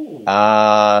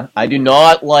 I do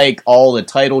not like all the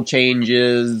title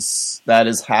changes that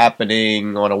is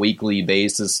happening on a weekly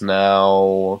basis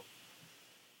now.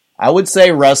 I would say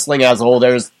wrestling as a whole,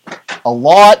 there's a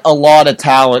lot of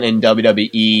talent in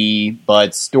WWE,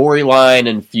 but storyline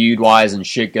and feud-wise and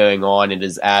shit going on, it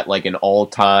is at like an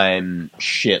all-time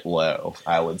shit low,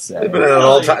 I would say. They've been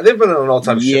on an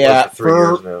all-time shit low for 3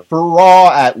 years now. For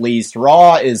Raw, at least.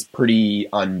 Raw is pretty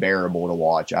unbearable to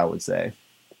watch, I would say.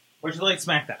 What'd you like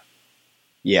SmackDown?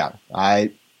 Yeah,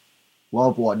 I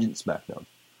love watching SmackDown.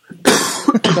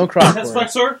 Don't cry. That's for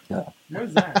it. Flexor? Yeah.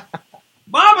 Where's that?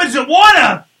 Mama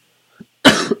Joanna!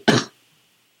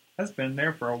 That's been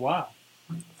there for a while.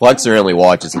 Flexor only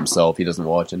watches himself. He doesn't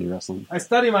watch any wrestling. I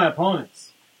study my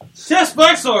opponents. Chess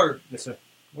Flexor! Yes, sir.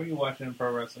 What are you watching in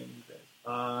pro wrestling these days?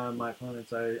 My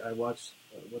opponents, I watch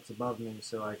what's above me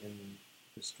so I can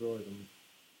destroy them.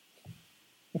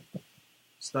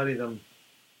 Study them.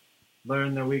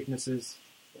 Learn their weaknesses.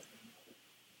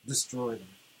 Destroy them.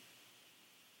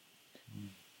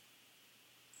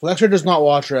 Fletcher does not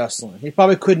watch wrestling. He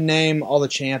probably couldn't name all the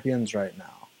champions right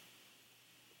now.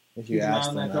 If you He's asked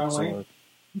on him that that drawing? sort.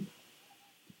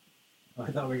 Oh,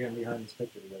 I thought we were getting behind this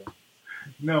picture together.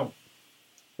 No.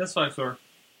 Chess Flexor.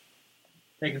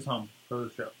 Take us home for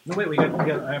the show. No, wait,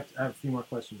 I have a few more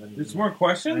questions. There's more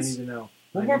questions? I need to know.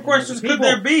 What more questions could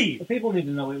there be? The people need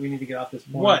to know. We need to get off this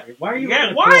porn. What? Why are you?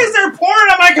 Yeah, why is there porn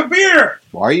on my computer?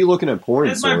 Why are you looking at porn,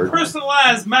 It's my Sword?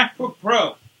 personalized MacBook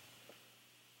Pro.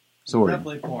 Sword,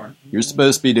 Definitely porn. you're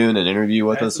supposed to be doing an interview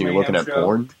with That's us and the you're looking Mayhem at show.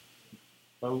 porn?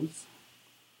 Pose.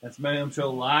 That's Mayhem Show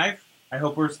live. I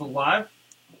hope we're still live.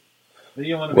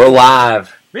 Video We're unavailable.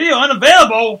 live. Video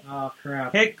unavailable. Oh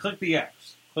crap! Click the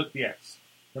X. Click the X.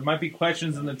 There might be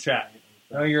questions in the chat.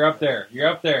 No, you're up there. You're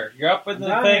up there. You're up in the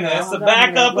down thing. here, That's I'm the down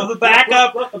here. backup Look, of the look,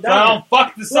 backup. look, I'm So down I here. don't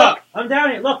fuck this Look, up. I'm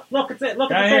down here. Look, it's it. Look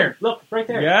Down at the here. thing. Look, right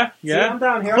there. Yeah, yeah. See, I'm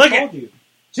down here. Click I it. told you.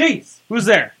 Jeez. Who's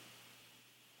there?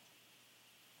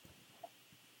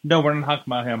 No, we're not talking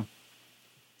about him.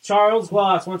 Charles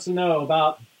Gloss wants to know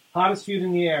about hottest feud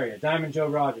in the area. Diamond Joe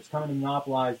Rogers coming to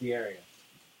monopolize the area.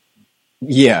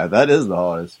 Yeah, that is the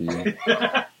hottest feud.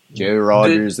 Joe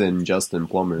Rogers and Justin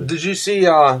Plummer. Did you see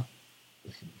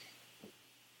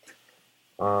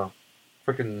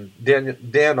freaking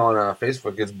Dan on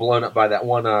Facebook gets blown up by that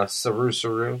one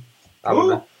Saru. I don't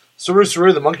know.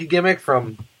 Saru, the monkey gimmick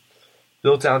from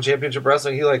Billtown Championship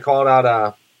Wrestling. He called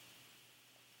out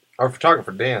our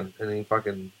photographer Dan, and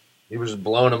he was just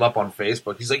blowing him up on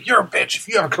Facebook. He's like, "You're a bitch. If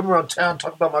you ever come around town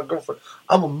talk about my girlfriend,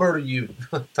 I'm gonna murder you."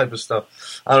 Type of stuff.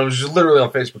 It was just literally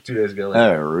on Facebook 2 days ago.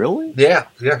 Oh, really? Yeah.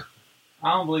 I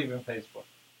don't believe in Facebook.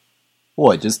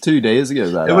 What? Just 2 days ago?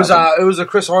 It was a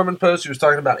Chris Harmon post. He was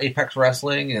talking about Apex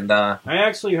Wrestling, and I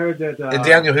actually heard that. and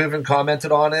Daniel Hooven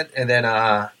commented on it, and then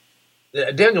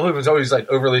Daniel Hooven's always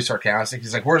overly sarcastic.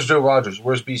 He's like, "Where's Joe Rogers?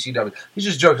 Where's BCW?" He's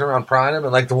just joking around, prying him,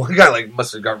 and the one guy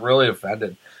must have got really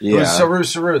offended. Yeah. It was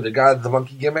Saru, the guy with the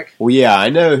monkey gimmick. Well, yeah, I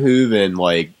know Hooven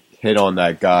hit on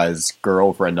that guy's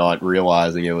girlfriend, not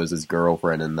realizing it was his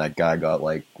girlfriend, and that guy got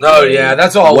Oh yeah,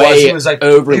 that's all it was. He was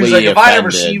overly he was like, if I ever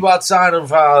offended. see you outside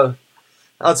of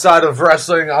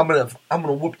wrestling, I'm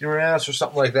gonna whoop your ass or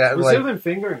something like that. And Was Hooven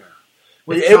fingering her?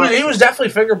 he was definitely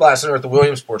finger blasting her at the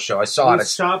Williamsport show. I saw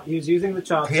it. He was using the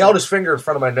chopstick. He held his finger in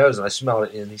front of my nose, and I smelled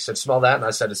it. And he said, "Smell that?" And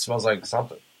I said, "It smells like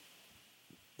something."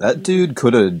 That dude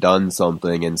could have done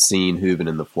something and seen Hooven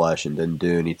in the flesh and didn't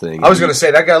do anything. I was going to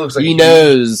say that guy looks like he a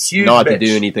knows huge not bitch. to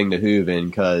do anything to Hooven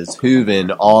because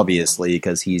Hooven, obviously,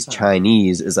 because he's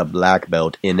Chinese, is a black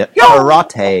belt in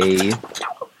karate.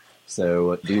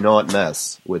 So do not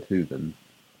mess with Hooven.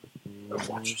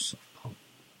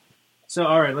 So,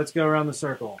 all right, let's go around the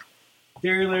circle.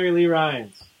 Dear Larry Lee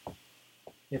Ryans,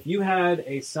 if you had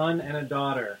a son and a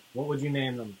daughter, what would you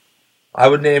name them? I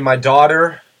would name my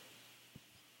daughter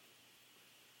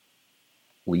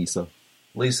Lisa.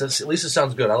 Lisa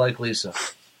sounds good. I like Lisa.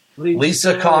 Lisa,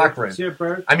 Lisa Cochran. It's your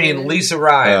birthday. I mean, Lisa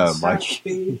Ryans.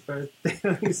 Happy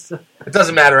birthday, Lisa. It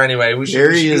doesn't matter anyway. We should.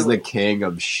 Gary is the king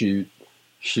of shooting.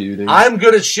 I'm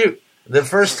good at shoot. The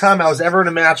first time I was ever in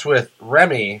a match with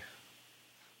Remy,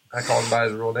 I called him by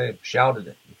his real name, shouted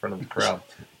it in front of the crowd.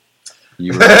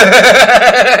 You What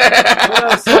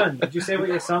about a son? Did you say what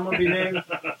your son would be named?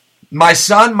 My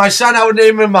son, I would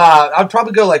name him. I'd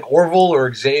probably go like Orville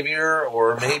or Xavier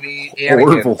or maybe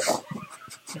Anakin. Orville.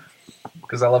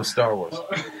 Because I love Star Wars.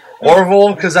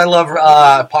 Orville because I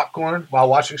love popcorn while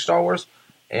watching Star Wars,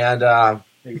 and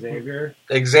Xavier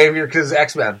because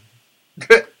X-Men.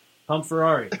 Pump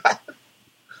Ferrari.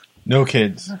 No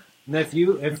kids. And if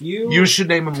you You should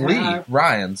name him Lee have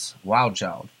Ryans, Wild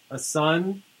Child. a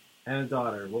son and a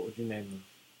daughter, what would you name them?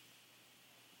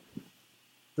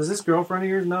 Does this girlfriend of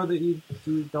yours know that you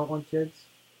don't want kids?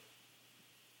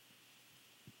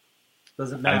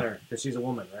 Doesn't matter because she's a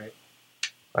woman, right?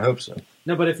 I hope so.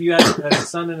 No, but if you had a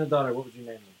son and a daughter, what would you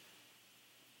name them?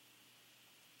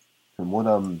 From what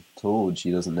I'm told,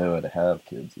 she doesn't know how to have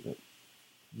kids yet.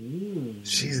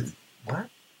 She's what?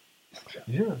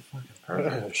 You're a fucking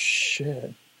pervert.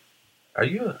 Shit. Are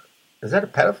you? Is that a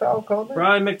pedophile comment?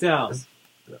 Brian McDowell.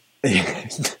 I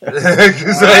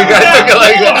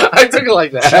took it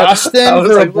like that. Justin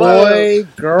for a boy,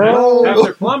 girl.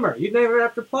 After Plumber. You'd name her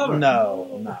after Plumber.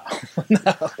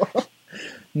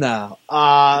 No.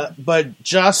 But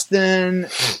Justin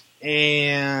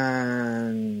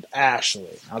and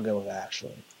Ashley. I'll go with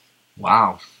Ashley.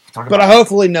 Wow. But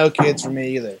hopefully no kids for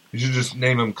me either. You should just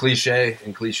name them Cliche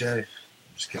and Cliche.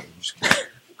 Just kidding.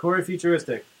 Corey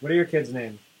Futuristic. What are your kids'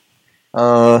 names?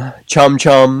 Chum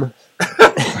Chum.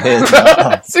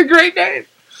 That's a great name.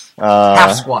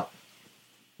 Half Squat.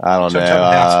 I don't know.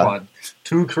 Half Squat.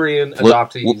 2 Korean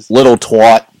adoptees. Little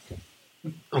Twat.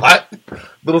 What?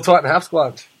 Little Twat and Half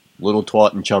Squat. Little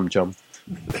Twat and Chum Chum.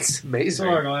 That's amazing.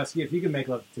 Sorry, I'll ask you if you can make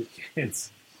love to 2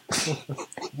 kids.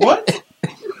 What?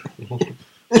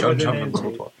 Chum Chum and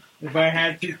Little Twat. If I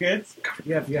had 2 kids?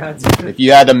 Yeah, if you had to. If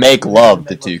you had to make love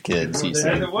to 2 kids, he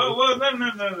said.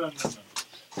 No.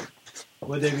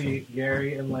 Would they be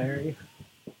Gary and Larry?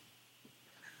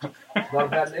 Not a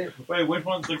bad name. Wait, which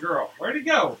one's the girl? Where'd he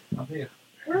go? I'm here.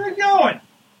 Where are they going?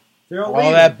 They're all All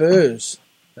leaving. that booze.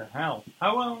 The hell?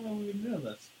 How long have we been doing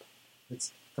this?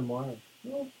 It's tomorrow.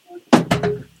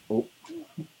 Oh.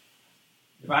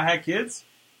 If I had kids?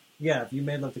 Yeah, if you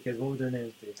made love to kids, what would their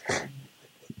names be?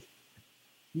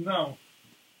 No,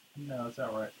 it's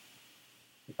not right.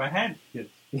 If I had kids.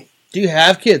 Do you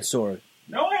have kids, Sorg?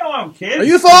 No, I don't have kids. Are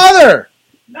you a father?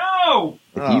 No!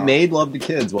 If you made love to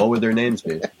kids, what would their names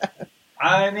be?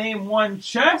 I named one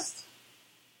Chest,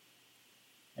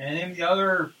 and named the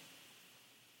other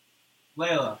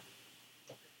Layla.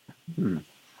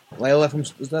 Layla from...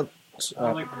 Is that...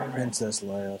 I like her name. Princess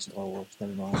Leia, Star Wars.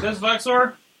 Never mind. Is this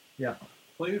Vexor? Yeah.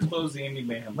 Please close the Indy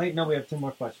Mayhem. Wait, no, we have 2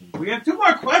 more questions. We have 2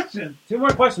 more questions. 2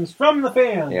 more questions from the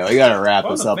fans. Yeah, we gotta wrap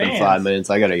From this the up in fans. 5 minutes.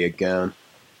 I gotta get going.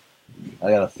 I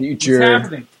got a What's future.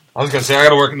 happening? I was going to say, I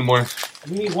got to work in the morning.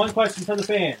 We need 1 question from the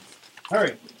fans.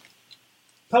 Hurry.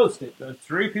 Post it. There are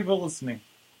 3 people listening.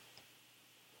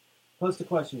 Post a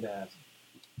question to ask.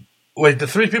 Wait, the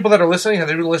 3 people that are listening, have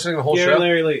they been listening the whole Gary, show?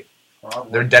 Larry, Lee.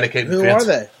 They're dedicated Who fans. are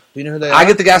they? Do you know who they are? I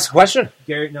get to ask a question?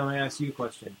 Gary, no, I asked you a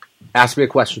question. Ask me a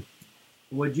question.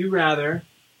 Would you rather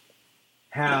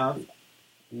have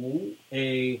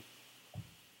a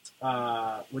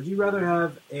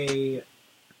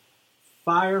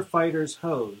firefighter's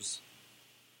hose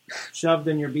shoved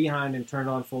in your behind and turned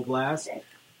on full blast,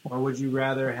 or would you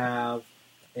rather have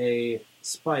a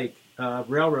spike,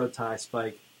 railroad tie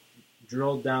spike,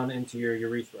 drilled down into your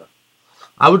urethra?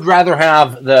 I would rather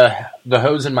have the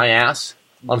hose in my ass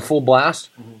on full blast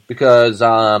because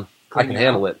I can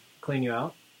handle it. Clean you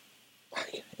out?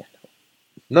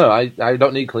 No, I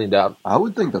don't need cleaned out. I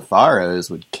would think the fire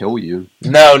hose would kill you.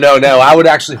 No. I would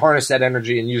actually harness that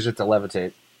energy and use it to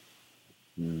levitate.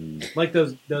 Like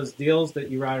those deals that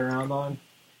you ride around on?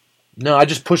 No, I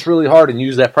just push really hard and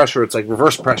use that pressure. It's like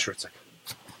reverse pressure. It's like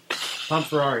Pump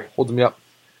Ferrari. holding me up.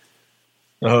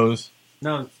 The hose.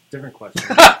 No, it's a different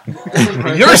question.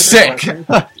 You're sick.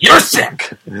 You're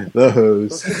sick. The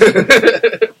hose.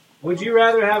 Would you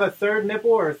rather have a third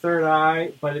nipple or a third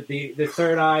eye, but the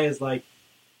third eye is like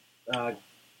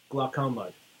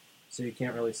glaucoma, so you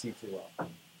can't really see too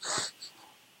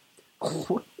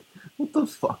well? What the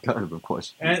fuck kind of a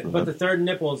question? But the third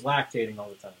nipple is lactating all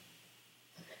the time.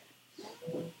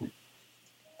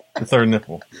 The third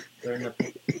nipple. Third nipple.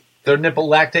 Third nipple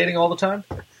lactating all the time?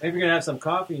 Maybe you're gonna have some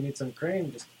coffee. You need some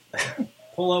cream. Just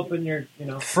pull open your,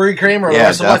 Free cream or Yeah,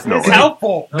 less definitely. It's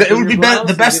helpful. It would be Your blouse,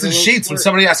 the best you of give it a sheets little when squirt.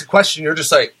 somebody asks a question. You're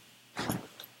just like,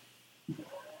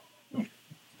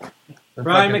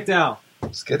 Brian McDowell.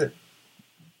 let's get it.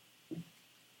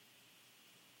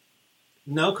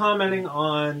 No commenting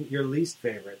on your least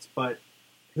favorites, but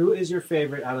who is your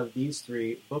favorite out of these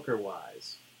 3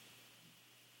 Booker-wise?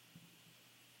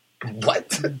 What?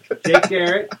 Jake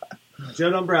Garrett,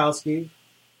 Joe Dombrowski,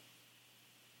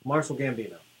 Marshall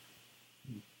Gambino.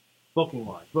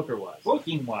 Booking-wise, Booker-wise.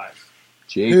 Booking-wise.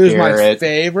 Jake Who's my Garrett.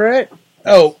 favorite?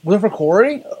 Oh, was it for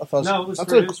Corey? No, it was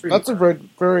that's for- it was for you. that's a very,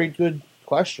 very good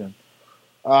question.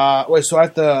 Wait, so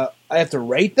I have to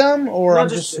rate them, or No, I'm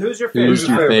just just who's your favorite? Who's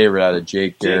your favorite out of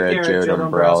Jake Garrett, Garrett, Joe Joe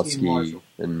Dombrowski, Dombrowski,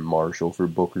 and and Marshall for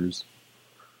Bookers?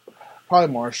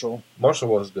 probably Marshall. Marshall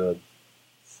was good.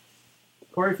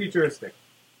 Corey Futuristic.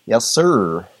 Yes,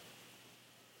 sir.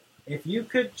 If you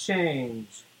could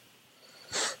change,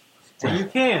 and you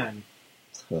can,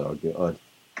 Oh, God.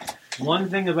 one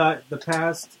thing about the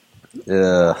past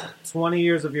Yeah. 20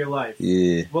 years of your life,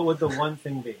 Yeah. what would the one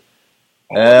thing be?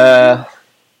 I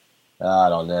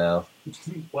don't know.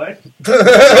 What?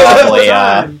 Probably,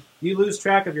 Time, you lose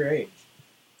track of your age.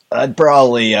 I'd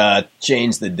probably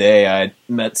change the day I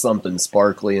met something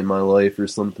sparkly in my life or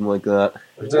something like that.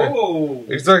 Whoa.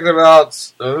 He's talking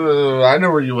about. I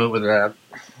know where you went with that.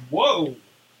 Whoa.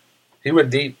 He went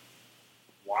deep.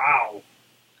 Wow.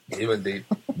 He went deep.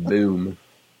 Boom.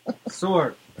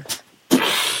 Sword. I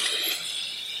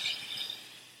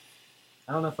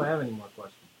don't know if I have any more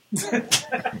questions.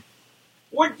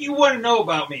 What do you want to know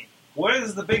about me? What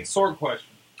is the big sword question?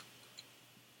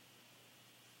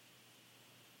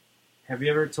 Have you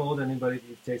ever told anybody that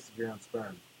you've tasted your own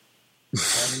sperm?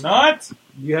 I'm not.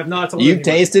 You have not told You've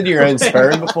anybody. tasted your own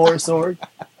sperm before, Sword?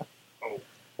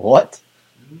 What?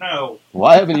 No.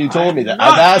 Why haven't you told me that?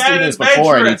 Not I've asked you that this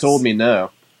before and you adventurous. told me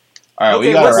no. Alright, Okay,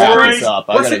 we gotta what's the wrap crazy- this up.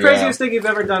 I What's the gotta go. craziest thing you've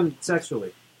ever done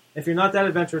sexually? If you're not that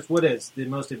adventurous, what is the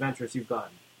most adventurous you've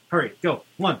gotten? Hurry, go.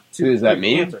 1, 2, Who is that, three,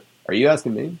 me? Answer. Are you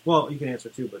asking me? Well, you can answer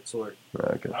too, but Sorg.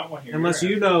 Okay. I want to hear Unless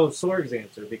your you know Sorg's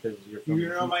answer because you're from You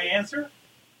know my answer?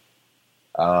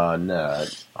 No.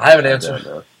 I have an I answer. don't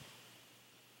know.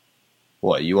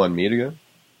 What, you want me to go?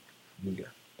 You go.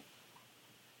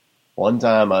 One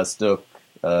time I stuck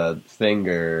a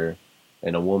finger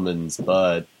in a woman's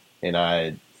butt and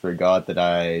I forgot that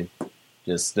I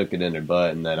just stuck it in her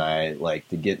butt and then I, like,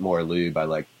 to get more lube, I,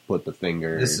 like, put the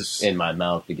finger in my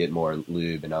mouth to get more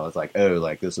lube and I was like, oh,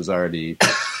 like, this was already in her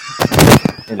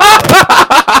butt. And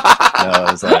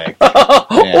I was like,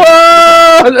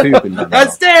 man, poop in your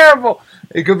That's mouth. terrible.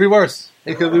 It could be worse.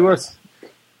 It could be worse.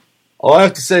 All I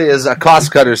have to say is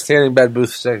cost cutters, tanning bed,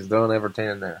 booth 6. Don't ever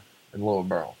tan there in Little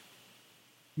Barrel.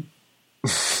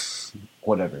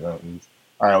 Whatever that means.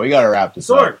 Alright, we gotta wrap this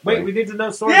Sorg. up. Wait, we need to know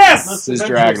Sorg. Yes! Most This is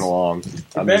adventurous. dragging along.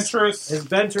 I'm just-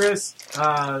 Adventurous,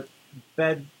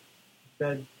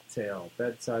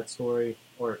 bedside story,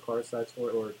 or car side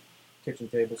story, or kitchen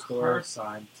table story. Car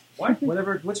side. What?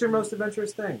 Whatever. What's your most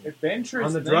adventurous thing? Adventurous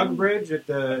On the thing? drug bridge at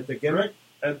the gimmick?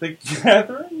 At the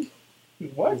gathering?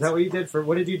 What? Is that what you did for?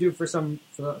 What did you do for some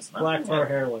black tar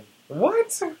heroin?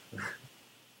 What?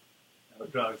 No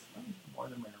drugs. More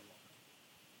than marijuana.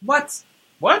 What?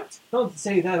 What? Don't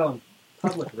say that on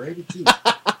public radio.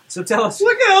 So tell us.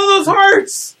 Look at all those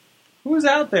hearts! Who's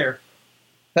out there?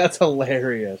 That's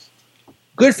hilarious.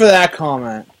 Good for that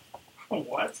comment.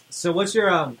 What? So what's your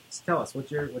tell us what's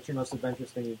your most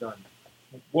adventurous thing you've done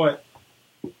What?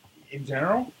 In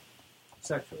general?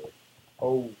 sexually?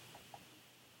 Oh,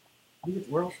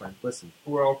 We're all friends. Listen,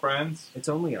 we're all friends. it's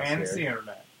only us And it's the here.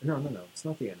 internet. No, it's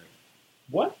not the internet.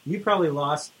 What? You probably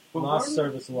lost But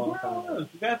service a long time ago.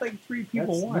 We got like 3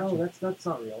 people watching. No, that's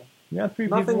not real. We got 3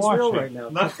 people Nothing's watching. real right now.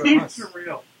 except for Nothing's us.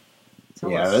 real. Tell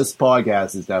Yeah, us. this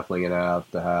podcast is definitely going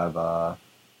to have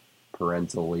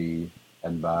parentally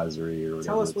advisory or whatever.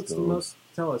 Tell us it's what's the called. most.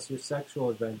 Tell us your sexual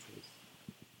adventures.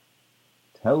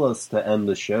 Tell us to end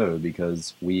the show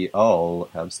because we all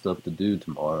have stuff to do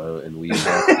tomorrow and we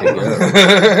have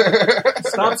to go.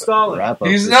 Stop stalling. Wrap up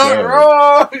He's the not show.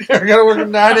 wrong. I gotta work at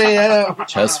 9 a.m.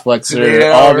 Chest flexor 3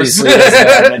 hours. obviously doesn't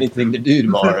have anything to do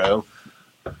tomorrow.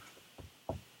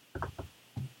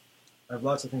 I have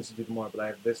lots of things to do tomorrow, but I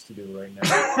have this to do right now.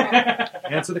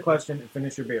 Answer the question and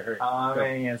finish your beer. Hurry. How Go.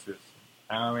 many answers?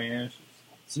 How many answers?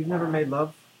 So you've never made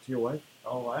love to your wife?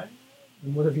 Oh, what?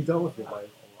 And what have you done with your wife?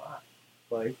 A lot.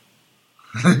 Like,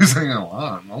 He's saying a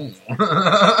lot.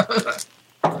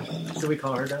 should we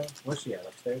call her down? Where's she at?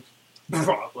 Upstairs?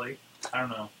 Probably. I don't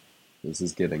know. This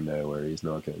is getting nowhere. He's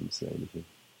not going to say anything.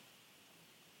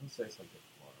 Let's say something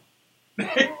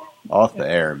tomorrow. Off the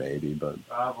air, maybe, but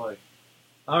Probably.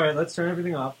 All right, let's turn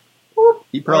everything off.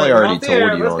 he probably All right, already off the told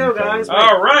air. you. Let's on go, phone. guys.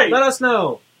 All right. Let us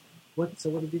know. So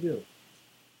what did you do?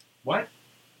 What?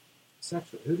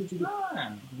 Sexual. Who did you do?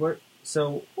 Ah. Where,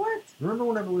 so what? Remember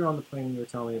whenever we were on the plane, you were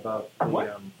telling me about the,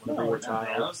 What? whenever No, you were a not that.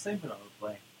 I child. was sleeping on the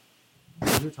plane.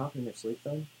 You were talking in your sleep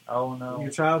then? Oh, no. Your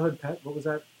childhood pet? What was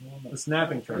that? The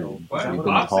snapping turtle. We've Is that been what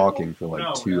it was? talking for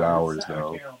like 2 hours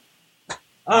now.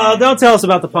 Oh, don't tell us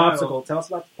about the Bottle. popsicle. Tell us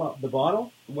about the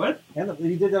bottle. What? And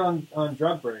you did that on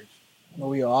Drug Bridge. Are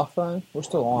we off then? We're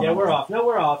still on. Yeah, we're off. No,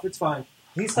 we're off. It's fine.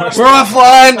 He's talking We're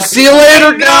offline. See you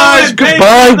later, guys.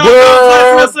 Goodbye,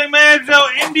 guys. Wrestling Manager,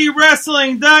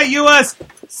 IndyWrestling.us.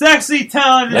 Sexy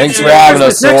talent. Thanks for having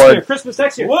us, Sword. Christmas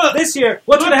next year. What? This year.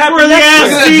 What's going to For happen the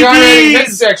next year?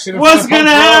 STDs. What's going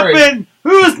to happen?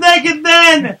 Who's naked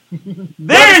then?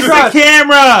 There's the Crotch.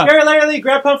 camera. Gary Larry,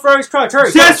 grab Pump Ferrari's crotch.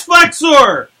 Hurry. Chest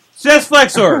flexor. Chest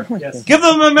flexor. Yes. Give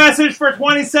them a message for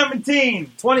 2017.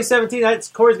 2017,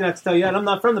 Corey's going to have to tell you that. I'm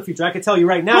not from the future. I can tell you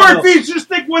right now. Core feature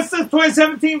stick. What's this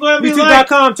 2017 going to be like?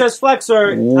 YouTube.com, Chest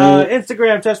Flexor.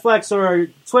 Instagram, Chest Flexor.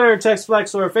 Twitter, Chest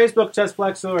Flexor. Facebook, Chest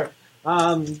Flexor.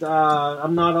 I'm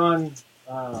not on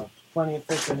Plenty of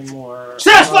Fish anymore.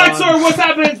 Chest flexor. What's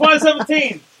happening in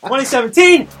 2017?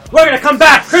 2017, we're going to come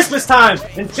back Christmas time,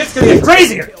 and shit's going to get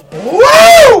crazier.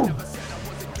 Woo!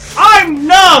 I'm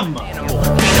numb!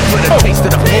 For the taste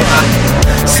of the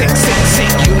blood. Sick,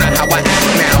 you know how I act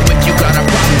now. If you got a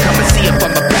problem, come and see if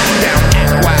I'm a back down.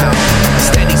 Act wild,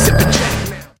 steady sipping jack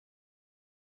now.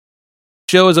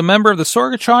 Show is a member of the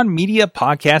Sorgatron Media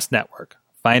Podcast Network.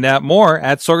 Find out more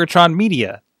at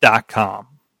sorgatronmedia.com.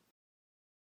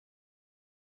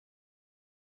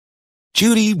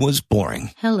 Judy was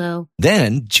boring. Hello.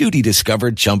 Then Judy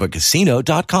discovered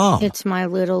ChumbaCasino.com. It's my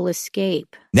little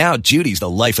escape. Now Judy's the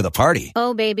life of the party.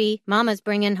 Oh, baby, mama's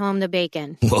bringing home the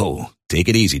bacon. Whoa, take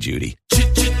it easy, Judy.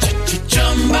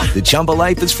 The Chumba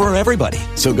life is for everybody.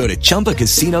 So go to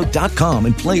ChumbaCasino.com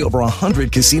and play over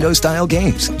 100 casino-style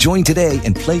games. Join today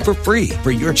and play for free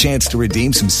for your chance to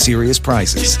redeem some serious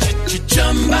prizes.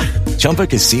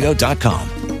 ChumbaCasino.com.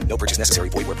 No purchase necessary.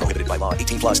 Void where prohibited by law.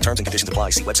 18 plus terms and conditions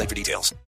apply. See website for details.